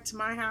come back to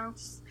my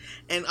house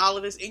and all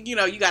of this, and you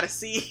got to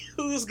see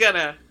who's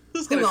gonna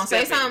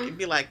say something and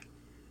be like,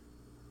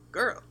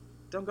 girl,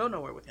 don't go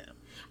nowhere with him.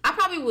 I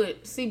probably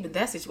would see, but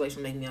that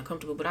situation would make me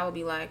uncomfortable. But I would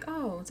be like,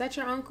 oh, is that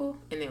your uncle?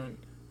 And then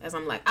as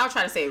I'm like, I'll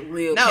try to say it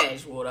real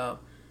casual though.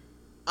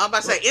 I'm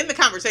about to say, in the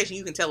conversation,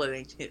 you can tell it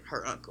ain't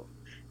her uncle.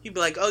 He'd be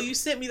like, oh, you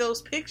sent me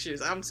those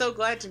pictures. I'm so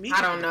glad to meet you.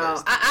 I don't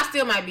know. I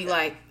still might be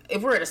like,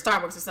 if we're at a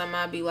Starbucks or something,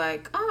 I'd be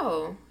like,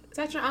 oh, is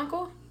that your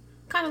uncle?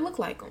 Kind of look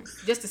like him.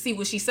 Just to see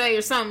what she say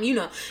or something,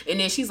 And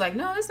then she's like,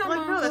 no, that's not my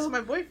uncle. No, that's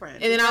my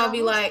boyfriend. And then I'd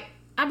be like,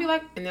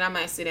 and then I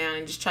might sit down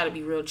and just try to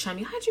be real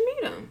chummy. How'd you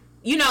meet him?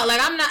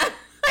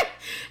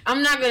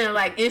 I'm not going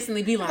to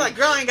instantly be like,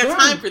 girl, I ain't got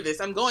time for this.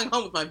 I'm going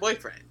home with my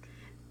boyfriend.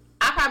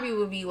 I probably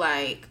would be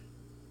like,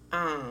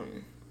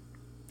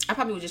 I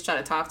probably would just try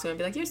to talk to her and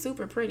be like, you're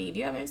super pretty. Do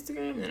you have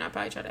Instagram? And then I'd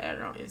probably try to add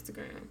her on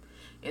Instagram.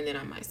 And then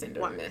I might send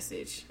her a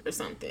message or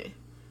something.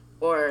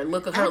 Or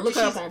look her up on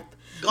Facebook.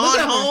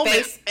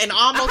 And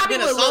almost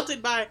been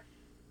assaulted by...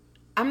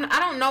 I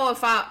don't know if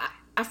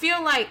I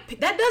feel like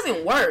that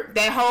doesn't work.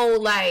 That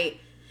whole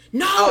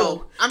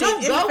no,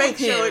 don't go with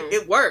him. Show,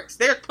 it works.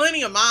 There's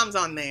plenty of moms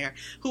on there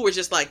who were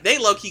just like, they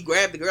low-key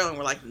grabbed the girl and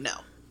were like, no.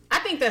 I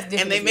think that's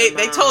different. And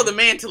they told the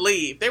man to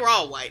leave. They were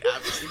all white,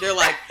 obviously. They're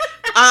like,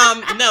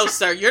 no,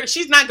 sir,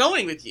 she's not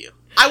going with you.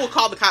 I will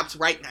call the cops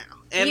right now.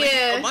 And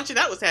a bunch of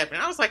that was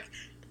happening. I was like,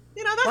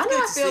 that's why good do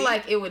I to feel see.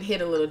 like it would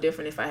hit a little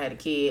different if I had a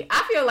kid?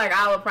 I feel like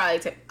I would probably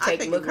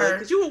take a look her.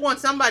 Because you would want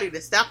somebody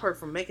to stop her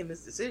from making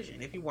this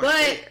decision if you weren't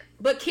there.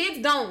 But kids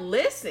don't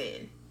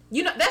listen.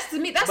 That's to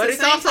me. That's but the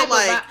it's same also type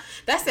like, of.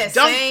 That's that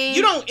same.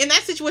 You don't in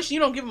that situation. You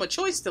don't give them a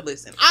choice to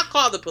listen. I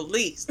call the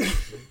police.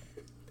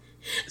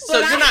 So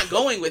you're not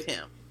going with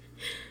him.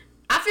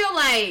 I feel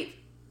like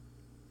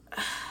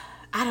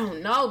I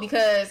don't know,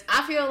 because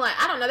I feel like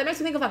I don't know. That makes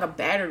me think of a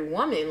battered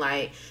woman.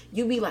 Like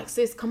you be like,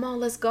 sis, come on,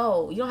 let's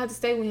go. You don't have to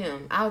stay with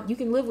him. You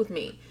can live with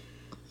me.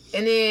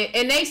 And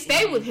they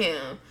stay with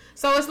him.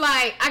 So it's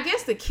like, I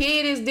guess the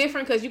kid is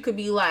different because you could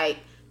be like,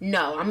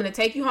 no, I'm gonna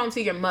take you home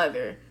to your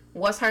mother.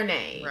 What's her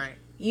name? Right.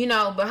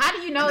 But how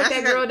do you know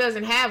that girl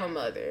doesn't have a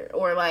mother?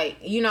 Or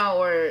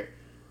or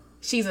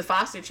she's a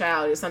foster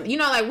child or something. You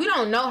know, like, we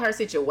don't know her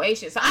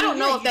situation. So I don't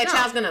know if that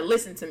child's going to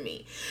listen to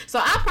me. So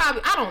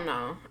I don't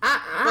know.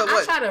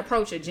 I try to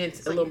approach it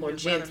a little more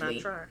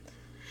gently.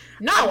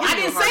 No, I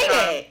didn't say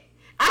that.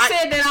 I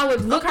said that I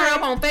would look her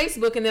up on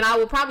Facebook, and then I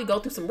would probably go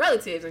through some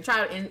relatives and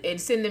try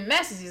and send them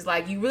messages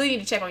like, you really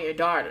need to check on your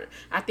daughter.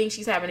 I think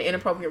she's having an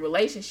inappropriate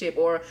relationship,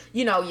 or,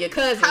 you know, your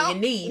cousin, your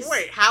niece.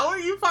 Wait, how are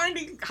you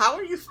finding? I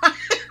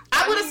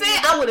would have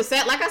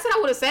said, like I said, I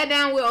would have sat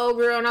down with old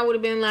girl, and I would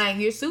have been like,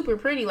 you're super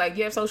pretty. Like,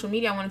 you have social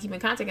media. I want to keep in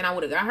contact. And I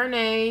would have got her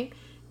name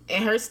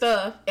and her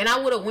stuff, and I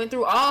would have went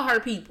through all her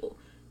people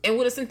and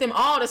would have sent them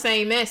all the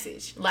same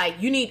message. Like,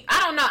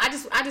 I don't know.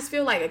 I just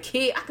feel like a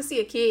kid. I could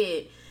see a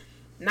kid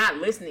not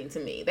listening to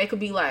me. They could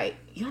be like,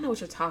 you don't know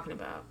what you're talking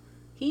about.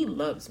 He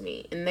loves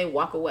me. And they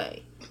walk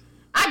away.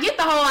 I get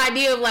the whole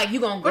idea of, like, you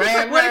gonna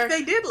grab her. What if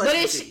they did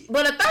listen to you?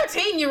 But a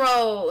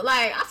 13-year-old,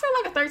 like, I feel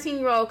like a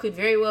 13-year-old could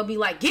very well be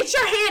like, get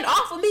your hand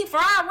off of me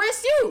before I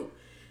arrest you.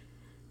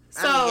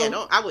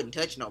 So, I wouldn't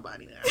touch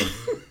nobody now.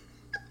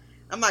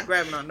 I'm not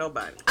grabbing on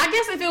nobody. I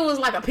guess if it was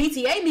like a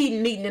PTA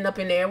meeting up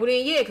in there, well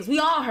then, yeah, because we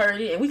all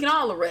heard it and we can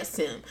all arrest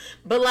him.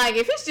 But, like,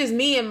 if it's just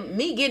me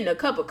getting a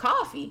cup of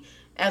coffee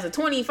as a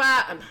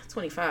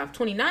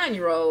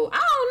 29-year-old, I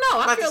don't know.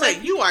 I feel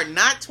like you are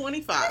not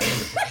 25.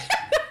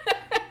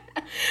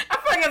 I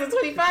feel like as a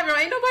 25-year-old,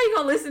 ain't nobody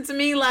gonna listen to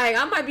me. Like,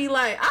 I might be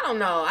like, I don't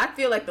know. I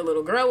feel like the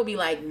little girl would be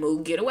like,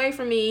 move, get away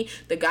from me.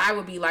 The guy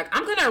would be like,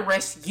 I'm gonna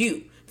arrest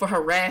you for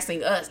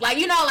harassing us. Like,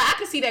 you know, like, I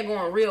could see that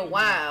going real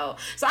wild.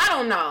 So I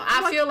don't know.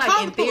 I feel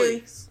like in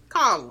theory,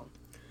 call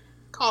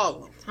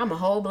them. I'm a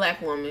whole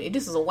black woman. If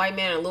this is a white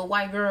man and a little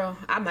white girl,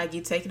 I might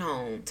get taken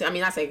home.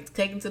 I say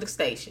taken to the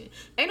station.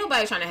 Ain't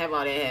nobody trying to have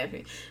all that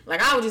happen.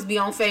 Like, I would just be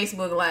on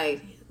Facebook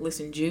like,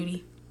 listen,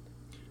 Judy,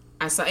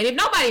 I saw. And if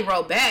nobody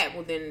wrote back,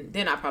 well,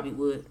 then I probably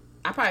would.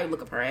 I'd probably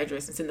look up her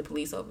address and send the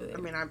police over there.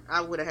 I mean,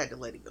 I would have had to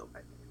let it go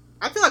back then.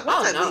 I feel like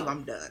once I leave,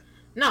 I'm done.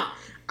 No.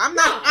 I'm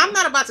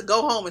not about to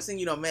go home and send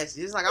you no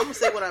message. It's like, I'm going to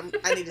say what I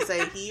need to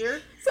say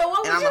here. So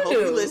what would you do? And I'm going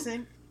to hope you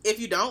listen. If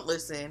you don't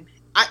listen,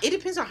 it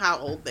depends on how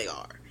old they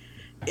are.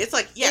 It's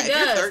like, yeah, if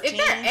you're 13. If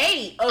they're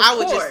 8,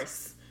 of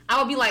course.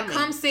 I would be like,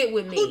 come sit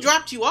with me. Who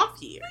dropped you off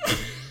here?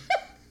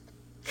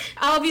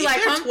 I would be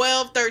if they're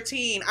 12,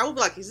 13, I would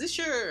be like,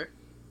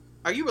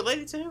 are you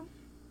related to him?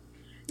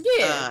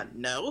 Yeah.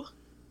 No.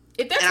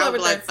 If they're 12 or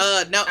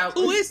 13. No,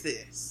 who is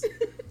this?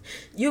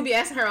 You'll be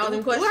asking her all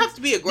them questions. You have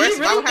to be aggressive.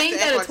 Do you really think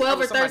that a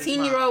 12 or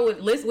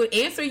 13-year-old would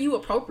answer you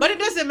appropriately? But it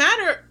doesn't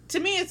matter. To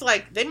me, it's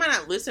like, they might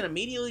not listen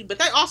immediately, but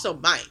they also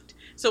might.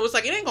 So it's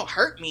like, it ain't gonna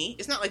hurt me.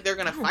 It's not like they're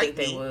gonna fight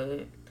me. They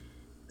would.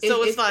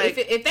 So it's like,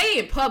 if they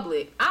in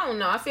public, I don't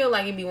know. I feel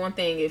like it'd be one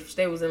thing if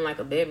they was in like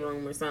a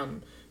bedroom or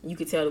something. You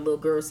could tell the little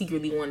girl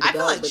secretly wanted to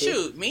go. I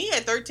feel like, me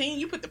at 13,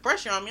 you put the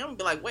pressure on me, I'm gonna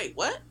be like, wait,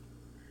 what?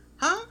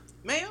 Huh,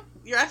 ma'am?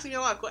 You're asking me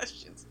a lot of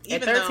questions.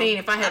 At 13,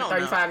 if I had a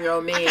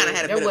 35-year-old man,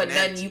 there wasn't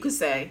nothing you could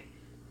say.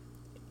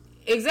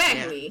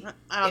 Exactly. Yeah.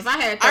 If I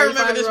had a 35-year-old I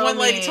remember this one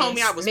lady told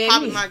me I was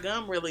popping my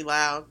gum really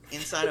loud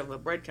inside of a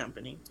bread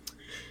company.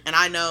 And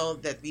I know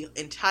that the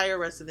entire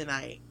rest of the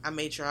night, I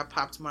made sure I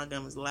popped my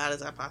gum as loud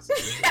as I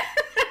possibly could.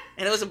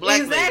 And it was a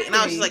black lady. And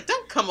I was just like,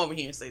 don't come over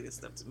here and say this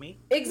stuff to me.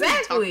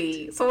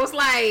 Exactly. So it's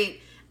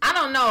like, I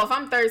don't know. If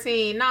I'm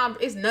 13,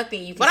 it's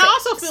nothing you can say. But I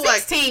also feel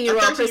like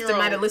 16-year-old Krista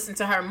might have listened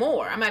to her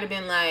more. I might have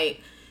been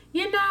like,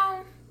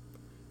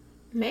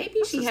 maybe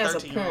she has a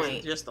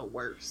point. Just the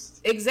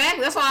worst.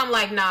 Exactly. That's why I'm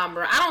like, nah,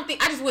 bro. I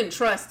just wouldn't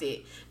trust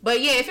it.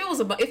 But yeah, if I was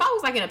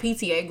like in a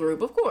PTA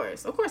group, of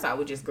course I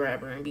would just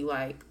grab her and be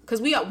like,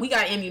 because we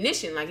got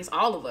ammunition. Like, it's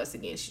all of us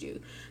against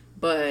you.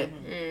 But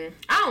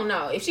I don't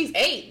know. If she's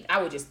 8,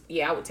 I would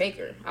take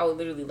her. I would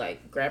literally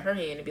like grab her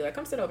hand and be like,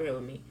 come sit over here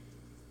with me,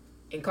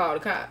 and call the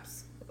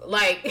cops.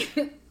 Like,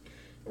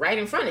 right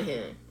in front of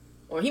him.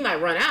 Or he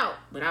might run out,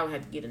 but I would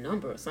have to get a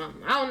number or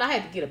something. I don't know. I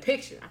had to get a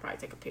picture. I'd probably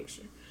take a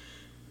picture.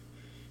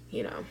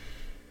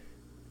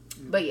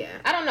 But yeah,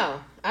 I don't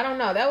know.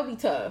 That would be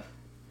tough.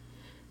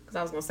 Because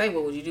I was going to say,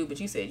 what would you do?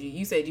 But you said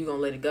you're going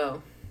to let it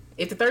go.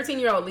 If the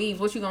 13-year-old leaves,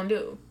 what you going to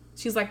do?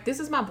 She's like, this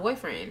is my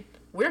boyfriend.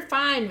 We're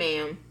fine,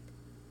 ma'am.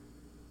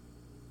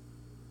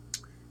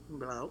 I'm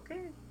like,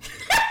 okay.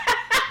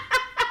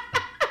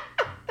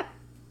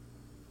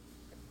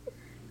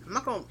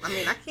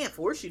 I can't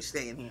force you to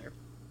stay in here.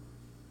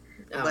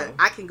 Oh. But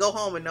I can go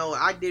home and know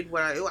I did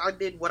what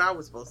I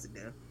was supposed to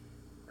do.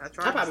 I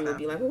probably would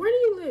be like, well, where do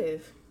you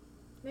live?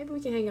 Maybe we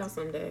can hang out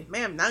someday.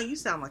 Ma'am, now you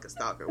sound like a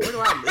stalker. Where do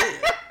I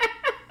live?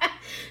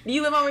 Do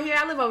you live over here?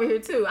 I live over here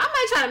too. I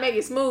might try to make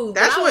it smooth.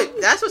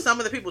 That's what some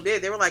of the people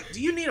did. They were like,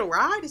 do you need a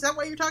ride? Is that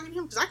why you're talking to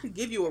him? Because I could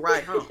give you a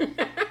ride home.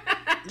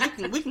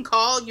 We can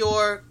call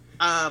your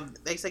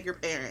they say your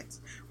parents.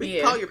 We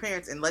can call your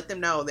parents and let them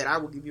know that I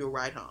will give you a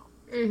ride home.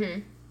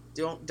 Mm-hmm.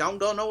 Don't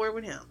go nowhere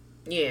with him.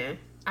 Yeah.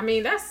 I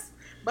mean, that's...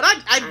 But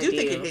I do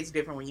think it hits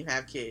different when you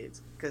have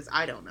kids. Because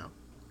I don't know.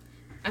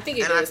 I think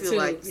it does too.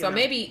 Like, so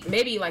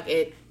maybe like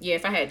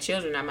if I had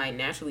children, I might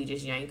naturally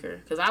just yank her.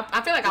 Because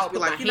I feel like I would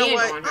put my hand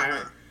on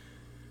her.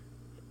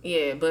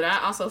 Yeah, but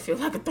I also feel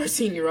like a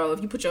 13-year-old.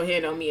 If you put your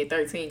hand on me at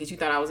 13 because you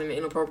thought I was in an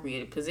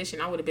inappropriate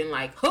position, I would have been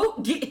like,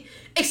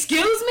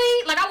 excuse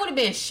me? Like, I would have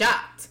been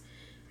shocked.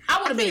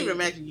 I can't even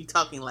imagine you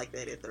talking like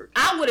that at 13.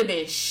 I would have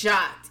been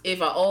shocked if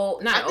you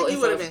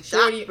would have been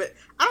shocked, but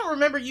I don't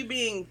remember you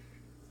being,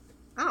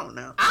 I don't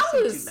know. I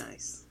was too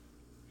nice.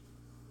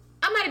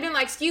 I might have been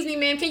like, excuse me,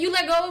 ma'am, can you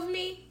let go of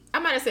me? I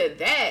might have said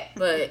that,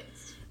 but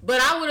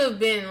I would have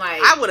been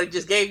like, I would have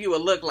just gave you a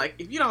look like,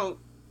 if you don't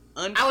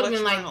I would have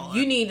been like,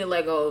 you need to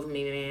let go of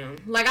me, ma'am.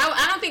 Like,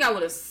 I don't think I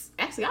would have,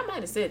 actually, I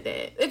might have said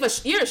that.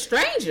 If you're a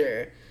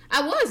stranger,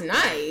 I was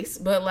nice,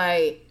 but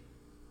like,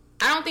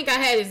 I don't think I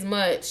had as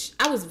much.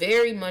 I was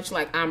very much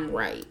like, I'm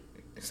right.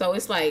 So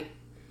it's like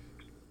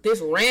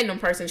this random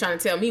person trying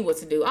to tell me what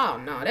to do. Oh,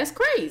 no, that's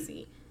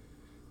crazy.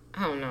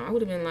 I don't know. I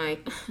would have been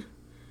like,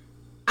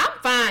 I'm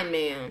fine,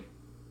 ma'am.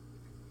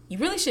 You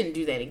really shouldn't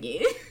do that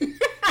again.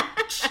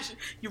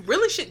 You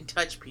really shouldn't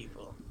touch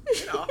people.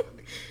 Get off of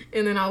me.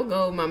 And then I'll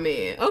go with my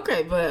man.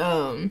 Okay,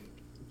 but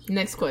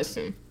next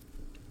question.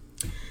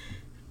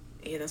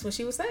 Yeah, that's what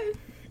she was saying.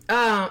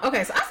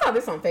 Okay, so I saw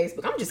this on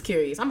Facebook. I'm just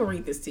curious. I'm gonna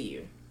read this to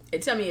you.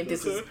 And tell me if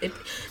this is... the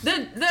comments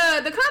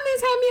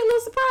had me a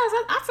little surprised.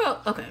 I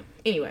felt... Okay.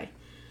 Anyway.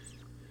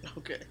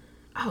 Okay.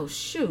 Oh,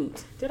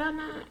 shoot. Did I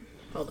not?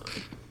 Hold on.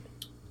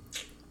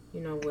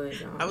 You know what,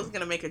 y'all? I was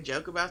going to make a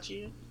joke about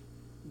you.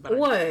 But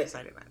what? I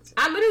decided not to.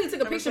 I literally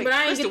took a picture, but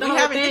I ain't get the whole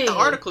thing. We haven't get the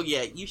article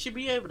yet. You should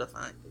be able to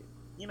find it.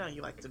 You know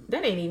you like to...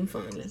 That ain't even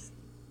funny.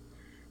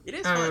 It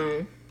is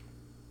funny.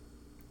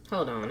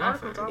 Hold on. The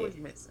article's always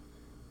missing.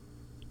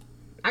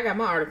 I got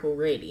my article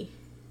ready.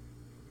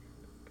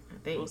 I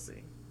think. We'll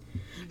see.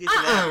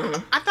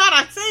 I thought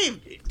I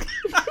saved it.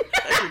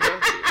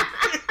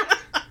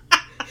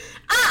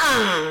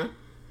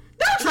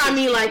 Don't try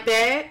me like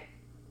that.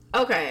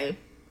 Okay.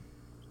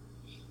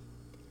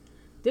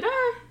 Did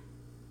I?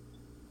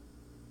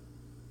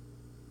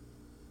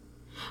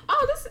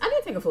 Oh, I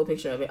did take a full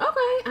picture of it.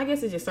 Okay. I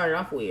guess it just started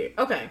off weird.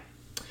 Okay.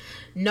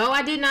 No,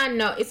 I did not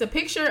know. It's a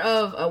picture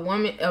of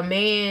a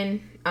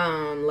man,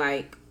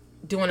 like,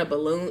 doing a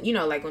balloon. You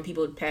know, like when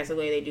people pass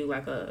away, they do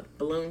like a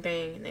balloon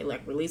thing and they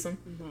like release them.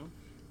 Mm-hmm.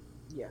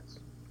 Yes.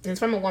 And it's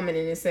from a woman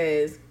and it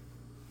says,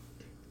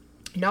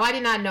 no, I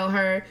did not know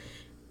her.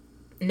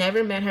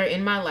 Never met her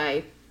in my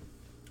life.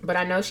 But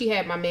I know she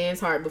had my man's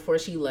heart before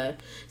she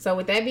left. So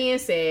with that being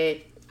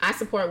said, I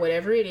support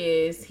whatever it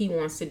is he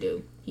wants to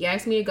do. He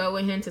asked me to go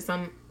with him to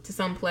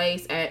some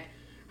place at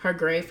her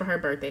grave for her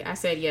birthday. I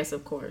said yes,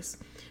 of course.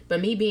 But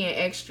me being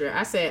extra,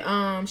 I said,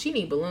 she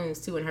need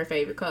balloons too in her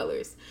favorite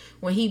colors.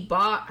 When he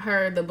bought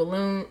her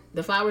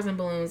the flowers and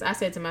balloons, I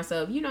said to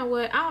myself, you know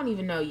what? I don't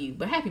even know you,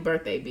 but happy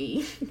birthday,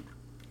 B.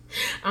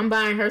 I'm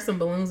buying her some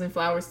balloons and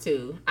flowers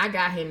too. I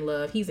got him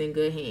love. He's in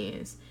good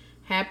hands.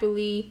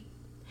 Happy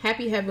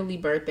heavenly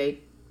birthday,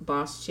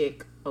 boss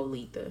chick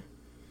Olitha.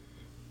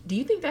 Do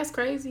you think that's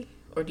crazy?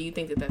 Or do you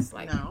think that that's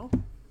like... No.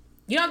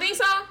 You don't think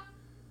so?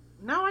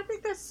 No, I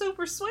think that's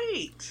super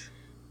sweet.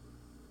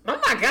 Oh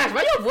my gosh,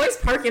 why your voice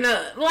perking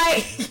up?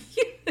 Like...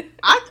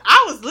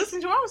 I was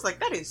listening to her, I was like,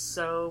 that is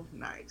so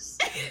nice.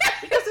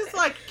 Because it's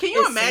like, can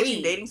you imagine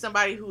sweet. Dating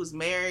somebody who's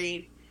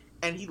married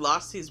and he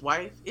lost his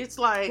wife? It's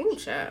like... Ooh,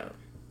 child.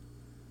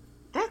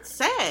 That's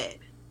sad.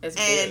 It's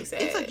very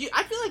sad. It's like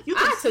I feel like you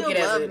can still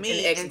love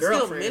me and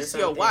still miss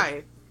your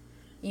wife.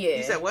 Yeah.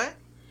 You said what?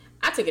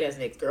 I took it as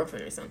an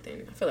ex-girlfriend or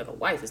something. I feel like a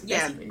wife is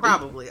even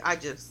probably. Deep. I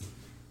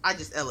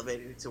just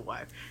elevated it to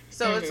wife.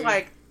 So it's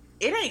like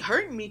it ain't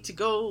hurting me to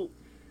go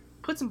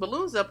put some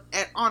balloons up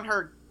on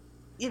her,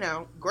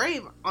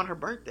 grave on her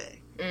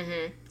birthday.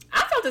 Mm-hmm. I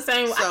felt the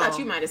same. So, I thought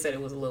you might have said it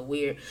was a little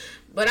weird,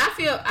 but I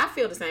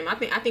feel the same. I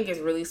think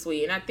it's really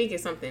sweet, and I think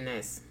it's something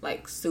that's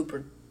like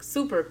super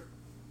super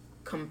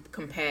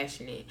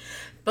compassionate.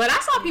 But I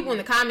saw people in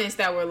the comments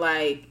that were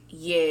like,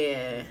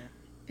 yeah,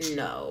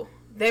 no.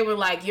 They were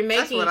like, you're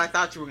making... That's what I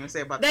thought you were going to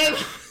say about that.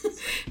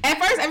 At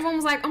first, everyone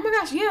was like, oh my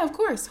gosh, yeah, of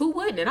course. Who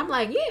wouldn't? And I'm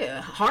like,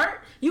 yeah,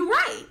 heart, you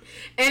right.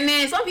 And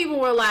then some people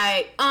were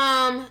like,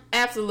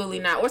 absolutely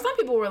not. Or some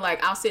people were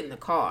like, I'll sit in the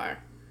car.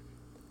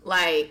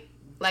 Like,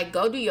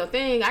 go do your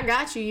thing. I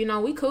got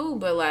you. We cool.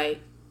 But, like,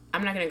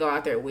 I'm not going to go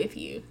out there with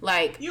you.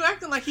 Like... You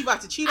acting like he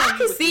about to cheat on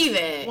you with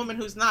this woman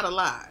who's not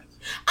alive.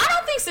 I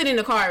don't think sitting in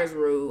the car is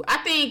rude. I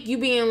think you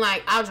being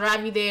like, I'll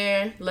drive you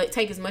there,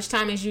 take as much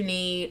time as you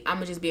need. I'm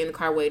gonna just be in the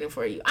car waiting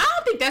for you. I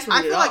don't think that's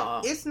rude at all.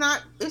 Like it's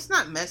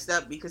not messed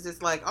up because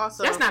it's like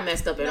also that's not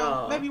messed up at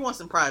all. Maybe you want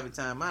some private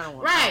time. I don't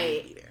want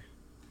to be there.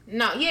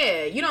 No,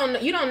 yeah, you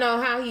don't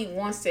know how he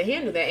wants to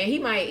handle that, and he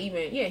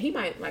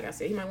might like I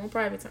said, he might want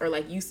private time, or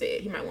like you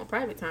said, he might want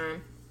private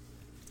time.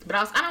 But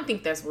I don't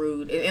think that's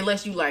rude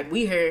unless you like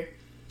we here.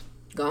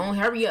 Go on,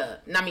 hurry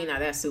up. I mean, now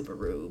that's super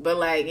rude. But,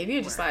 like, if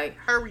you're just like...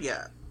 Hurry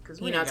up.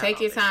 Take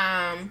your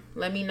time.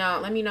 Let me know,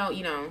 let me know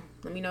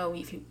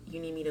if you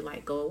need me to,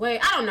 like, go away.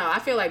 I don't know. I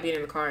feel like being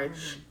in the car.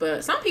 Mm-hmm.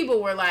 But some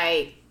people were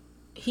like,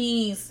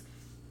 he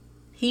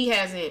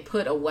hasn't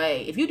put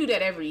away... If you do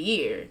that every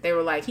year, they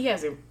were like, he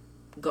hasn't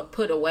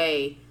put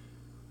away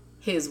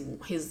his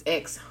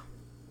ex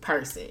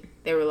person.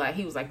 They were like,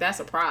 he was like, that's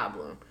a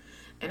problem.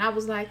 And I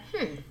was like,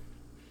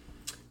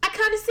 I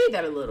kind of see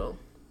that a little.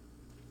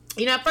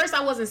 You know, at first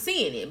I wasn't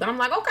seeing it, but I'm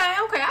like, okay,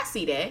 I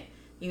see that,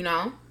 you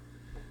know.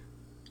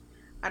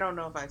 I don't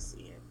know if I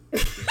see it.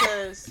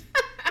 Because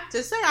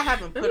to say I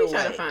haven't put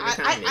away,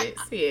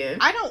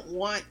 I don't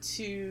want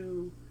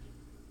to,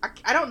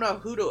 I don't know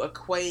who to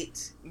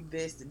equate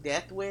this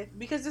death with,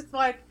 because it's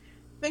like,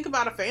 think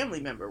about a family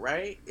member,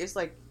 right? It's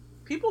like,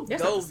 people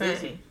go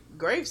visit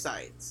grave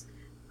sites.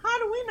 How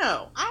do we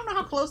know? I don't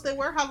know how close they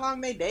were, how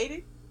long they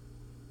dated.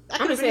 That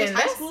could have been his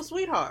high school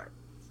sweetheart.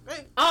 Oh,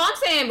 I'm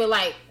saying, but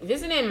like,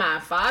 visiting my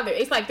father,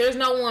 it's like there's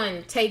no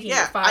one taking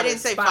your father's I didn't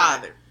say spot.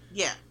 father.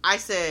 Yeah, I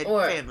said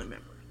family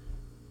member.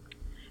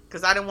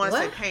 Because I didn't want to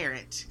say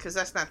parent, because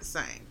that's not the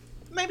same.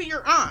 Maybe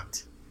your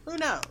aunt. Who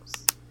knows?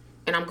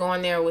 And I'm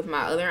going there with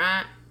my other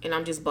aunt, and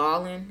I'm just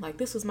bawling. Like,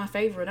 this was my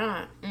favorite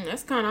aunt.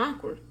 That's kind of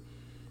awkward.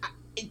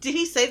 Did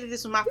he say that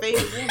this was my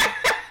favorite woman?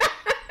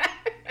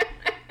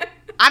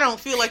 I don't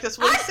feel like that's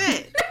what he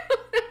said.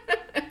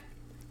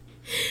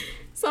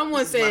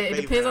 Someone said,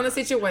 it depends on the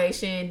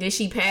situation. Did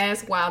she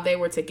pass while they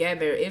were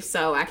together? If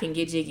so, I can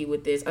get jiggy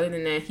with this. Other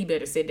than that, he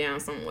better sit down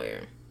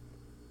somewhere.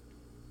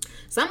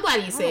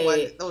 Somebody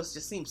said... Those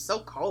just seem so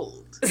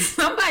cold.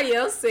 Somebody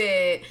else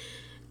said...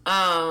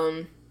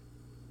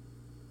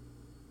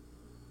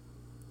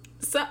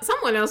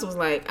 someone else was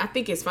like, I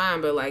think it's fine,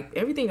 but like,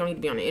 everything don't need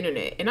to be on the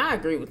internet. And I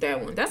agree with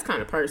that one. That's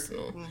kind of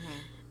personal.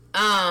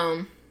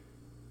 Mm-hmm.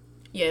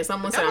 Yeah,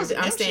 someone said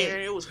I'm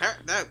staying. It was her.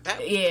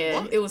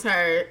 It was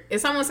her.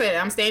 And someone said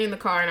I'm staying in the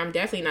car and I'm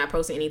definitely not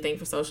posting anything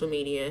for social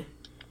media.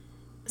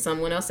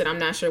 Someone else said I'm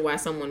not sure why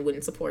someone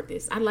wouldn't support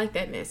this. I like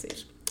that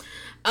message.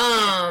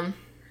 To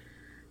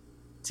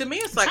me,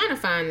 it's like trying to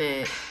find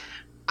that.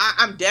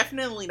 I'm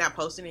definitely not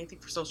posting anything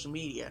for social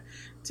media.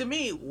 To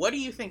me, what do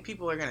you think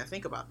people are going to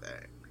think about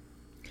that?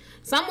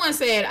 Someone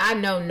said, I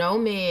know no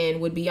man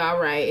would be all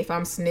right if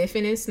I'm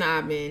sniffing and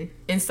sobbing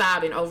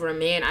over a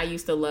man I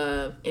used to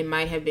love and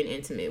might have been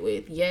intimate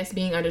with. Yes,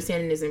 being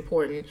understanding is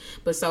important,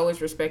 but so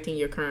is respecting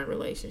your current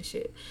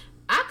relationship.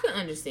 I could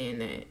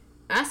understand that.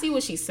 I see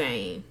what she's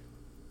saying.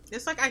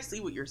 It's like, I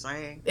see what you're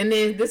saying. And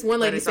then this one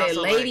lady said,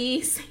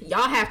 ladies,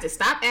 y'all have to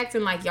stop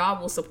acting like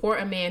y'all will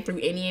support a man through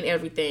any and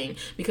everything.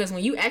 Because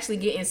when you actually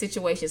get in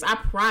situations, I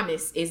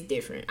promise it's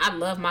different. I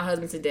love my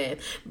husband to death.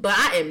 But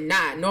I am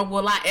not, nor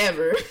will I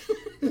ever,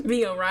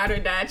 be a ride or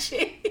die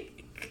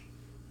chick.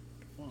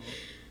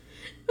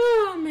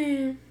 Oh,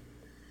 man.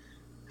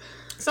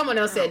 Someone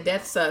else said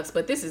death sucks,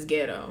 but this is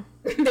ghetto.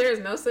 There is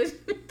no such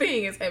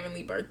thing as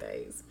heavenly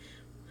birthdays.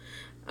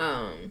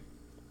 Yeah.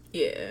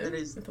 It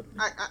is.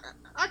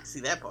 I can see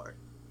that part.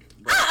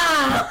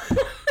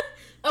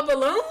 A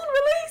balloon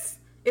release?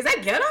 Is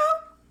that ghetto?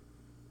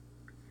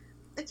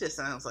 It just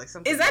sounds like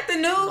something. Is that the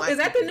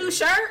new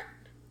shirt?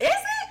 Is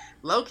it?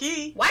 Low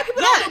key. White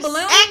people don't do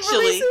balloon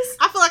releases?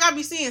 I feel like I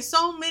be seeing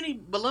so many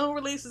balloon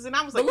releases, and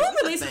I was like, balloon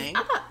releases.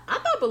 I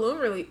thought balloon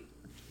release.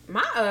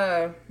 My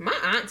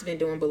aunt's been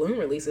doing balloon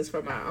releases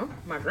for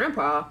my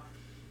grandpa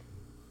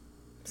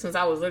since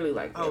I was literally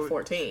like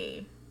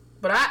 14.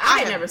 But I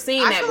had never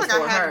seen that before her. I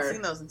feel like I haven't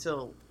seen those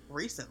until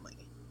recently.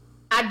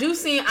 I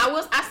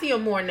see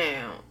them more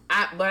now.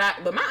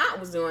 But my aunt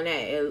was doing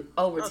that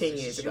over 10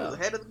 years ago. She was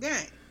ahead of the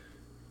game.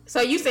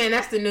 So you saying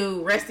that's the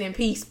new rest in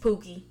peace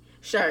Pookie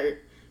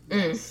shirt?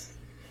 Yes.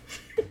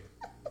 I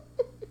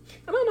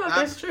don't know if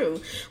that's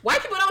true.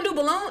 White people don't do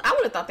balloon. I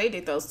would have thought they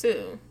did those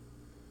too.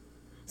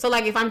 So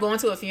like if I'm going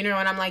to a funeral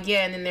and I'm like,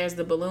 yeah, and then there's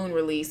the balloon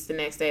release the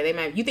next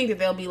day, you think that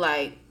they'll be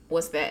like,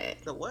 what's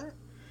that? The what?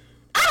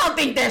 I don't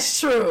think that's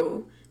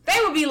true. They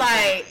would be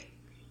like,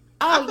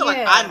 oh,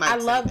 yeah, I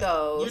love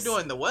those. You're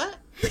doing the what?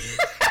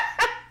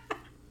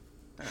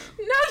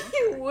 No,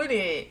 you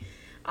wouldn't.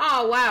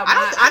 Oh, wow.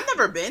 I've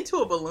never been to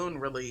a balloon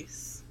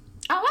release.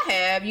 Oh, I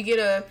have.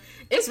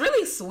 It's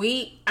really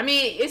sweet. I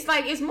mean,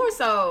 it's more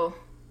so,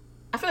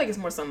 I feel like it's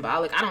more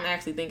symbolic. I don't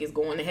actually think it's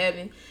going to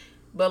heaven.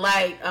 But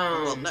like,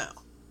 well, no.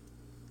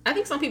 I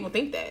think some people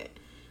think that.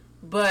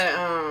 But,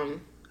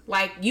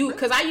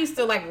 because I used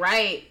to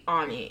write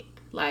on it.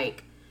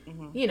 Like,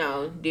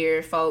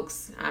 dear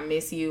folks, I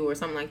miss you, or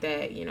something like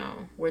that.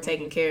 We're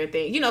taking care of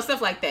things,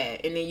 stuff like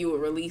that. And then you would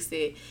release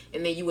it,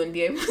 and then you wouldn't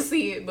be able to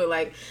see it.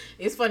 But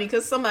it's funny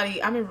because I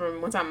remember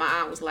one time my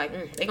aunt was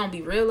like, they gonna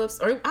be real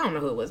upset, or I don't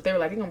know who it was. They were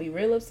like, they're gonna be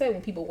real upset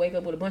when people wake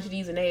up with a bunch of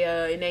these in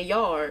their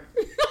yard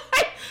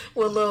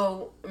with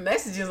little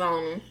messages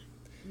on them.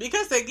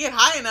 Because they get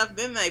high enough,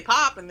 then they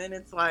pop, and then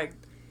it's like,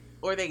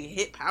 or they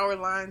hit power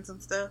lines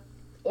and stuff.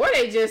 Or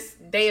they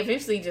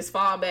eventually just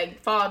fall down.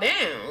 So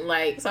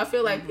I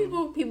feel like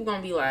people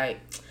gonna be like,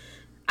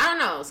 I don't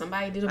know,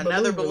 somebody did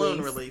another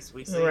balloon release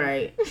we see.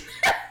 Right.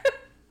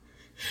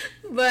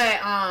 but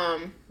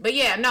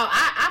yeah, no,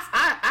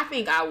 I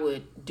think I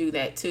would do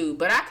that too.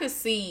 But I could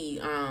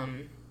see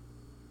me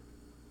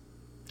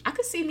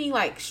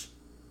I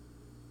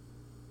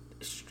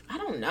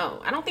don't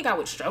know. I don't think I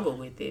would struggle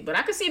with it, but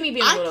I could see me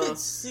being a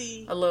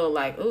little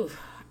like, oof.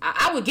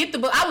 I would get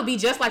I would be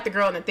just like the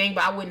girl in the thing,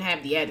 but I wouldn't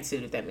have the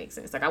attitude, if that makes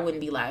sense. Like, I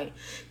wouldn't be like,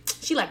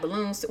 she like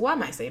balloons. Well, I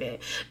might say that,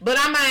 but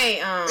I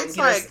might. It's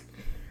like,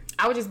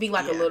 I would just be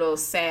like a little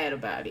sad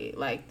about it.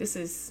 Like, this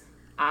is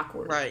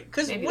awkward, right?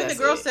 Because when the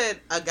girl said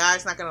a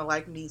guy's not gonna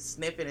like me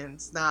sniffing and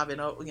snobbing,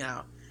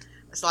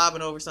 slobbing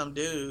over some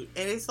dude,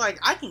 and it's like,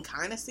 I can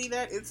kind of see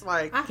that. It's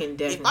like, I can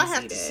definitely. If I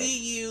have to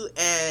see you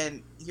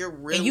and you're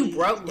really, and you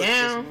broke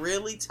down, just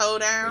really toe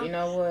down, you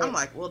know what? I'm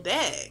like, well,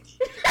 dang.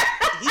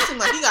 He seemed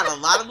like he got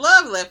a lot of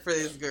love left for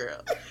this girl,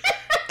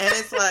 and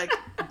it's like,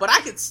 but I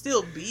could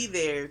still be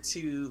there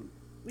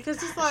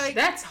because it's like,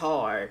 that's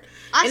hard.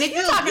 And if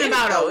you're talking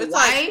about a wife,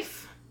 like,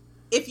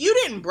 if you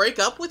didn't break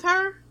up with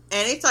her,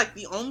 and it's like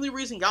the only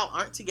reason y'all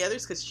aren't together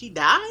is because she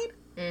died.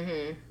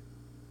 Mm-hmm.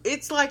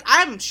 It's like,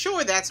 I'm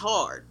sure that's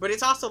hard, but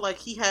it's also like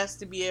he has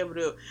to be able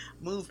to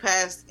move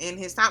past in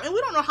his time, and we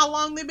don't know how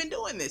long they've been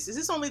doing this. Is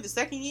this only the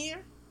second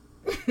year?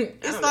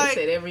 It's like,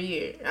 said every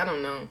year. I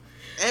don't know.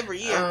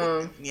 Every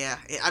year, yeah.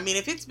 I mean,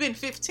 if it's been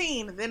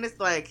 15, then it's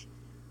like,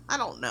 I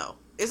don't know.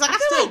 It's like, I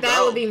feel still like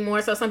that would be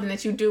more so something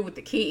that you do with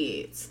the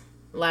kids,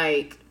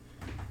 like.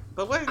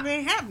 But what if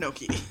they have no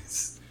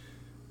kids?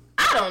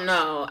 I don't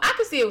know. I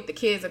could see it with the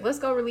kids. Like, let's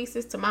go release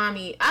this to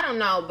mommy. I don't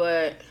know,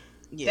 but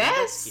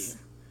that's cute.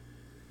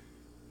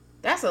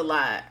 That's a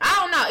lot. I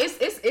don't know.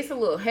 It's a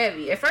little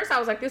heavy. At first, I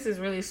was like, this is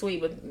really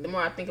sweet, but the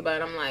more I think about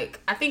it, I'm like,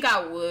 I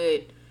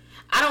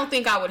don't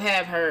think I would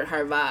have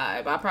her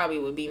vibe. I probably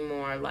would be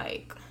more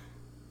like,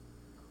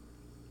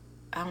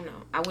 I don't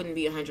know. I wouldn't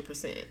be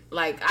 100%.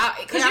 Like,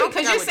 because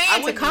you're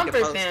saying to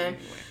comfort them. Anyway.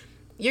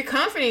 You're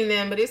comforting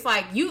them, but it's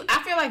like,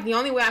 I feel like the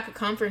only way I could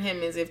comfort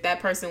him is if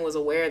that person was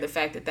aware of the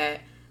fact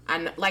that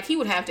he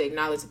would have to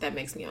acknowledge that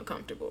makes me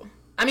uncomfortable.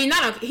 I mean,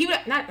 not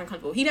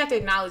uncomfortable. He'd have to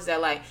acknowledge that,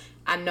 like,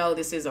 I know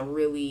this is a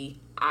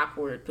really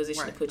awkward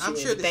position to put you in.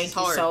 Sure, thank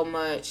you so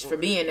much for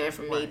being there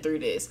for me through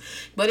this.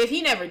 But if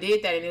he never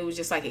did that and it was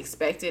just like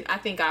expected, I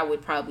think I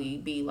would probably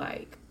be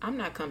like, I'm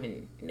not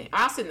coming.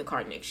 I'll sit in the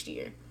car next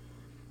year.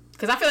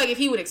 Because I feel like if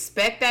he would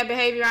expect that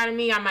behavior out of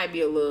me, I might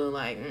be a little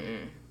like,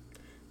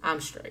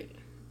 I'm straight.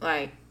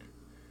 Like,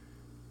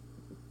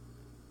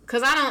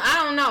 because I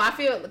don't know. I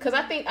feel, because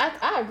I think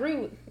I agree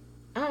with,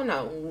 I don't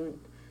know.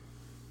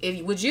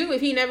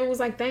 If he never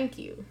was like, thank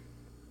you?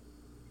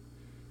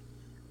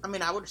 I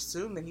mean, I would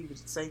assume that he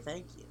would say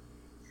thank you.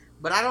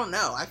 But I don't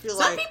know. I feel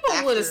some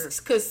people would,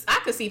 because I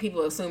could see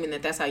people assuming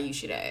that that's how you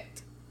should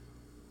act.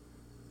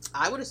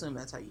 I would assume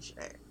that's how you should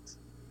act.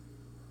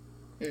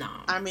 No.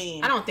 I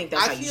mean, I don't think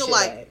that's how you should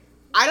act.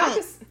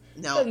 I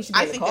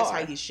think that's how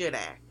you should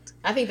act.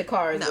 I think the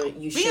car is where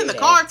you should act. Being in the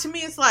car, to me,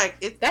 it's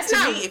like, that's to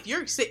not me, if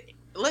you're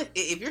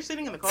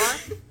sitting in the car,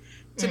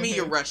 to me,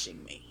 you're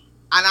rushing me.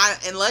 And I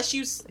feel like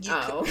you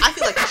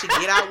should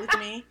get out with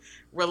me,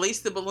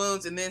 release the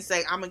balloons, and then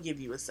say, I'm going to give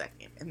you a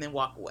second, and then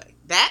walk away.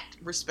 That,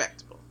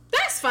 respectable.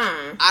 That's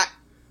fine. That's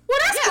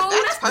cool.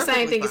 That's the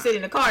same thing as sitting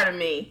in the car to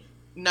me.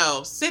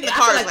 No, sit in the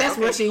car is like,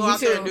 okay, go out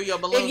there and do your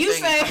balloon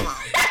thing. Come on.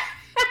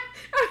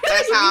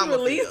 That's how I'm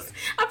going to feel.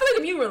 I feel like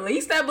if you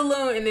release that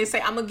balloon and then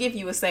say, I'm going to give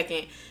you a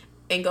second,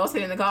 and go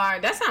sit in the car,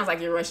 that sounds like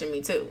you're rushing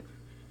me too.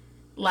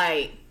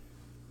 Like,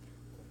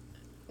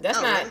 that's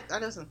not. Really?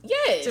 That doesn't.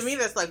 Yes. To me,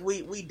 that's like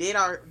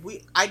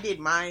I did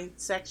my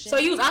section. So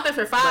you was out there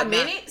for 5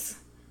 minutes?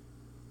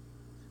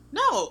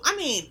 No, I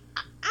mean,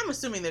 I'm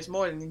assuming there's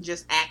more than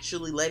just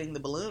actually letting the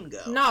balloon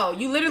go. No,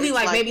 you literally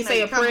maybe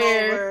say a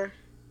prayer,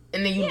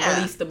 and then you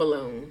release the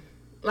balloon.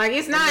 Like,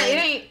 it's not.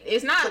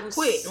 It's not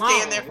quick.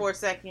 Stand there for a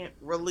second,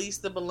 release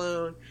the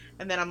balloon,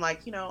 and then I'm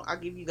like, I'll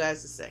give you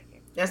guys a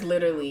second. That's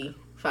literally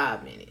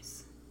 5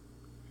 minutes,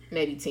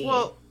 maybe 10.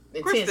 Well,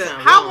 Krista,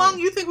 how long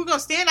do you think we're gonna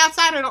stand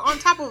outside on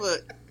top of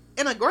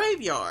in a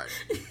graveyard?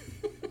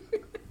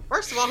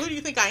 First of all, who do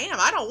you think I am?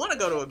 I don't want to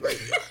go to a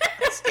graveyard.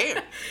 I'm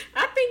scared.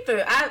 I think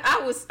I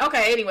was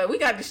okay. Anyway, we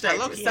got distracted.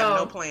 Loki had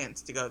no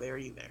plans to go there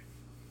either,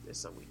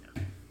 just so we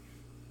know.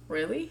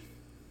 Really?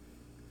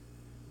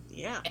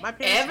 Yeah, my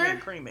parents have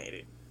been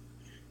cremated.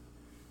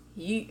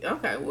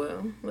 Okay?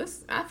 Well,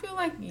 I feel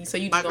like so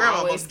you. My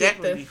grandma most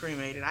definitely be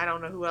cremated. I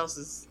don't know who else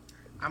is.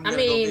 I'm gonna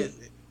go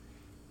visit.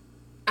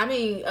 I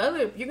mean,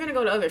 you're gonna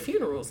go to other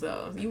funerals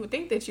though. You would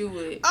think that you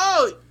would.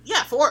 Oh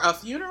yeah, for a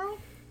funeral.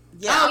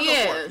 Yeah, I'll go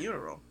for a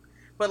funeral,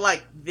 but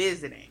like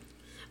visiting.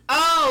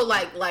 Oh,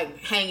 like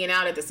hanging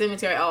out at the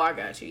cemetery. Oh, I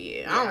got you.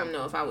 Yeah, I don't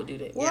know if I would do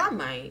that. Well, I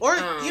might. Or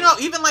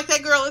even like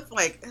that girl. It's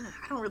like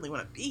I don't really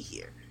want to be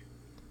here.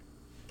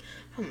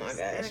 Oh my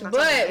gosh!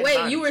 But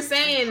wait, you were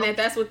saying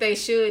that's what they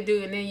should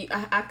do, and then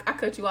I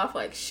cut you off.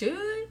 Like,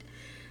 should?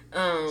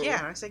 Yeah,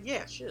 and I said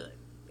should.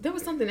 There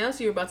was something else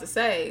you were about to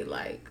say.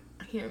 Like,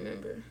 I can't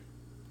remember.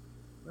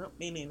 Well,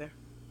 me neither.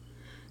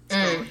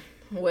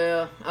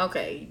 Well,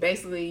 okay.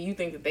 Basically, you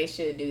think that they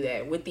should do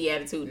that with the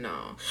attitude and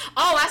all.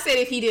 Oh, I said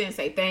if he didn't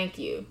say thank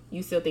you,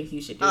 you still think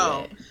you should do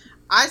that?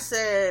 I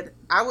said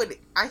I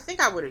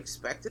think I would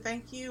expect a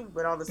thank you,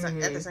 but at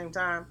the same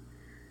time,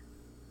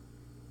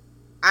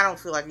 I don't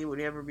feel like it would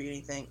ever be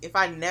anything. If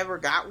I never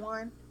got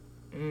one.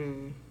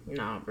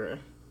 Nah, bro.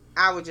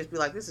 I would just be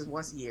like, this is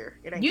once a year.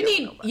 It ain't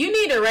you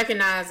need to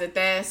recognize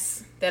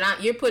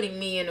you're putting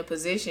me in a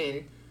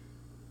position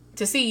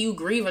to see you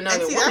grieve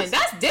another woman.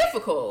 That's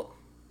difficult.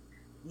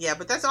 Yeah,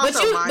 but that's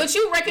also but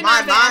you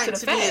recognize that after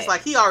the fact. Me, it's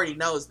like he already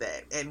knows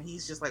that, and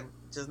he's just like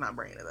not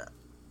bringing it up.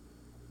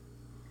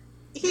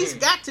 He's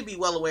got to be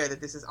well aware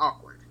that this is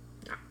awkward.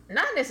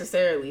 Not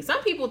necessarily.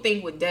 Some people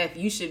think with death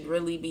you should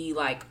really be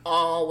like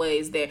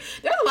always there.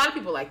 There's a lot of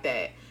people like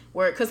that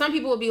because some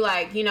people will be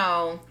like, you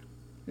know,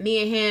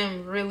 me and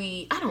him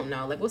really, I don't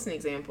know, like what's an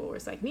example where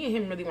it's like me and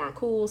him really weren't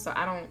cool, so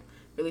I don't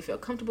really feel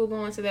comfortable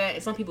going to that.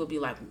 And some people will be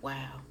like,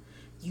 wow,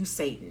 you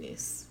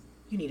Satanist.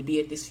 You need to be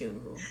at this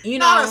funeral. You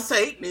know, not a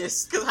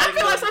Satanist. I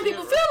feel like some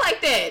people feel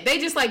like that. They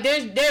just like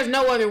there's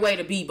no other way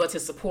to be but to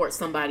support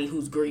somebody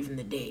who's grieving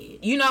the dead.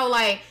 You know,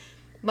 like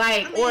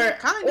I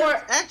mean,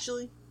 or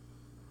actually,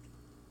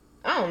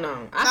 I don't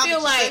know. I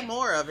feel like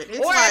more of it. It's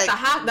or like,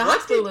 at the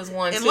hospital is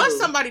one unless too.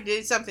 somebody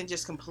did something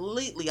just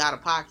completely out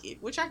of pocket,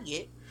 which I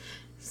get.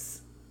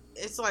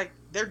 It's like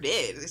they're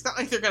dead. It's not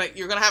like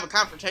you're gonna have a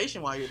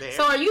confrontation while you're there.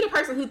 So are you the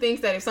person who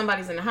thinks that if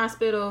somebody's in the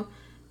hospital,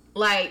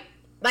 like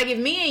if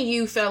me and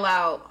you fell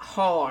out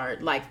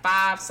hard, like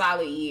 5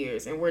 solid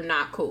years, and we're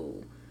not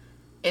cool,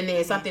 and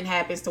then something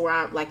happens to where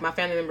I'm like my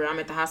family member, I'm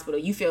at the hospital,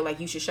 you feel like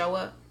you should show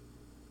up?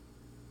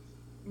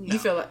 No. You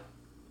feel like?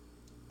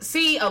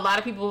 See, a lot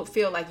of people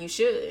feel like you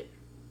should.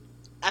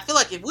 I feel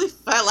like if we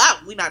fell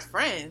out, we're not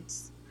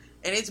friends,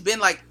 and it's been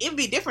like it'd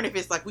be different if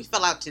it's like we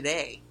fell out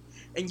today,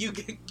 and you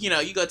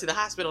go to the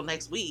hospital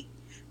next week.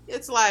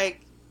 It's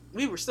like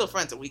we were still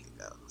friends a week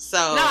ago. So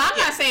no, I'm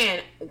not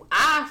saying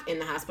I'm in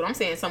the hospital. I'm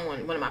saying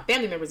one of my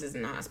family members is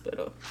in the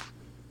hospital.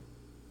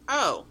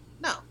 Oh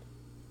no.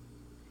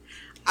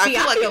 See,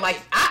 I feel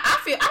like I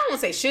don't want to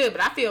say should,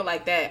 but I feel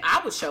like that I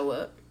would show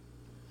up.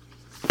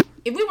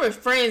 If we were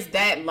friends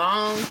that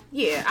long,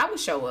 yeah, I would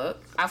show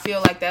up. I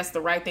feel like that's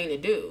the right thing to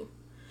do.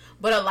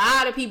 But a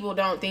lot of people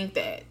don't think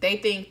that. They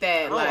think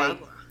that I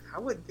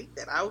wouldn't think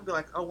that. I would be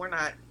like, oh, we're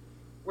not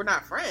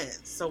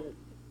friends. So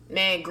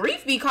man,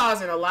 grief be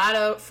causing a lot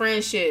of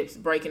friendships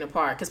breaking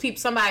apart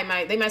because somebody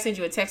might send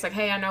you a text like,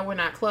 hey, I know we're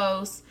not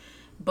close,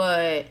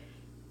 but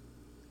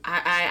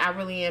I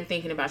really am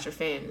thinking about your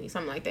family,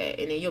 something like that.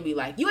 And then you'll be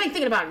like, you ain't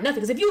thinking about nothing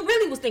because if you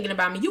really was thinking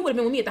about me, you would have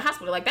been with me at the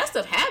hospital. Like that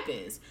stuff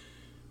happens.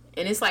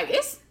 And it's like,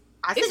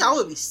 I think I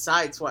would be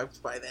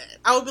sideswiped by that.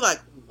 I would be like,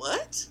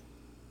 what?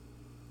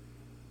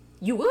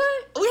 You would?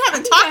 We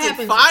haven't talked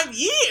in 5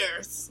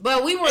 years.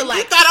 But we were and like,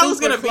 you thought I was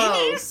going to be there?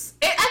 I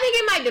think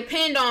it might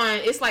depend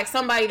on, it's like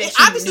somebody that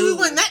obviously knew.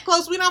 We weren't that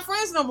close. We're not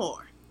friends no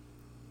more.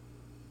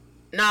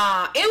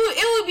 Nah,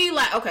 it would be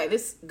like, okay,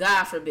 this,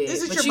 God forbid.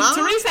 This is but your mom?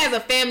 Therese has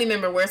a family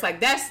member where it's like,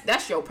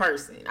 that's your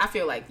person. I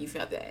feel like you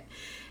felt that.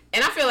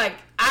 And I feel like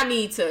I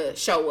need to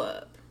show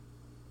up.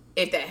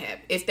 If that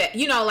happens,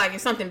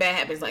 if something bad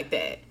happens like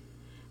that,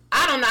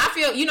 I don't know. I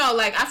feel,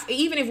 like,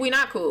 even if we're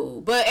not cool,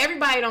 but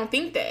everybody don't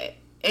think that.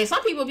 And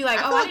some people be like,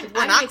 if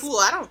we're not cool,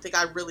 I don't think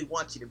I really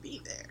want you to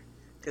be there.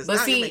 Because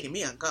now you're making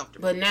me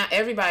uncomfortable. But now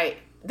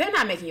they're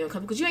not making you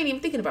uncomfortable because you ain't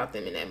even thinking about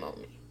them in that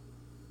moment.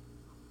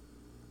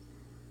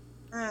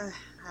 I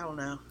don't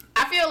know.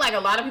 I feel like a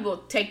lot of people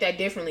take that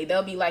differently.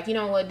 They'll be like, you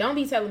know what, don't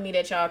be telling me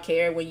that y'all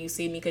care when you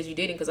see me because you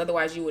didn't, because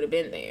otherwise you would have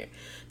been there.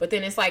 But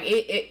then it's like,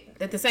 it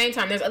at the same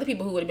time, there's other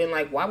people who would have been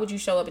like, why would you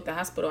show up at the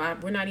hospital?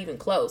 We're not even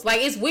close.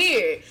 Like, it's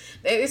weird.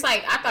 It's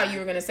like, I thought you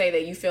were going to say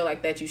that you feel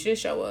like that you should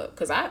show up,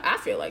 because I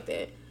feel like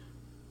that.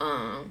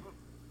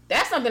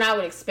 That's something I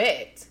would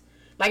expect.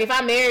 Like, if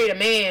I married a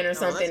man or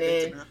something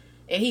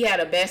and he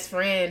had a best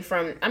friend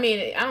I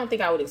don't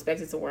think I would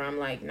expect it to where I'm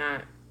like,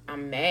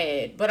 I'm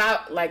mad, but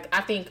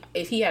I think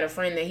if he had a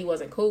friend that he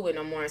wasn't cool with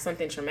no more and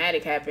something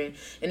traumatic happened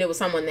and it was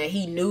someone that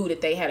he knew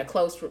that they had a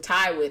close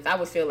tie with, I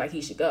would feel like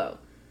he should go.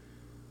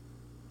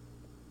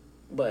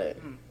 But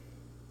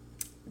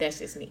that's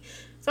just me.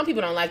 Some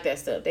people don't like that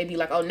stuff. They be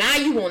like, oh, now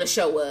you want to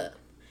show up.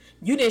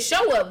 You didn't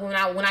show up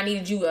when I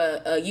needed you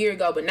a year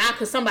ago, but now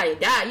because somebody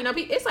died,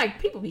 it's like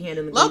people be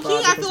handling low key.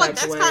 I feel like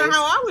that's kind of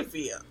how I would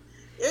feel.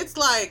 It's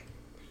like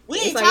we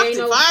ain't talked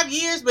in 5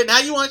 years, but now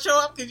you want to show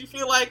up because you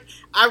feel like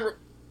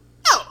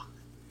no.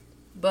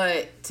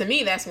 But to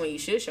me, that's when you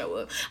should show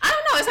up. I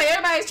don't know. It's like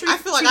everybody's treated. I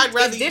feel like I'd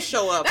rather you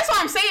show up. That's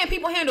what I'm saying.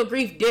 People handle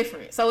grief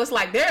different. So it's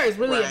like there is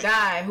really a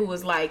guy who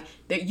was like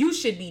that. You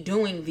should be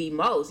doing the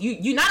most.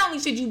 You not only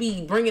should you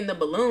be bringing the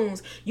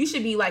balloons, you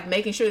should be like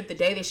making sure that the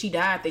day that she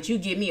died, that you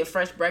give me a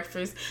fresh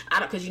breakfast.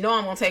 Because I'm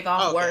gonna take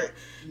off work.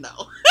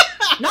 No,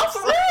 no,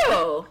 for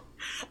real.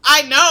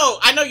 I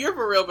know you're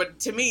for real, but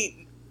to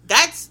me,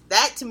 that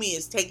to me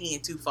is taking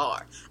it too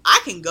far.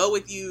 I can go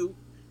with you,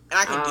 and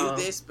I can do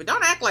this, but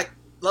don't act like.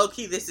 Low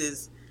key, a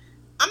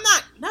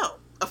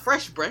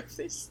fresh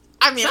breakfast.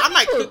 I mean, I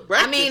might cook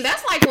breakfast. I mean,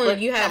 that's like when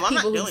you have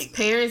people whose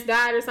parents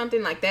died or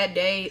something, like that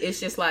day, it's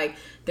just like,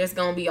 there's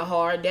going to be a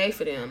hard day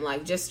for them.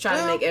 Like, just try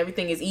to make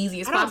everything as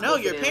easy as possible. I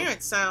don't know, your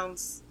parents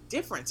sounds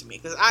different to me,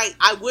 because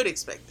I would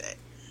expect that.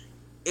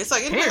 It's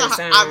like, it depends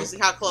on obviously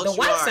how close you are. The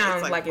wife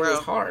sounds like it was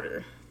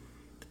harder.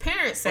 The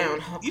parents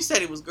sound hard. You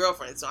said it was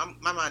girlfriend, so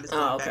my mind is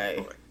going back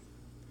and forth.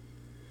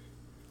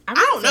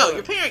 I don't know.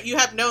 Your parent, you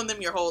have known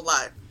them your whole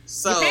life.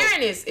 So your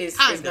parent is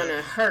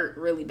gonna hurt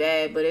really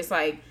bad, but it's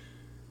like,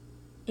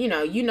 you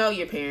know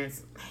your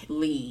parents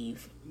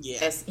leave.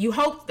 Yeah. You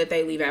hope that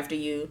they leave after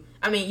you.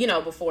 I mean,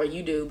 before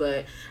you do,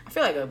 but I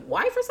feel like a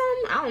wife or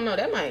something, I don't know,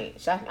 that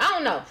might shock me. I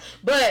don't know.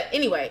 But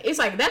anyway, it's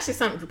like, that's just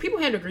something, people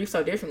handle grief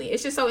so differently.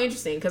 It's just so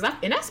interesting,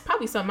 and that's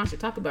probably something I should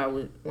talk about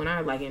when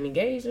I, like, am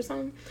engaged or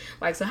something.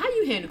 Like, so how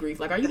you handle grief?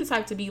 Like, are you the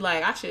type to be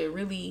like, I should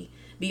really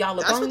be all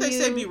up on you? That's what they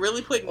say, be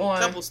really putting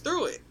couples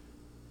through it.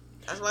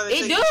 That's why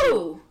they say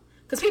do.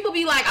 Because people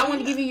be like, I want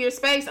to give you your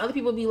space. Other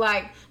people be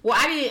like, well,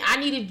 I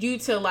needed you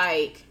to,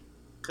 like...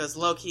 Because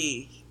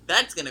low-key,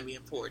 that's going to be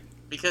important.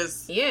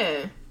 Because...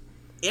 Yeah.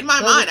 In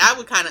my mind, I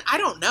would I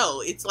don't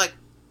know. It's like,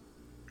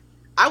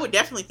 I would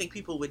definitely think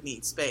people would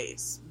need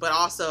space. But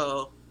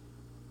also,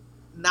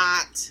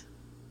 not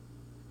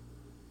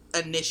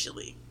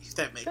initially, if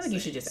that makes sense. You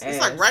should just ask. It's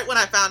like, right when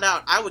I found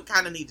out, I would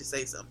kind of need to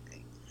say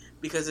something.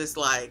 Because it's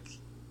like...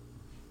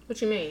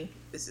 What you mean?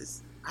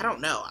 I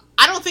don't know.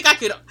 I don't think I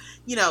could,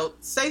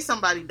 say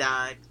somebody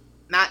died,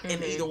 not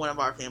in either one of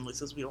our families,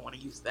 because we don't want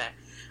to use that.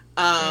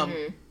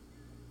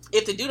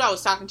 If the dude I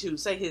was talking to,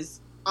 say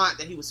his aunt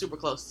that he was super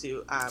close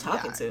to,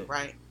 died,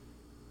 right?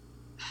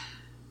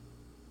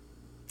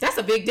 That's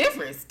a big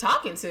difference.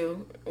 Talking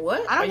to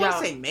what? I don't want to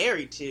say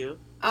married to.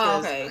 Oh,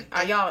 okay.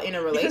 Are y'all in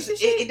a relationship?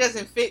 It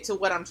doesn't fit to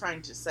what I'm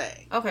trying to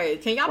say. Okay,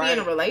 can y'all be in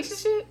a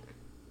relationship?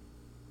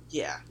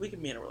 Yeah, we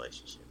can be in a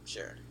relationship.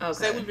 Sure. Okay.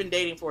 Say we've been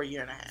dating for 1.5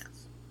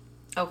 years.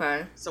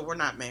 Okay. So we're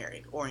not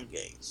married or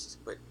engaged,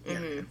 but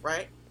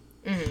right?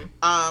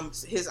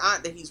 Mm-hmm. His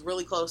aunt that he's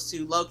really close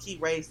to, low key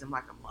raised him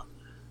like a mother,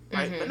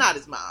 right? But not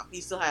his mom.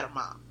 He still had a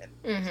mom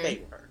and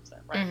stayed with her and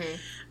stuff, right?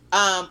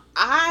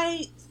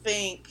 I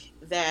think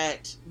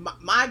that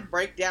my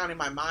breakdown in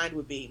my mind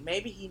would be,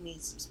 maybe he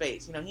needs some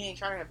space. He ain't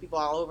trying to have people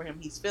all over him.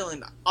 He's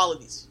feeling all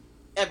of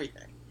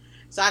everything.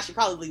 So I should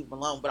probably leave him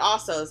alone. But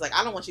also, it's like,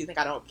 I don't want you to think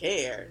I don't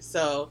care.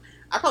 So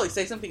I probably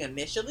say something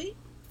initially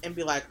and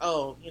be like,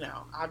 oh,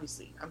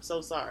 obviously, I'm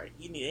so sorry.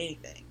 You need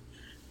anything.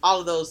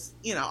 All of those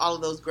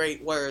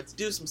great words.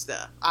 Do some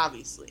stuff,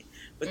 obviously.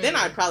 But then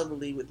I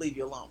probably would leave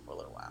you alone for a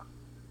little while.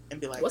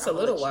 And be like, what's a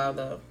little while,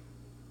 though?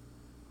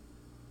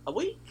 A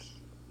week?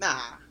 Nah.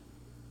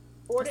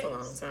 4 days.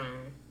 That's a long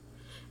time.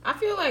 I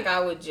feel like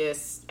I would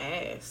just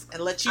ask.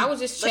 And let you, I would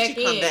just check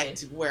in. Come back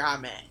to where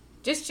I'm at.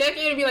 Just check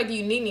in and be like, do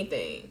you need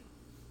anything?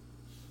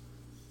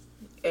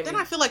 Then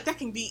I feel like that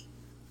can be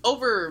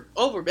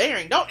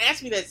overbearing. Don't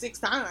ask me that 6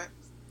 times.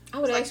 I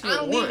would ask you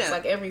once,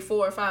 like every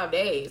 4 or 5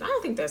 days. I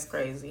don't think that's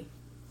crazy.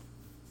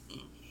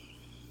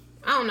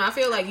 I don't know. I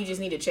feel like you just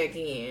need to check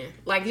in.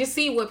 Like, just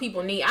see what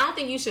people need. I don't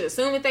think you should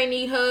assume that they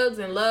need hugs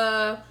and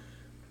love.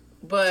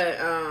 But,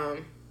 I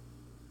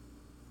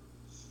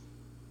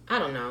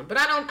don't know. But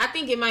I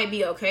think it might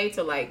be okay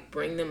to, like,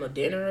 bring them a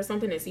dinner or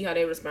something and see how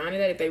they respond to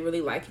that. If they really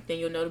like it, then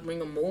you'll know to bring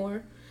them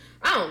more.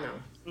 I don't know.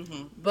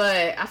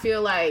 But I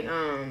feel like,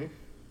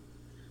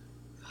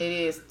 it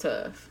is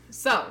tough.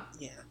 So.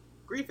 Yeah.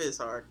 Grief is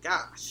hard.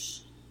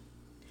 Gosh.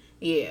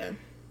 Yeah.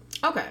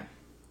 Okay.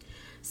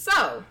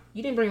 So,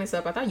 you didn't bring this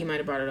up. I thought you might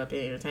have brought it up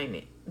in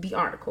entertainment. The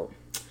article.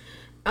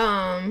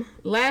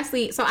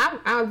 Lastly, so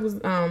I was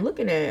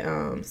looking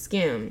at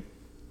Skim.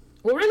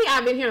 Well, really,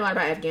 I've been hearing a lot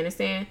about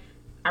Afghanistan.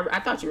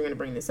 I thought you were going to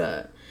bring this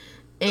up.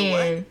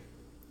 And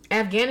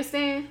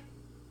Afghanistan.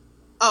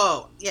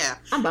 Oh, yeah.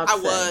 I'm about to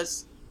say.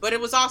 Was. But it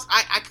was also,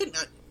 I couldn't,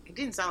 it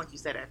didn't sound like you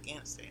said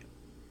Afghanistan.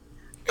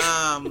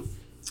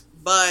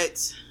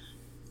 But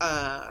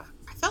I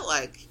felt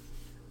like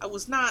I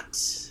was not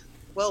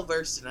well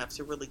versed enough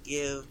to really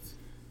give.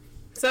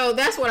 So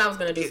that's what I was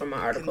going to do for my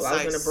article. I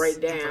was going to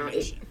break down.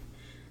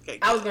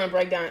 I was going to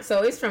break down.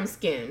 So it's from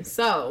Skim.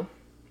 So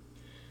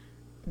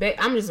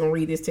I'm just going to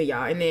read this to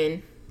y'all and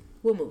then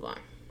we'll move on.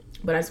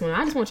 But I just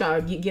want y'all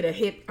to get a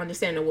hip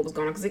understanding of what was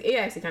going on because it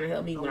actually kind of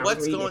helped me when I was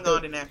reading it. What's going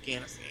on in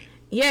Afghanistan?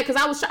 Yeah, because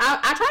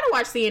I try to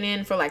watch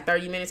CNN for like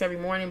 30 minutes every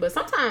morning, but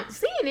sometimes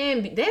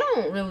CNN, they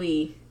don't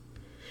be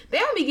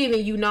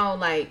giving you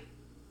like,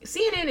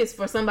 CNN is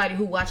for somebody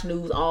who watch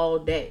news all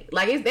day.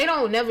 Like, they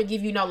don't never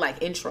give you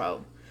like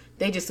intro.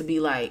 They just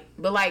be like,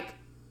 but like,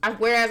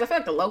 whereas I feel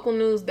like the local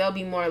news, they'll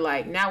be more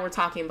like, now we're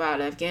talking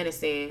about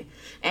Afghanistan.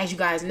 As you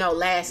guys know,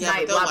 last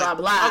night, blah, blah,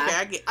 blah.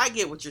 Okay, I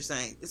get what you're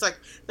saying. It's like,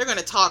 they're going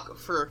to talk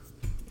for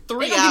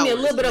 3 hours. Give me a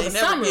little bit of a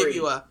summary. Give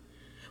you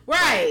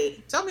right.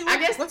 Tell me I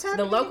guess what's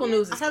happening. The local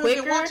news is quicker. I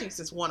haven't been watching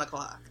since 1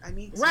 o'clock. I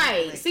need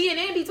right.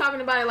 CNN be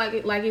talking about it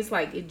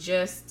like it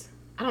just,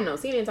 I don't know.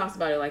 CNN talks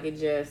about it like it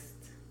just,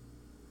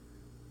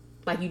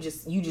 like you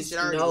just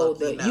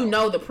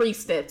know the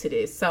pre-step to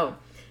this. So,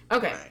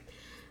 okay. Right.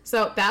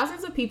 So,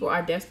 thousands of people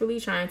are desperately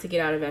trying to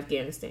get out of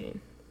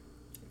Afghanistan.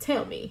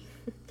 Tell me.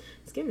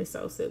 It's getting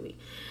so silly.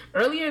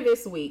 Earlier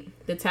this week,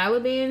 the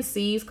Taliban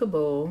seized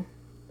Kabul.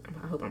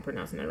 I hope I'm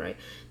pronouncing that right.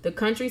 The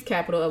country's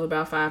capital of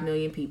about 5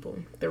 million people.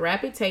 The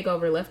rapid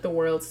takeover left the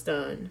world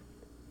stunned.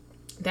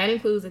 That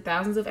includes the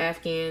thousands of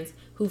Afghans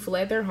who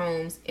fled their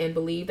homes and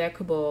believed that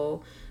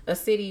Kabul, a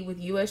city with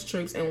U.S.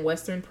 troops and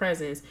Western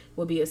presence,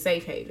 would be a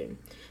safe haven.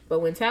 But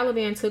when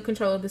Taliban took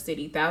control of the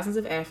city, thousands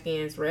of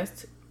Afghans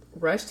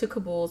rushed to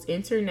Kabul's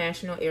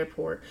international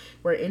airport,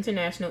 where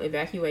international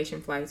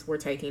evacuation flights were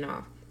taking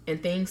off,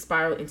 and things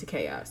spiraled into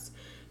chaos.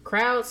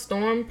 Crowds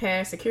stormed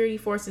past security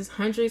forces.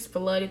 Hundreds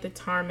flooded the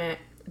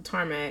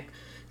tarmac,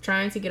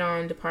 trying to get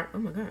on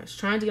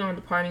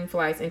departing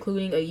flights,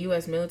 including a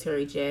U.S.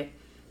 military jet.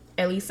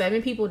 At least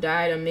 7 people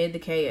died amid the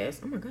chaos.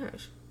 Oh my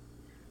gosh!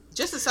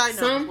 Just a side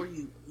note before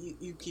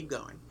you keep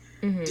going.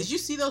 Mm-hmm. Did you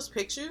see those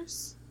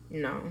pictures?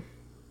 No.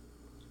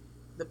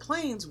 The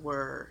planes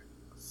were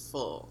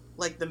full.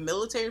 Like the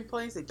military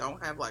planes, they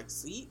don't have like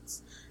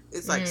seats.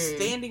 It's like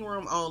standing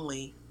room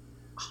only.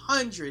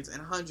 Hundreds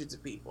and hundreds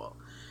of people.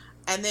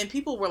 And then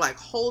people were like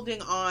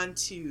holding on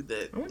to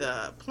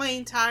the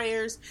plane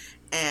tires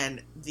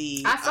and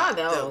I saw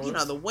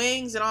those. The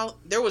wings and all.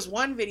 There was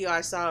one video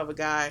I saw of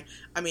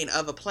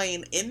a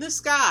plane in the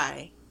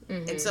sky,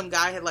 and some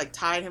guy had like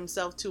tied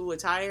himself to a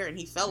tire and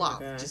he fell off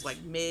just like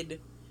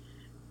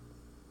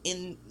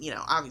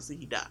obviously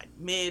he died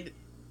mid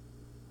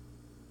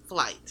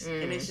flight.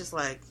 And it's just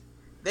like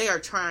they are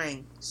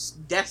trying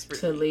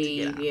desperately to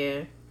leave. To get out.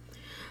 Yeah.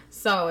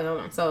 So hold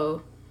on.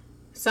 So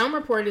some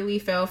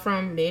reportedly fell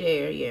from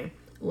mid-air. Yeah.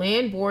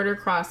 Land border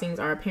crossings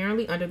are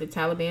apparently under the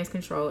Taliban's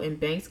control and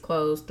banks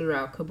closed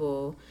throughout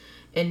Kabul.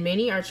 And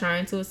many are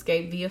trying to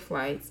escape via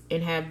flights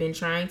and have been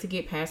trying to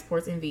get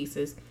passports and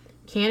visas.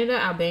 Canada,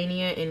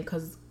 Albania, and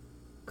Kosovo.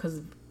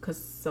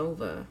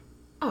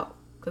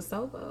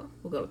 Kosovo?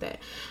 We'll go with that.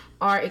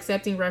 Are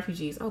accepting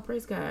refugees. Oh,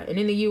 praise God. And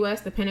in the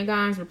U.S., the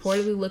Pentagon's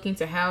reportedly looking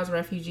to house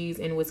refugees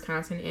in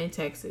Wisconsin and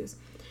Texas.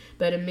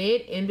 But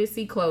amid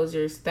embassy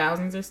closures,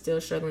 thousands are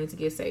still struggling to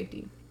get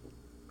safety.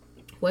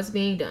 What's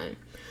being done?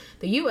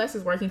 The U.S.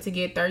 is working to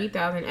get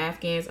 30,000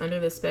 Afghans under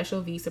the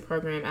special visa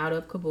program out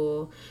of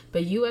Kabul,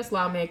 but U.S.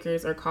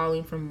 lawmakers are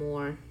calling for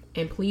more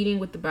and pleading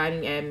with the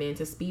Biden admin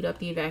to speed up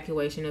the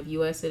evacuation of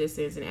U.S.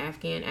 citizens and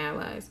Afghan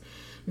allies.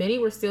 Many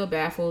were still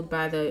baffled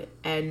by the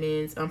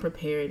admin's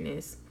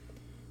unpreparedness.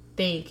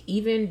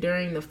 Even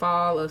during the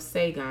fall of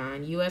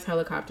Saigon, U.S.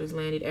 helicopters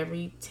landed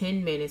every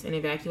 10 minutes and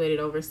evacuated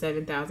over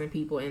 7,000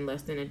 people in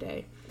less than a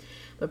day.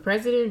 But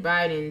President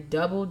Biden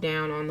doubled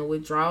down on the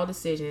withdrawal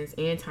decisions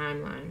and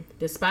timeline.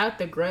 Despite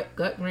the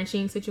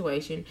gut-wrenching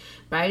situation,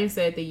 Biden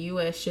said the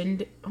U.S.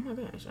 shouldn't... Oh my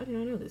gosh, I did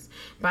not know this.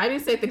 Biden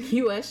said the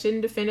U.S.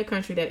 shouldn't defend a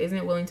country that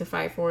isn't willing to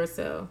fight for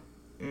itself.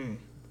 And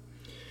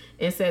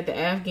said the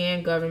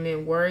Afghan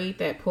government worried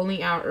that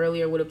pulling out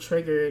earlier would have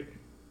triggered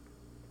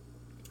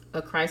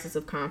a crisis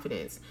of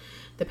confidence.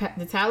 The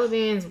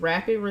Taliban's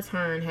rapid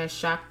return has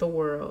shocked the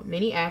world.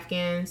 Many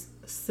Afghan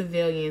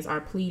civilians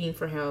are pleading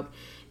for help,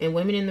 and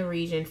women in the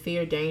region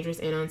fear dangerous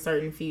and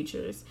uncertain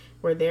futures,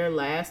 where their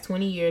last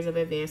 20 years of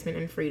advancement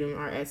and freedom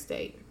are at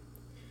stake.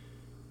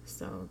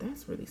 So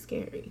that's really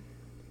scary.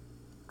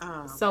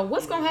 So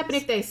what's gonna happen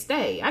if they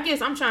stay? I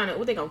guess I'm trying to.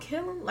 What, they gonna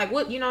kill them? Like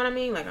what? You know what I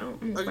mean? Like I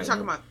don't. Are you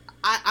talking about?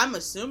 I'm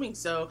assuming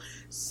so.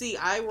 See,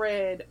 I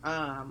read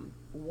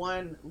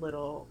one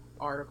little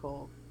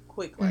article,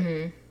 quick,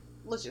 like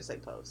let's just say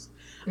post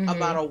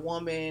about a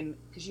woman,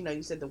 because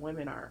you said the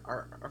women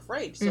are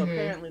afraid. So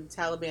apparently the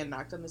Taliban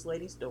knocked on this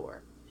lady's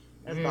door.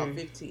 There's about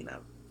 15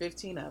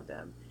 of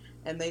them,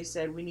 and they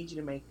said, "We need you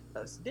to make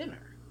us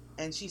dinner."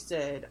 And she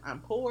said,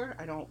 "I'm poor.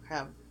 I don't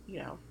have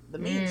the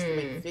means to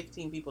make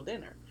 15 people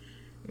dinner."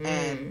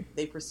 And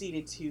they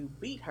proceeded to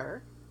beat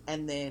her,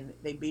 and then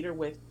they beat her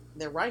with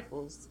their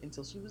rifles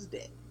until she was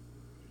dead.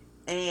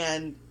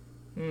 And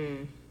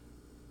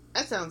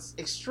that sounds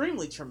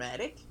extremely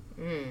traumatic.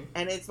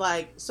 And it's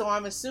like, so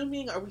I'm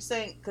assuming, are we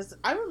saying, because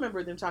I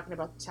remember them talking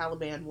about the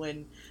Taliban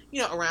when,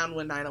 around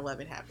when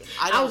 9/11 happened.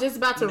 I was just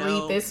about to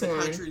read this one.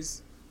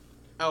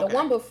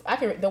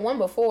 Okay. The one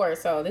before,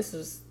 so this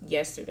was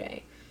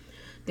yesterday.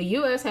 The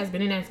U.S. has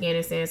been in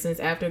Afghanistan since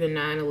after the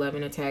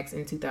 9/11 attacks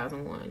in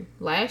 2001.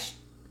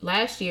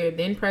 Last year,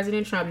 then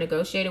President Trump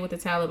negotiated with the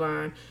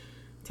Taliban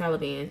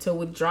to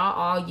withdraw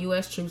all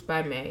U.S. troops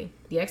by May.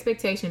 The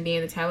expectation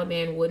being the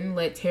Taliban wouldn't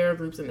let terror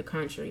groups in the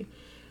country.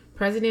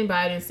 President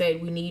Biden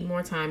said we need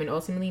more time and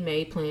ultimately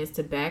made plans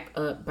to back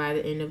up by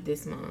the end of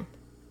this month.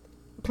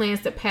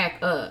 Plans to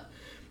pack up.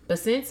 But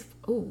since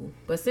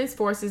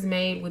forces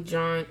began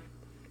withdrawing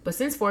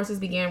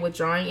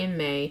in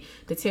May,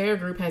 the terror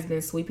group has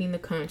been sweeping the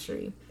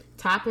country,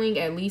 toppling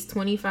at least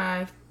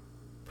 25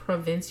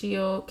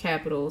 provincial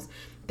capitals.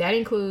 That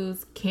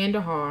includes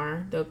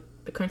Kandahar, the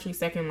country's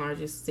second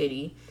largest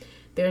city.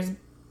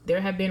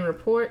 There have been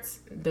reports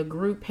the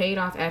group paid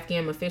off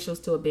Afghan officials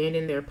to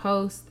abandon their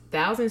posts.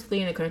 Thousands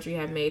fleeing the country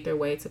have made their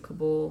way to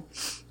Kabul,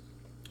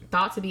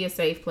 thought to be a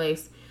safe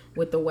place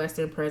with the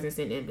Western presence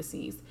in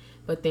embassies.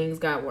 But things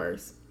got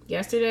worse.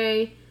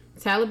 Yesterday,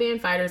 Taliban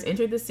fighters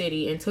entered the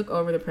city and took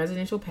over the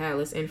presidential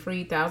palace and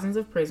freed thousands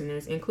of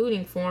prisoners,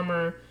 including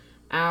former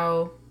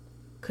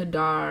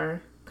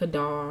al-Qadar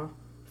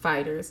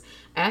fighters.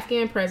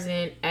 Afghan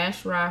President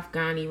Ashraf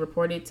Ghani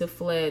reported to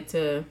fled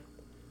to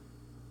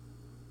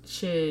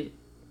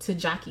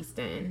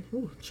Tajikistan.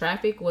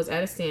 Traffic was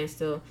at a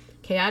standstill.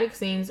 Chaotic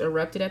scenes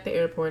erupted at the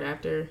airport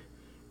after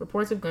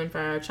reports of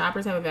gunfire.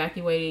 Choppers have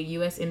evacuated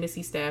U.S.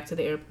 embassy staff to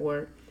the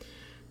airport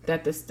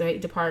that the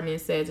State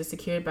Department says is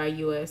secured by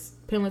U.S.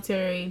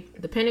 military.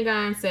 The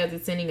Pentagon says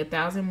it's sending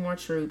 1,000 more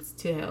troops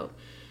to help.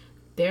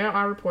 There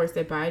are reports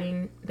that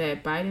Biden's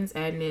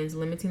admin is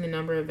limiting the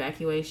number of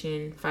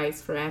evacuation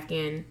flights for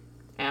Afghan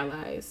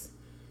allies.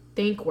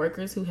 Think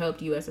workers who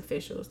helped U.S.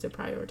 officials to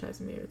prioritize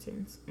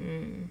Americans.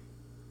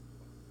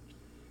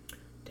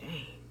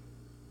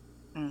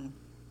 Dang.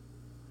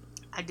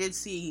 I did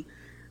see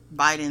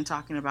Biden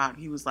talking about,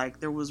 he was like,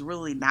 there was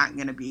really not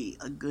going to be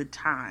a good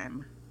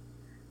time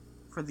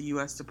for the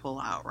U.S. to pull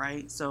out,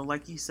 right? So,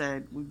 like you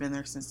said, we've been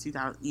there since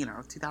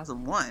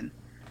 2001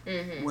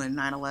 when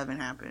 9/11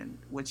 happened,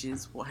 which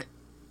is what?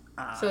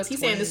 So is he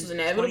saying this was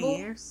inevitable? 20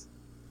 years?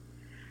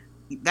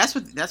 That's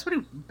what he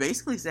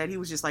basically said. He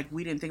was just like,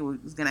 we didn't think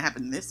it was going to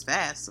happen this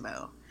fast,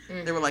 though.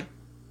 They were like,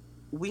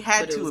 we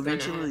had to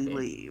eventually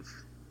leave.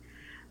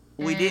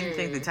 We didn't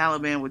think the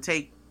Taliban would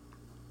take,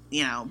 be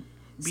so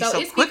quick about it. So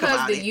it's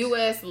because the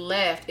U.S.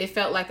 left, it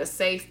felt like a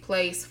safe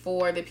place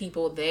for the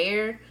people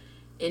there.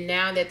 And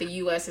now that the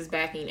U.S. is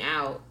backing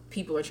out,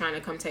 people are trying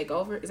to come take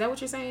over. Is that what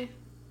you're saying?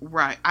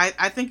 Right.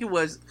 I think it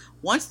was,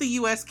 once the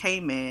U.S.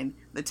 came in,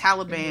 the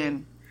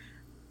Taliban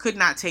could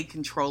not take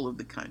control of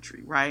the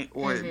country, right?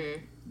 Or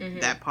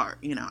that part,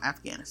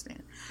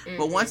 Afghanistan.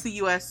 But once the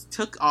U.S.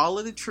 took all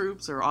of the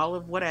troops or all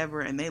of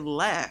whatever and they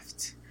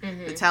left,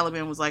 the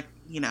Taliban was like,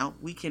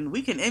 we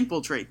can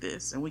infiltrate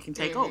this and we can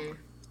take over.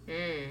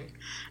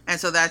 And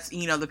so that's,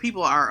 the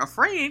people are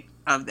afraid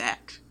of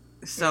that.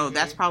 So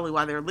that's probably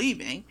why they're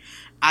leaving.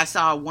 I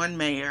saw one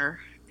mayor,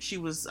 she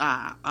was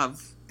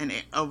of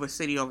a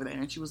city over there,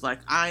 and she was like,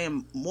 I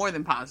am more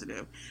than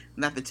positive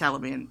that the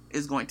Taliban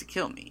is going to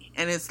kill me.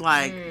 And it's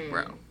like,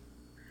 bro,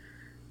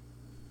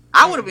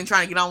 I would have been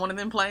trying to get on one of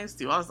them planes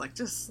too. I was like,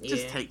 just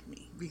take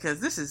me, because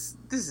this is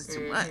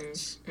too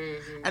much.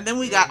 And then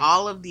we got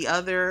all of the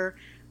other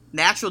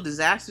natural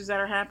disasters that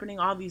are happening,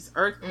 all these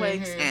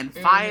earthquakes and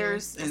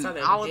fires and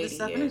all of this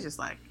stuff. And it's just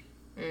like,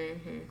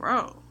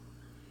 bro,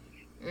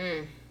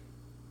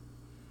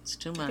 it's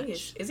too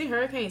much. Is it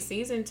hurricane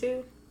season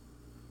too?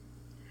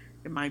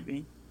 It might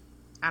be.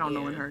 I don't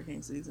know when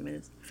hurricane season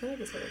is. I feel like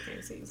it's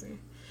hurricane season.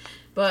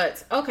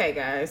 But, okay,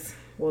 guys.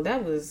 Well,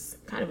 that was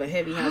kind of a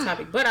heavy hot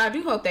topic. But I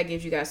do hope that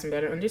gives you guys some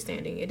better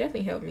understanding. It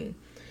definitely helped me.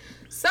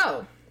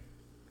 So,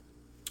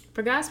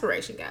 for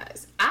Godspiration,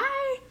 guys,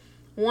 I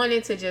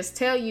wanted to just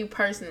tell you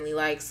personally,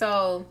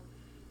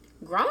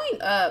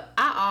 growing up,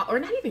 or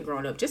not even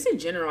growing up, just in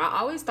general, I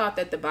always thought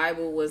that the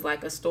Bible was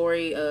like a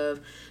story of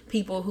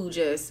people who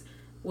just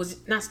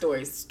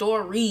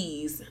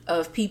stories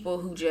of people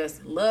who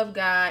just love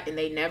God and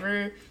they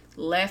never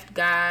left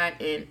God,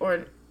 and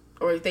or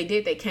if they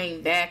did, they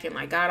came back,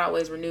 and God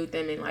always renewed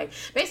them, and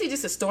basically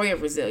just a story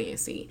of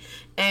resiliency.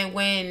 And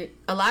when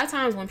a lot of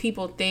times when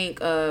people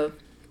think of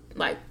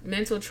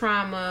mental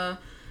trauma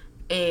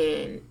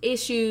and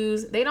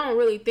issues, they don't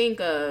really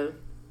think of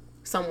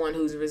someone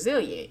who's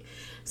resilient.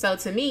 So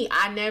to me,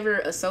 I never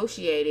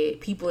associated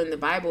people in the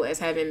Bible as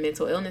having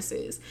mental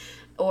illnesses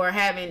or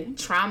having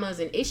traumas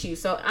and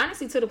issues. So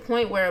honestly, to the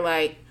point where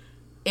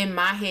in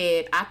my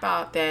head, I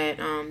thought that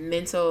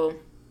mental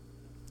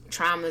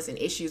traumas and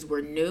issues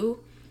were new.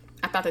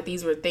 I thought that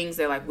these were things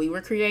that we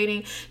were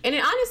creating. And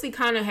it honestly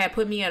kind of had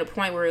put me at a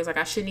point where it was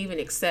I shouldn't even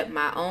accept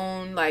my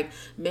own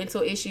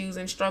mental issues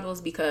and struggles,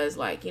 because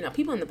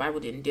people in the Bible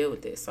didn't deal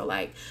with this. So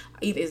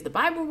either is the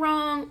Bible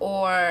wrong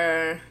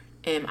or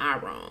am I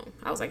wrong?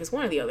 I was like, it's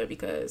one or the other,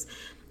 because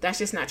that's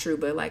just not true.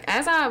 But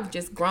as I've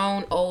just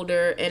grown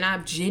older and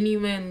I've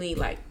genuinely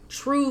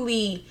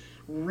truly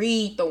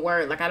read the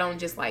word, I don't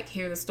just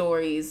hear the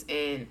stories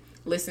and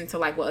listen to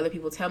what other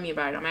people tell me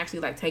about it. I'm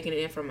actually taking it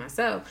in for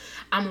myself.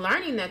 I'm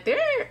learning that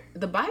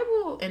the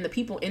Bible and the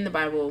people in the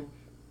Bible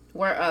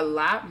were a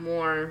lot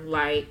more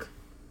like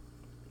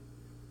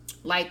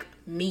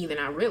me than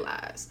I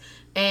realized.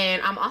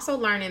 And I'm also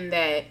learning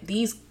that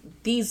these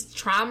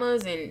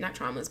traumas, and not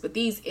traumas, but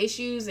these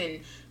issues and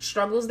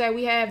struggles that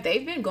we have,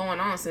 they've been going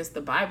on since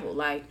the Bible.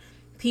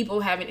 People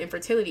having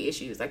infertility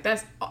issues,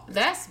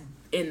 that's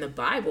in the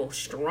Bible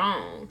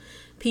strong.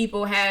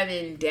 People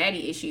having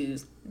daddy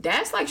issues,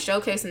 that's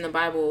showcased in the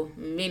Bible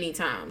many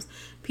times.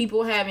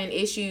 People having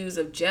issues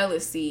of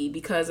jealousy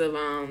because of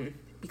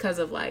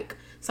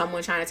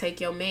someone trying to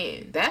take your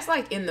man, that's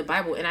in the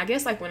Bible. And I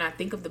guess when I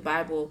think of the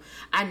Bible,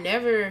 I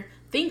never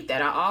think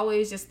that. I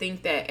always just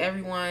think that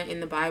everyone in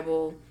the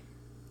Bible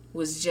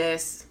was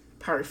just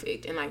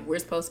perfect, and we're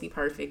supposed to be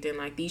perfect,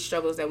 and these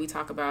struggles that we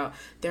talk about,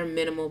 they're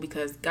minimal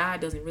because God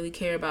doesn't really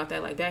care about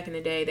that. Back in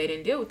the day, they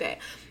didn't deal with that.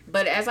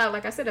 But as I've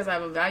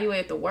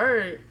evaluated the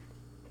word,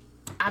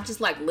 I've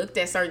just looked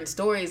at certain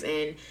stories,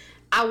 and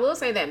I will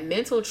say that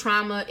mental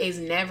trauma is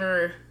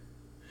never,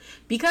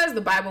 because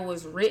the Bible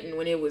was written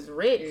when it was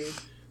written,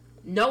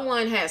 no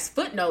one has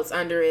footnotes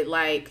under it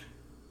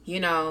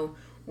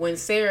when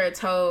Sarah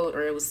told,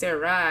 or it was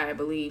Sarai, I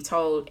believe,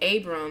 told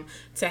Abram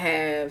to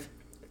have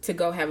to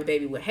go have a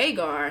baby with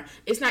Hagar,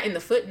 it's not in the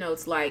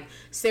footnotes like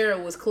Sarah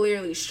was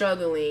clearly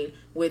struggling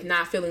with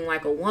not feeling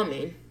like a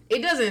woman.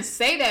 It doesn't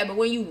say that, but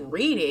when you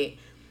read it,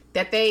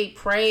 that they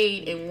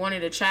prayed and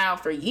wanted a child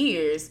for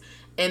years,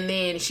 and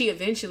then she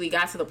eventually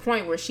got to the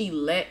point where she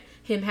let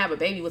him have a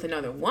baby with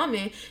another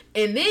woman,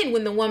 and then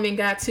when the woman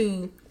got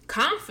too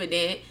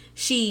confident,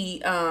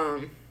 she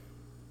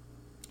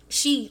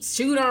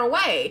shooed her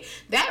away.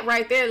 That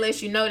right there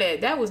lets you know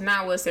that was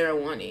not what Sarah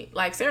wanted.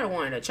 Like, Sarah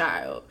wanted a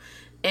child.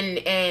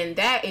 And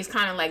that is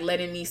kind of like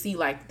letting me see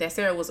like that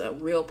Sarah was a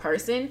real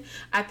person.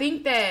 I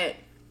think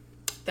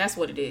that's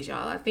what it is,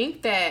 y'all. I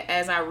think that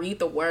as I read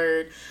the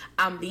word,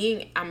 I'm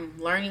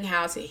learning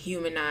how to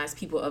humanize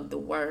people of the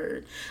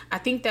word. I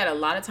think that a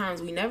lot of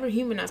times we never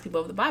humanize people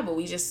of the Bible.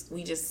 We just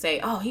say,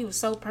 oh, he was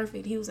so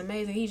perfect, he was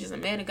amazing, he's just a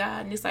man of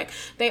God. And it's like,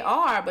 they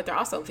are, but they're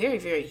also very,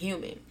 very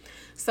human.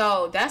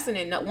 So that's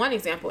one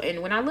example.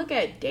 And when I look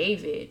at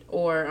David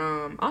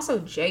or also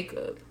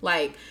Jacob,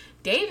 like,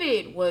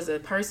 David was a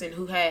person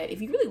who had,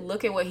 if you really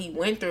look at what he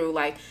went through,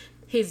 like,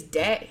 his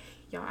dad,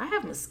 y'all, I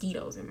have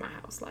mosquitoes in my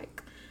house,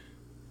 like,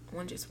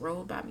 one just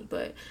rolled by me,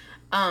 but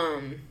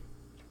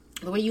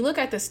when you look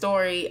at the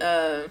story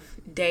of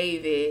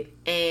David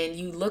and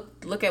you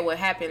look at what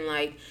happened,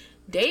 like,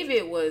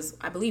 David was,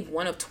 I believe,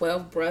 one of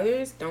 12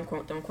 brothers. Don't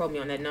quote me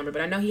on that number,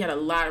 but I know he had a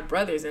lot of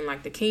brothers, and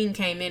like the king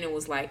came in and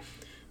was like,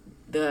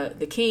 the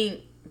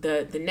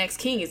next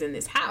king is in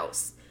this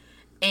house,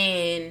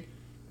 and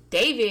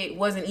David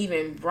wasn't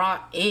even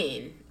brought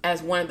in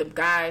as one of the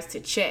guys to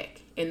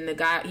check, and the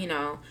guy,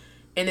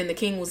 and then the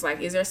king was like,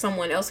 is there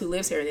someone else who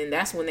lives here? And then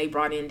that's when they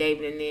brought in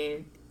David. And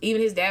then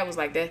even his dad was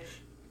like, that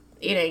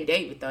it ain't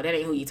David, though. That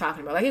ain't who you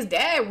talking about. Like, his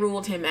dad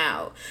ruled him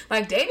out.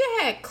 Like, David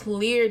had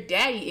clear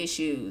daddy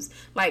issues,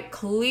 like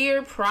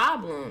clear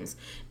problems.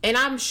 And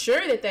I'm sure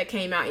that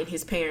came out in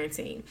his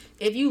parenting.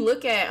 If you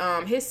look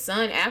at his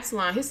son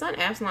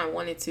Absalom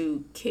wanted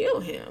to kill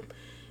him.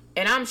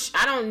 And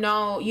I don't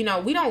know,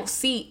 we don't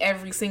see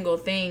every single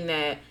thing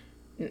that,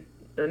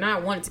 or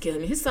not wanted to kill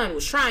him. His son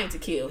was trying to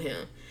kill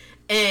him.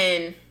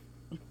 And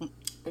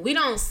we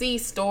don't see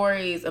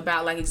stories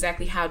about like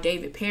exactly how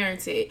David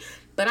parented,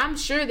 but I'm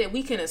sure that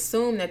we can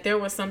assume that there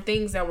were some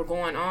things that were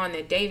going on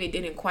that David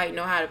didn't quite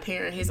know how to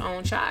parent his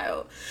own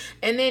child.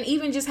 And then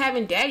even just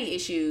having daddy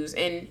issues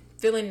and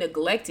feeling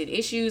neglected,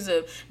 issues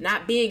of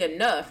not being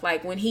enough.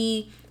 Like, when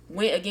he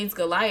went against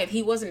Goliath,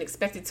 he wasn't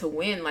expected to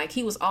win. Like,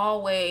 he was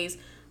always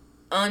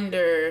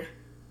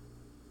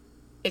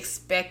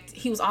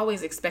he was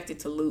always expected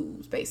to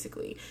lose,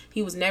 basically.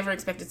 He was never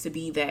expected to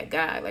be that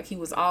guy. Like, he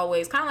was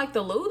always kind of like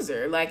the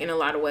loser, like, in a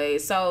lot of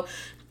ways. So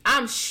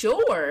I'm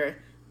sure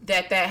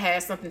that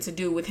has something to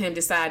do with him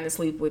deciding to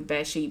sleep with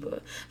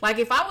Bathsheba. Like,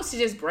 if I was to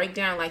just break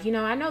down, like,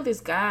 I know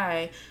this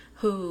guy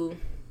who,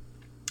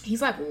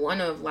 he's like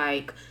one of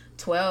like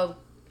 12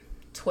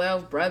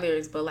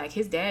 brothers, but like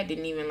his dad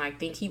didn't even like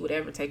think he would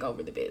ever take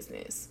over the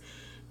business.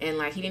 And,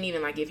 like, he didn't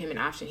even, like, give him an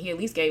option. He at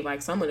least gave,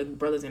 like, some of the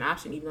brothers an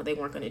option, even though they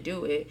weren't going to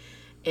do it.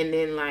 And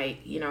then,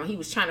 like, he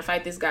was trying to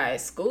fight this guy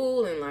at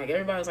school. And, like,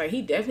 everybody was like,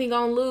 he definitely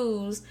going to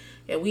lose.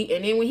 And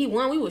then when he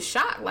won, we was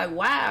shocked. Like,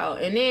 wow.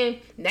 And then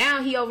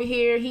now he over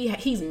here,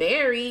 he's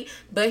married,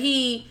 but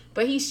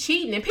he's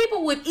cheating. And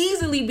people would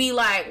easily be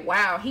like,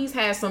 wow, he's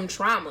had some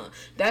trauma.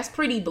 That's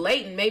pretty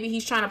blatant. Maybe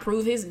he's trying to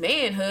prove his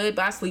manhood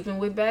by sleeping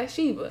with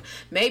Bathsheba.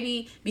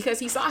 Maybe because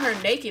he saw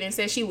her naked and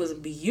said she was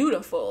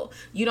beautiful.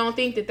 You don't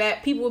think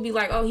that people would be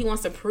like, oh, he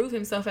wants to prove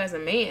himself as a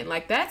man.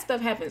 Like, that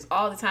stuff happens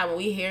all the time when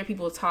we hear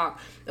people talk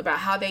about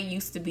how they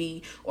used to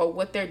be or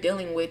what they're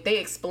dealing with. They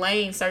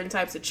explain certain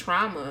types of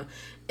trauma,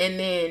 and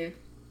then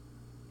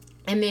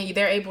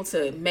they're able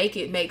to make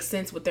it make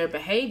sense with their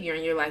behavior.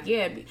 And you're like,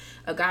 yeah,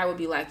 a guy would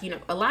be like,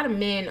 a lot of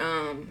men,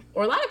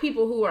 or a lot of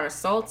people who are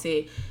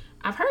assaulted,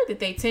 I've heard that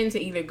they tend to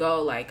either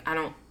go like, I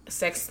don't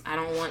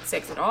want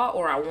sex at all,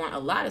 or I want a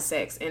lot of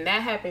sex. And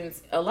that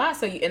happens a lot.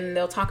 So and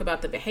they'll talk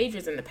about the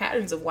behaviors and the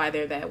patterns of why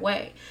they're that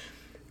way.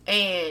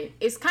 And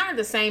it's kind of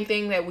the same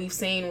thing that we've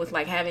seen with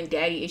like having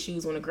daddy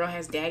issues. When a girl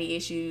has daddy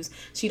issues,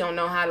 she don't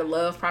know how to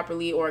love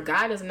properly, or a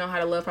guy doesn't know how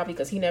to love properly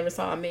because he never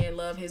saw a man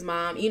love his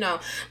mom.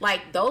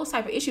 Like, those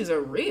type of issues are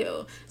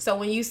real. So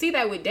when you see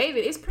that with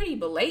David, it's pretty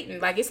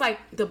blatant. Like, it's like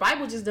the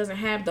Bible just doesn't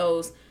have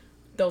those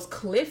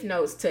cliff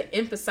notes to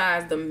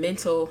emphasize the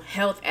mental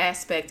health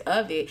aspect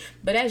of it.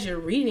 But as you're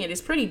reading it,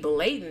 it's pretty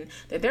blatant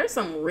that there's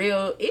some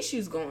real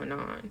issues going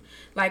on.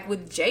 Like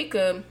with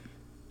Jacob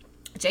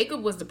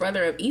was the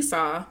brother of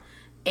Esau,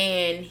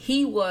 and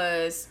he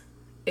was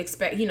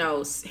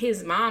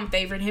his mom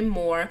favored him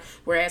more,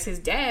 whereas his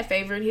dad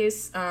favored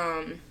his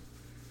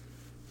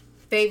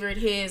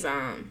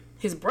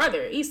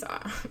brother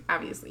Esau,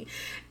 obviously.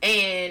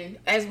 And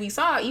as we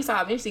saw,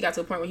 Esau eventually got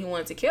to a point where he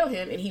wanted to kill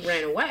him, and he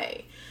ran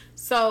away.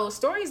 So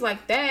stories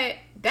like that,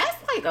 that's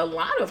like a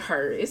lot of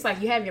hurt. It's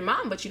like you have your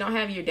mom, but you don't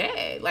have your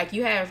dad. Like,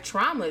 you have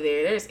trauma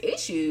there. There's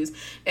issues.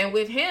 And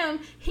with him,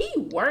 he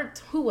worked,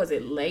 who was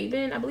it,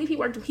 Laban? I believe he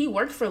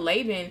worked for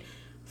Laban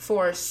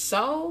for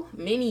so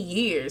many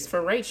years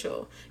for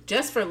Rachel,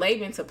 just for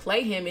Laban to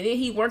play him, and then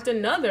he worked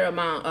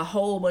a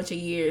whole bunch of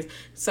years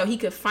so he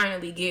could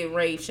finally get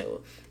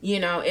Rachel,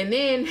 and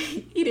then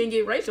he didn't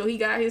get Rachel, he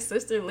got his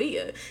sister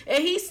Leah,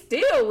 and he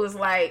still was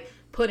like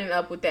putting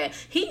up with that.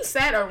 He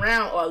sat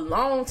around a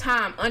long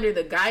time under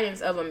the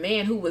guidance of a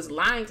man who was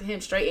lying to him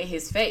straight in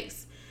his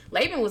face.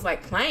 Laban was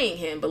like playing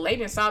him, but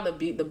Laban saw the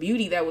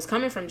beauty that was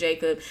coming from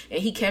Jacob,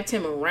 and he kept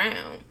him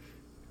around.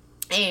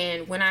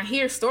 And when I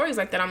hear stories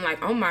like that, I'm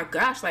like, oh my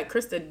gosh, like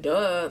Krista,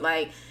 duh,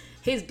 like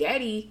his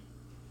daddy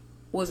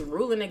was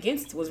ruling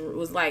against, was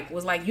like,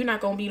 you're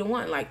not gonna be the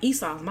one. Like,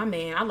 Esau's my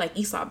man. I like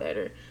Esau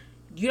better.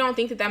 You don't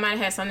think that might have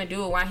had something to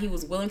do with why he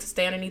was willing to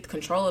stay underneath the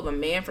control of a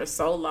man for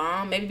so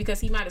long? Maybe because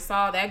he might have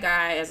saw that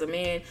guy as a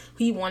man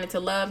who he wanted to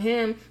love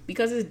him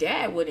because his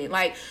dad wouldn't.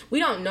 Like, we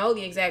don't know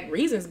the exact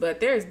reasons, but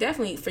there's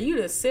definitely, for you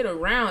to sit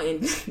around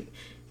and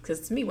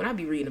because to me, when I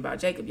be reading about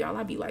Jacob, y'all,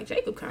 I be like,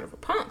 Jacob kind of a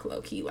punk,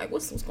 low-key. Like,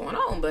 what's going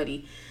on,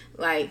 buddy?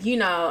 Like,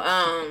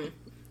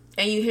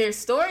 and you hear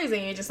stories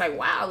and you're just like,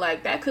 wow,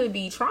 like, that could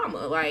be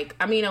trauma. Like,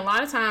 I mean, a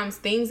lot of times,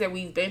 things that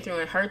we've been through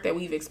and hurt that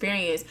we've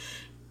experienced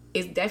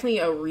is definitely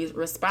a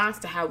response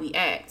to how we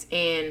act.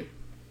 And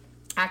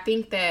I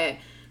think that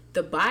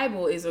the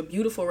Bible is a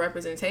beautiful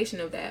representation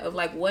of that, of,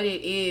 like, what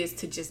it is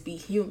to just be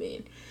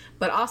human,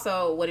 but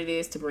also what it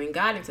is to bring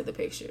God into the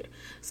picture.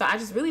 So I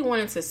just really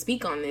wanted to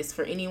speak on this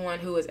for anyone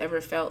who has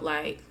ever felt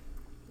like,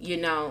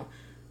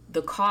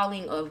 the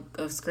calling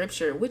of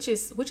Scripture, which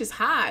is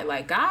high.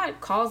 Like,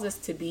 God calls us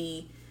to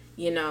be,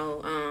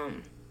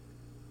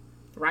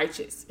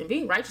 righteous. And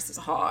being righteous is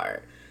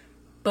hard.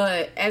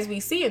 But as we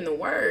see in the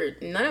Word,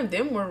 none of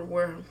them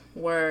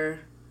were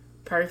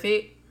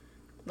perfect.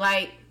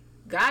 Like,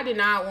 God did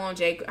not want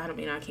Jacob.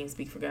 I can't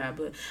speak for God,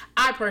 but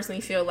I personally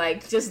feel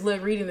like just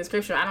reading the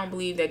Scripture, I don't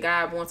believe that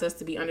God wants us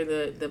to be under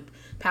the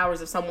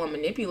powers of someone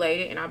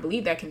manipulated, and I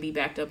believe that can be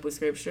backed up with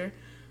Scripture.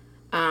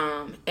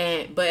 But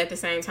at the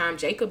same time,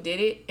 Jacob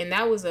did it, and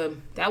that was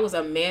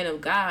a man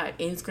of God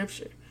in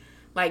Scripture.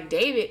 Like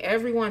David,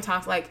 everyone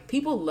talks, like,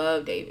 people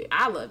love David.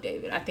 I love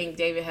David. I think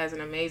David has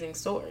an amazing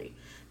story.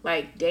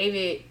 Like,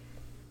 David,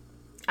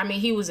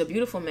 he was a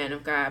beautiful man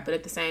of God, but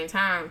at the same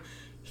time,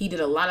 he did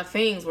a lot of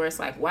things where it's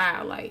like,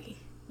 wow, like,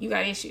 you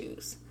got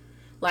issues.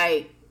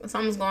 Like,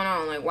 something's going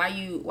on. Like, why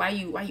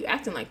you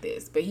acting like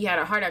this? But he had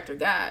a heart after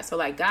God. So,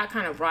 like, God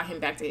kind of brought him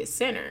back to his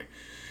center.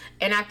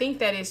 And I think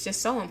that it's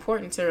just so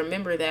important to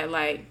remember that,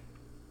 like,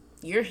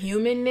 your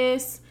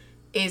humanness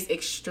is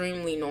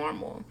extremely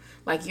normal.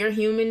 Like, your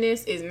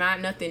humanness is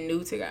not nothing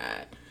new to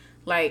God.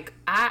 Like,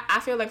 I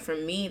feel like for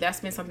me, that's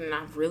been something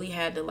that I've really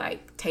had to,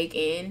 like, take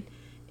in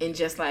and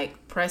just,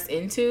 like, press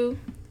into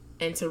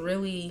and to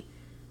really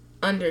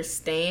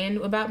understand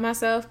about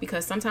myself,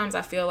 because sometimes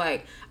I feel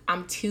like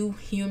I'm too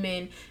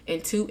human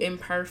and too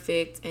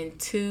imperfect and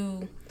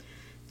too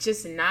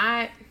just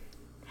not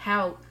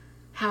how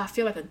I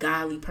feel like a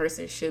godly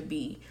person should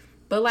be.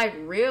 But, like,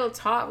 real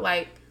talk,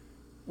 like,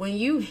 when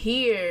you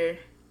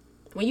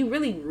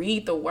really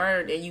read the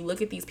Word and you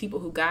look at these people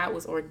who God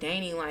was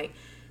ordaining, like,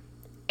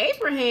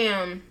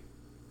 Abraham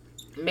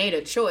made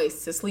a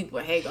choice to sleep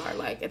with Hagar.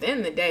 Like, at the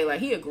end of the day,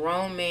 like, he a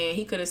grown man.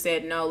 He could have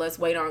said, no, let's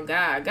wait on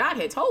God. God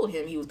had told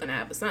him he was going to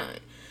have a son.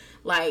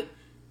 Like,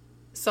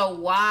 so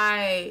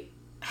why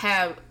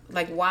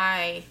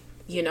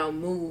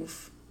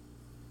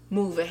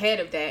move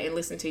ahead of that and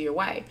listen to your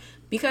wife?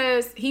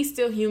 Because he's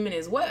still human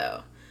as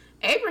well.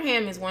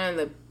 Abraham is one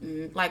of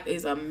the, like,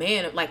 is a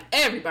man of, like,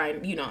 everybody,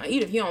 even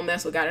if you don't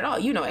mess with God at all,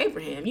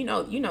 Abraham, you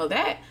know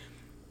that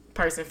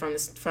person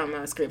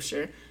from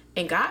Scripture.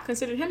 And God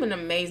considered him an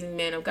amazing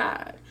man of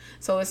God.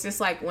 So it's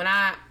just like, when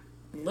I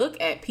look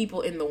at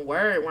people in the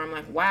Word where I'm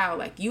like, wow,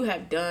 like, you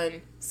have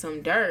done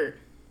some dirt.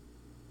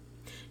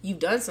 You've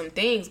done some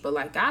things, but,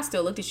 like, God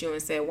still looked at you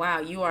and said,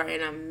 wow, you are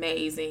an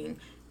amazing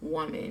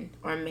woman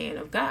or man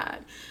of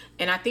God.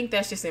 And I think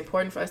that's just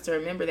important for us to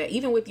remember that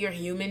even with your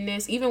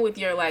humanness, even with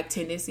your, like,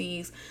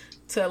 tendencies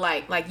to,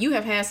 like you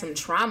have had some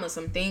trauma,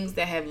 some things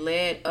that have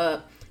led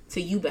up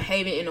to you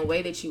behaving in a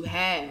way that you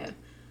have.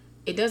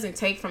 It doesn't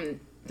take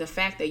from the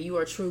fact that you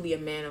are truly a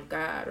man of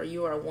God or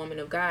you are a woman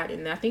of God.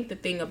 And I think the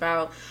thing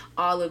about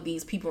all of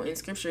these people in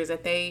Scripture is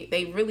that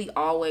they really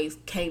always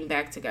came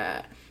back to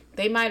God.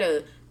 They might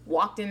have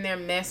walked in their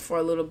mess for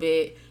a little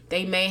bit.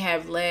 They may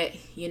have let,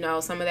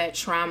 some of that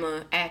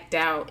trauma act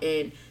out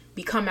and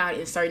become out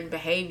in certain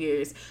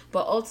behaviors.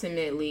 But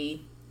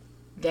ultimately,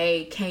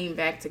 they came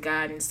back to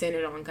God and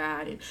centered on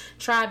God and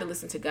tried to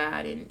listen to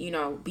God and,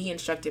 be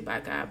instructed by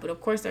God. But of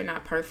course, they're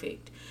not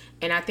perfect.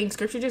 And I think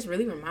Scripture just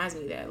really reminds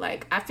me of that.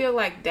 Like, I feel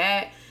like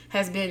that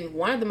has been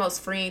one of the most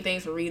freeing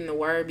things for reading the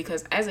Word,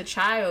 because as a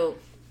child,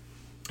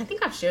 I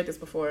think I've shared this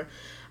before,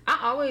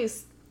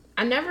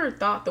 I never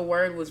thought the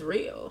Word was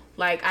real.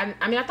 Like, I'll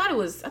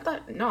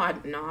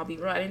be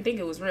real. I didn't think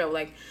it was real.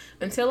 Like,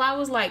 until I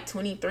was like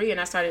 23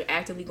 and I started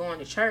actively going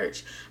to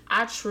church,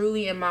 I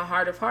truly, in my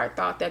heart of heart,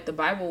 thought that the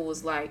Bible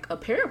was like a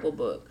parable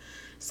book.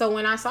 So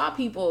when I saw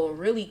people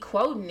really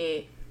quoting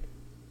it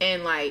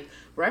and, like,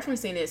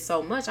 referencing it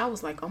so much, I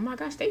was like, oh my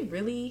gosh, they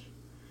really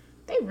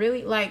they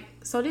really like,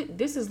 so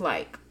this is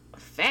like a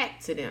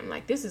fact to them.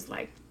 Like, this is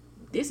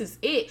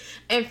it.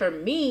 And for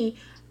me,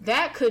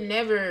 that could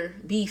never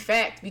be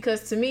fact,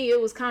 because to me, it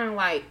was kind of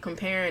like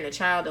comparing a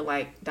child to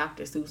like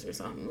Dr. Seuss or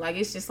something. Like,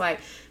 it's just like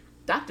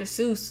Dr.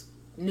 Seuss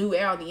knew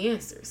all the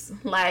answers.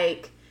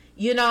 Like,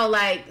 you know,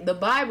 like the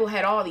Bible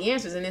had all the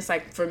answers. And it's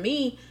like, for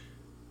me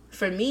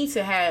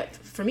to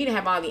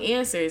have all the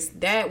answers,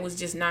 that was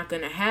just not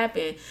going to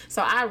happen.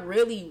 So I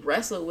really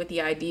wrestled with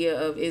the idea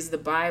of, is the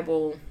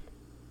Bible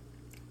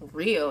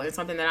real and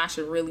something that I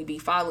should really be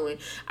following?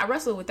 I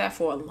wrestled with that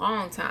for a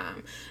long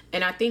time.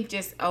 And I think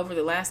just over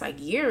the last like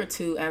year or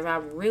two, as I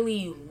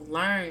really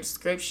learned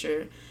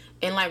scripture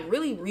and like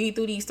really read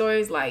through these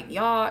stories, like,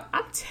 y'all,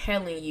 I'm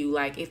telling you,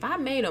 like, if I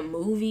made a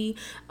movie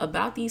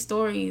about these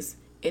stories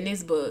in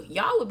this book,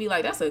 y'all would be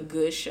like, that's a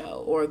good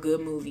show or a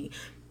good movie.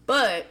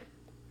 But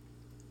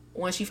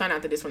once you find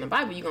out that it's from the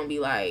Bible, you're gonna be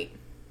like,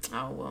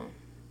 oh, well,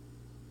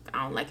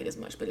 I don't like it as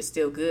much, but it's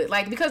still good.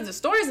 Like, because the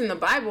stories in the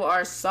Bible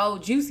are so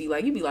juicy.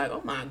 Like, you'd be like,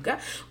 oh my God,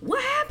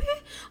 what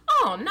happened?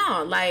 Oh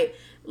no, like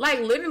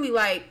literally,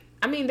 like,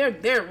 I mean,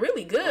 they're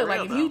really good.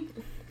 Like,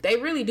 they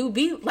really do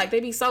be like, they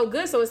be so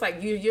good. So it's like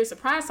you're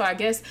surprised. So I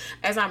guess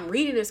as I'm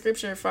reading the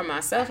scripture for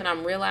myself, and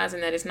I'm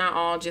realizing that it's not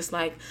all just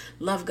like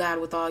love God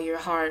with all your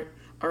heart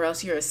or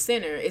else you're a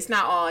sinner. It's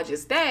not all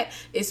just that.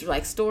 It's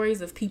like stories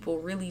of people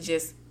really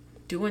just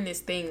doing this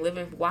thing,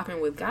 living,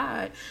 walking with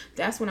God.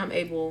 That's when I'm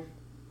able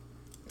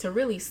to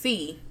really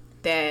see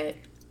that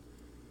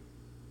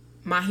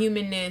my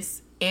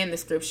humanness and the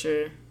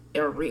scripture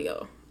are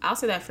real. I'll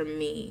say that for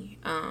me.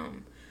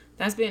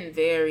 That's been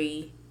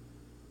very,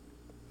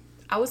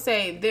 I would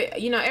say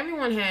that, you know,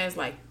 everyone has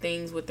like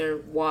things with their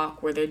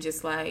walk where they're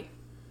just like,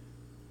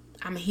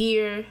 I'm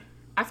here.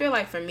 I feel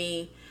like for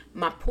me,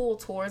 my pull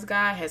towards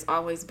God has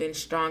always been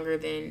stronger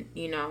than,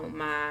 you know,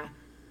 my,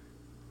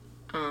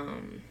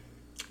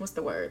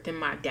 than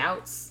my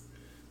doubts.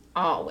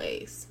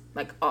 Always.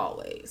 Like,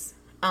 always.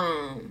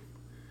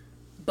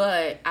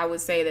 But I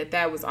would say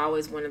that was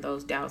always one of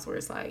those doubts where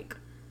it's like,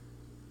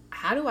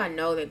 how do I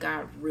know that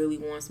God really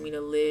wants me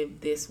to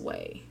live this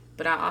way?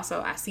 But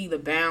I see the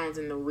bounds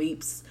and the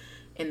reaps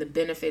and the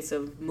benefits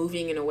of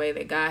moving in a way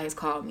that God has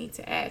called me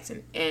to act.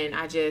 And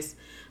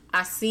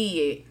I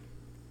see it,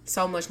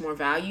 so much more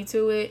value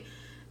to it.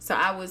 So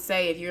I would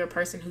say, if you're a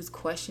person who's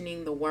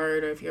questioning the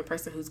word, or if you're a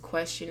person who's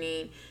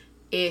questioning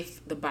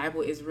if the Bible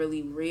is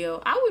really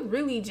real, I would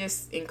really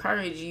just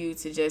encourage you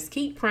to just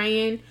keep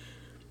praying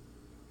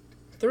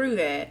through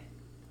that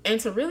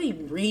and to really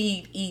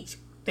read each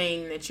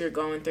thing that you're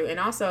going through. And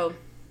also,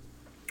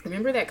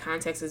 remember that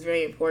context is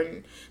very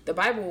important. The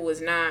Bible was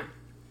not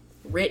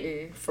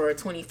written for a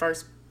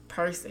 21st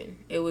person.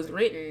 It was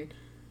written,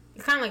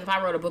 it's kind of like if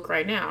I wrote a book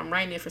right now, I'm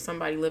writing it for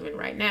somebody living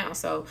right now.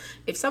 So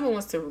if someone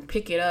wants to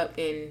pick it up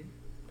in,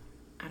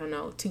 I don't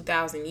know,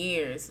 2,000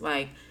 years,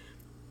 like,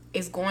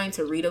 it's going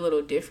to read a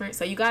little different.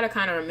 So you got to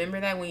kind of remember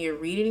that when you're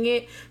reading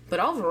it. But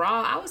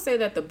overall, I would say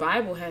that the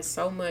Bible has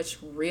so much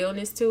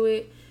realness to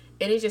it.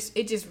 And it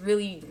just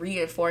really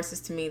reinforces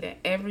to me that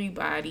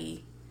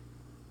everybody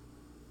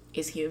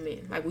is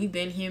human. Like, we've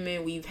been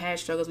human. We've had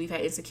struggles. We've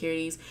had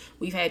insecurities.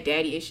 We've had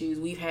daddy issues.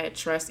 We've had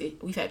trust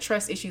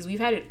issues. We've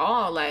had it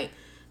all. Like,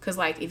 because,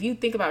 like, if you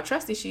think about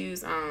trust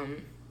issues,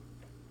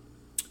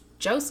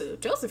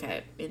 Joseph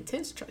had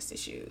intense trust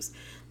issues.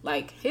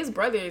 Like, his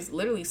brothers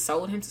literally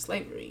sold him to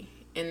slavery.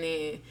 And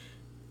then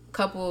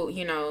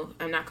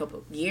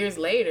years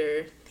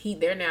later,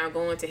 they're now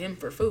going to him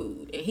for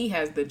food. And he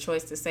has the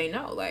choice to say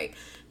no. Like,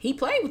 he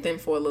played with them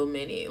for a little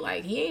minute.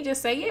 Like, he ain't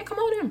just say, yeah, come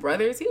on in,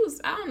 brothers.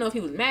 I don't know if he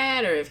was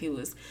mad or if he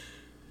was,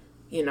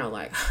 you know,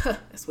 like,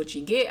 that's what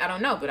you get. I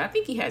don't know. But I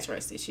think he had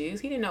trust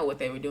issues. He didn't know what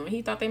they were doing.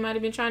 He thought they might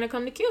have been trying to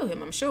come to kill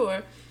him, I'm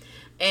sure.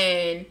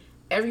 And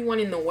everyone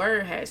in the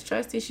Word has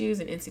trust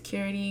issues and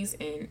insecurities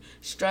and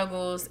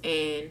struggles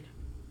and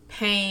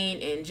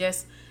pain, and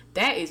just,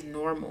 that is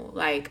normal.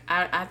 Like,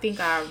 I think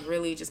I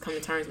really just come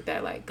to terms with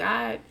that. Like,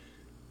 God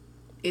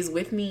is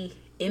with me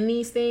in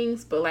these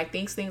things, but like,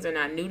 these things are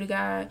not new to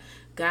God.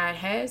 God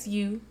has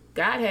you.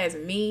 God has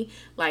me.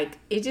 Like,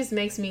 it just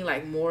makes me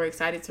like more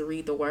excited to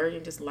read the Word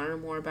and just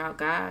learn more about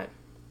God.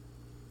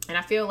 And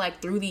I feel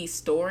like through these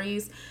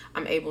stories,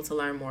 I'm able to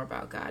learn more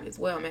about God as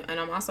well.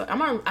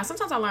 And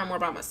sometimes I learn more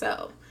about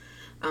myself,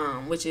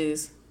 which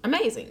is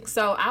amazing.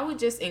 So I would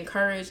just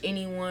encourage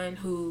anyone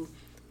who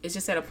is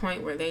just at a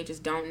point where they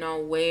just don't know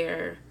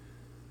where,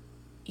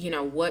 you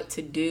know, what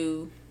to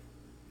do,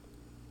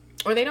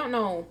 or they don't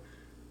know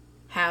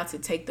how to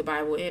take the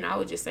Bible in. I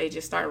would just say,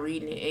 just start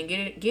reading it and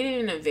get it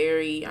in a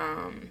very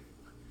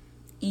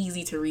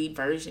easy to read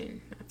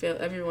version. I feel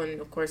everyone,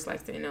 of course,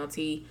 likes the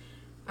NLT.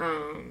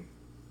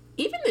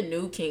 Even the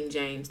New King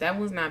James, that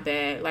one's not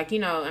bad. Like, you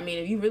know, I mean,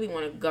 if you really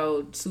want to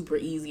go super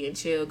easy and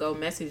chill, go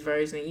Message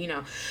version, you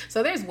know.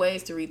 So there's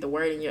ways to read the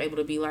Word, and you're able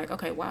to be like,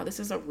 okay, wow, this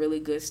is a really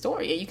good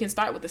story. And you can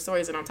start with the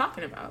stories that I'm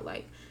talking about.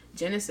 Like,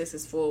 Genesis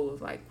is full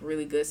of like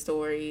really good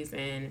stories,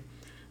 and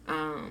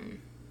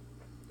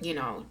you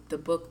know, the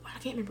book, I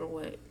can't remember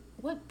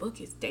what book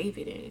is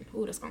David in.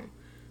 Ooh,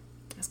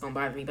 that's That's gonna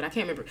bother me, but I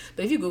can't remember.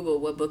 But if you Google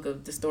what book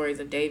of the stories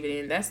of David,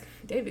 and that's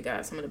David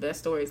got some of the best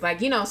stories. Like,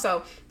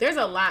 so there's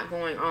a lot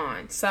going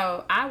on.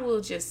 So I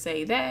will just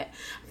say that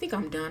I think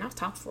I'm done. I've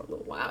talked for a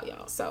little while,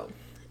 y'all. So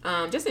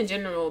just in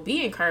general,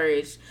 be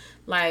encouraged.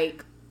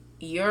 Like,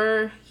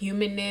 your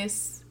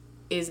humanness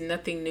is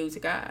nothing new to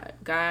God.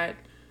 God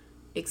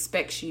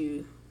expects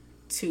you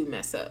to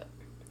mess up.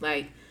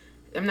 Like,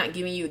 I'm not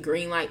giving you the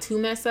green light to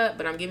mess up,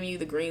 but I'm giving you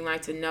the green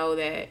light to know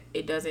that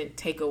it doesn't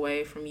take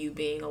away from you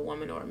being a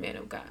woman or a man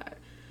of God.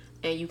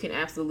 And you can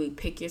absolutely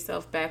pick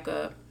yourself back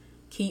up,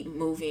 keep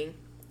moving.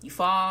 You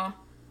fall,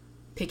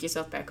 pick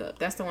yourself back up.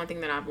 That's the one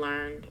thing that I've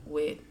learned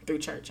through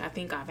church. I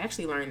think I've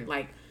actually learned,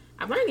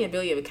 I've learned the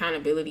ability of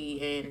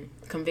accountability, and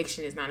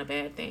conviction is not a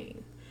bad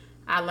thing.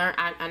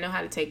 I know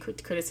how to take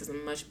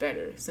criticism much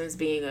better since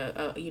being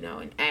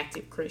an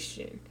active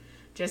Christian,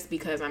 just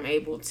because I'm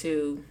able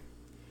to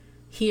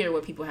hear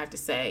what people have to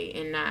say,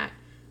 and not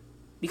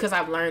because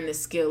I've learned the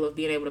skill of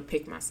being able to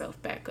pick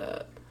myself back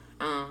up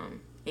and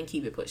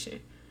keep it pushing.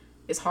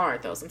 It's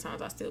hard though.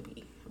 Sometimes I'll still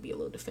be a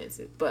little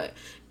defensive, but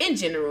in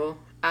general,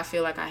 I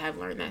feel like I have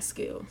learned that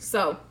skill.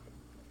 So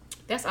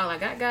that's all I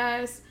got,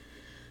 guys.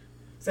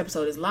 This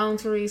episode is long,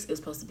 Therese. It was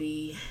supposed to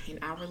be an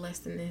hour less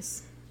than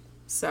this.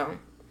 So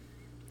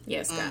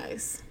yes,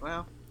 guys.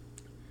 Well,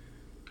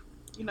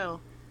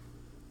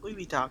 we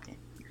be talking.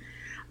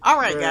 All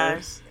right,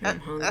 guys.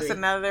 That's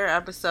another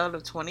episode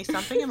of 20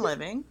 Something and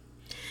Living.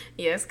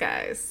 Yes,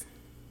 guys.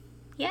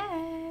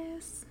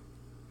 Yes.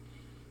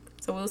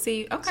 So we'll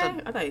see.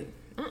 Okay.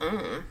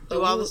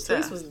 Do all the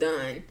stuff. This was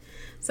done.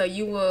 So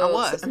you will.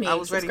 I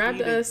was ready for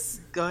you to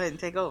us. Go ahead and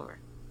take over.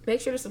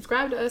 Make sure to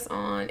subscribe to us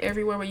on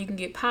everywhere where you can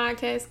get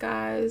podcasts,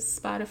 guys.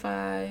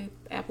 Spotify,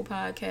 Apple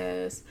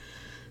Podcasts,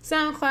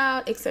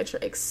 SoundCloud, etc.,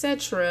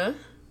 etc.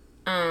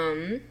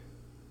 I'm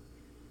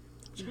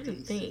trying to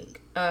think.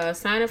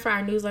 Sign up for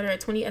our newsletter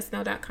at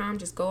 20snl.com.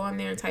 Just go on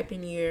there and type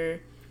in your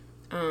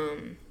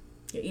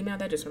email.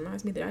 That just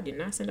reminds me that I did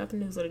not send out the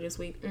newsletter this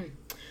week.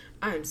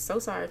 I am so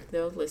sorry for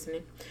those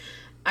listening.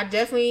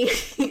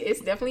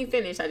 It's definitely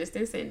finished. I just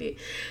didn't send it.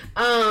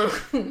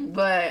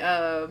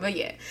 But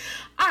yeah.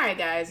 All right,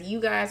 guys.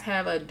 You guys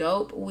have a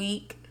dope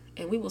week,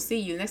 and we will see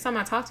you next time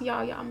I talk to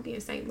y'all. I'm gonna be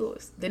in St.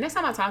 Louis. The next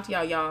time I talk to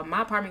y'all,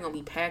 my apartment gonna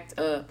be packed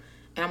up,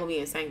 and I'm gonna be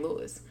in St.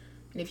 Louis.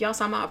 And if y'all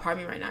saw my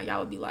apartment right now, y'all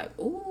would be like,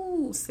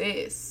 "Ooh,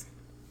 sis,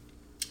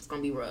 it's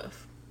gonna be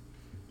rough,"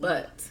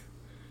 but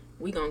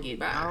we gonna get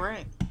by. All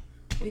right.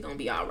 We gonna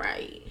be all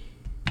right.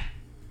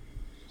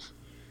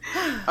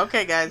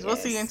 Okay, guys. Yes. We'll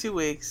see you in 2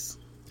 weeks.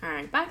 All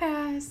right. Bye,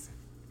 guys.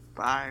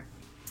 Bye.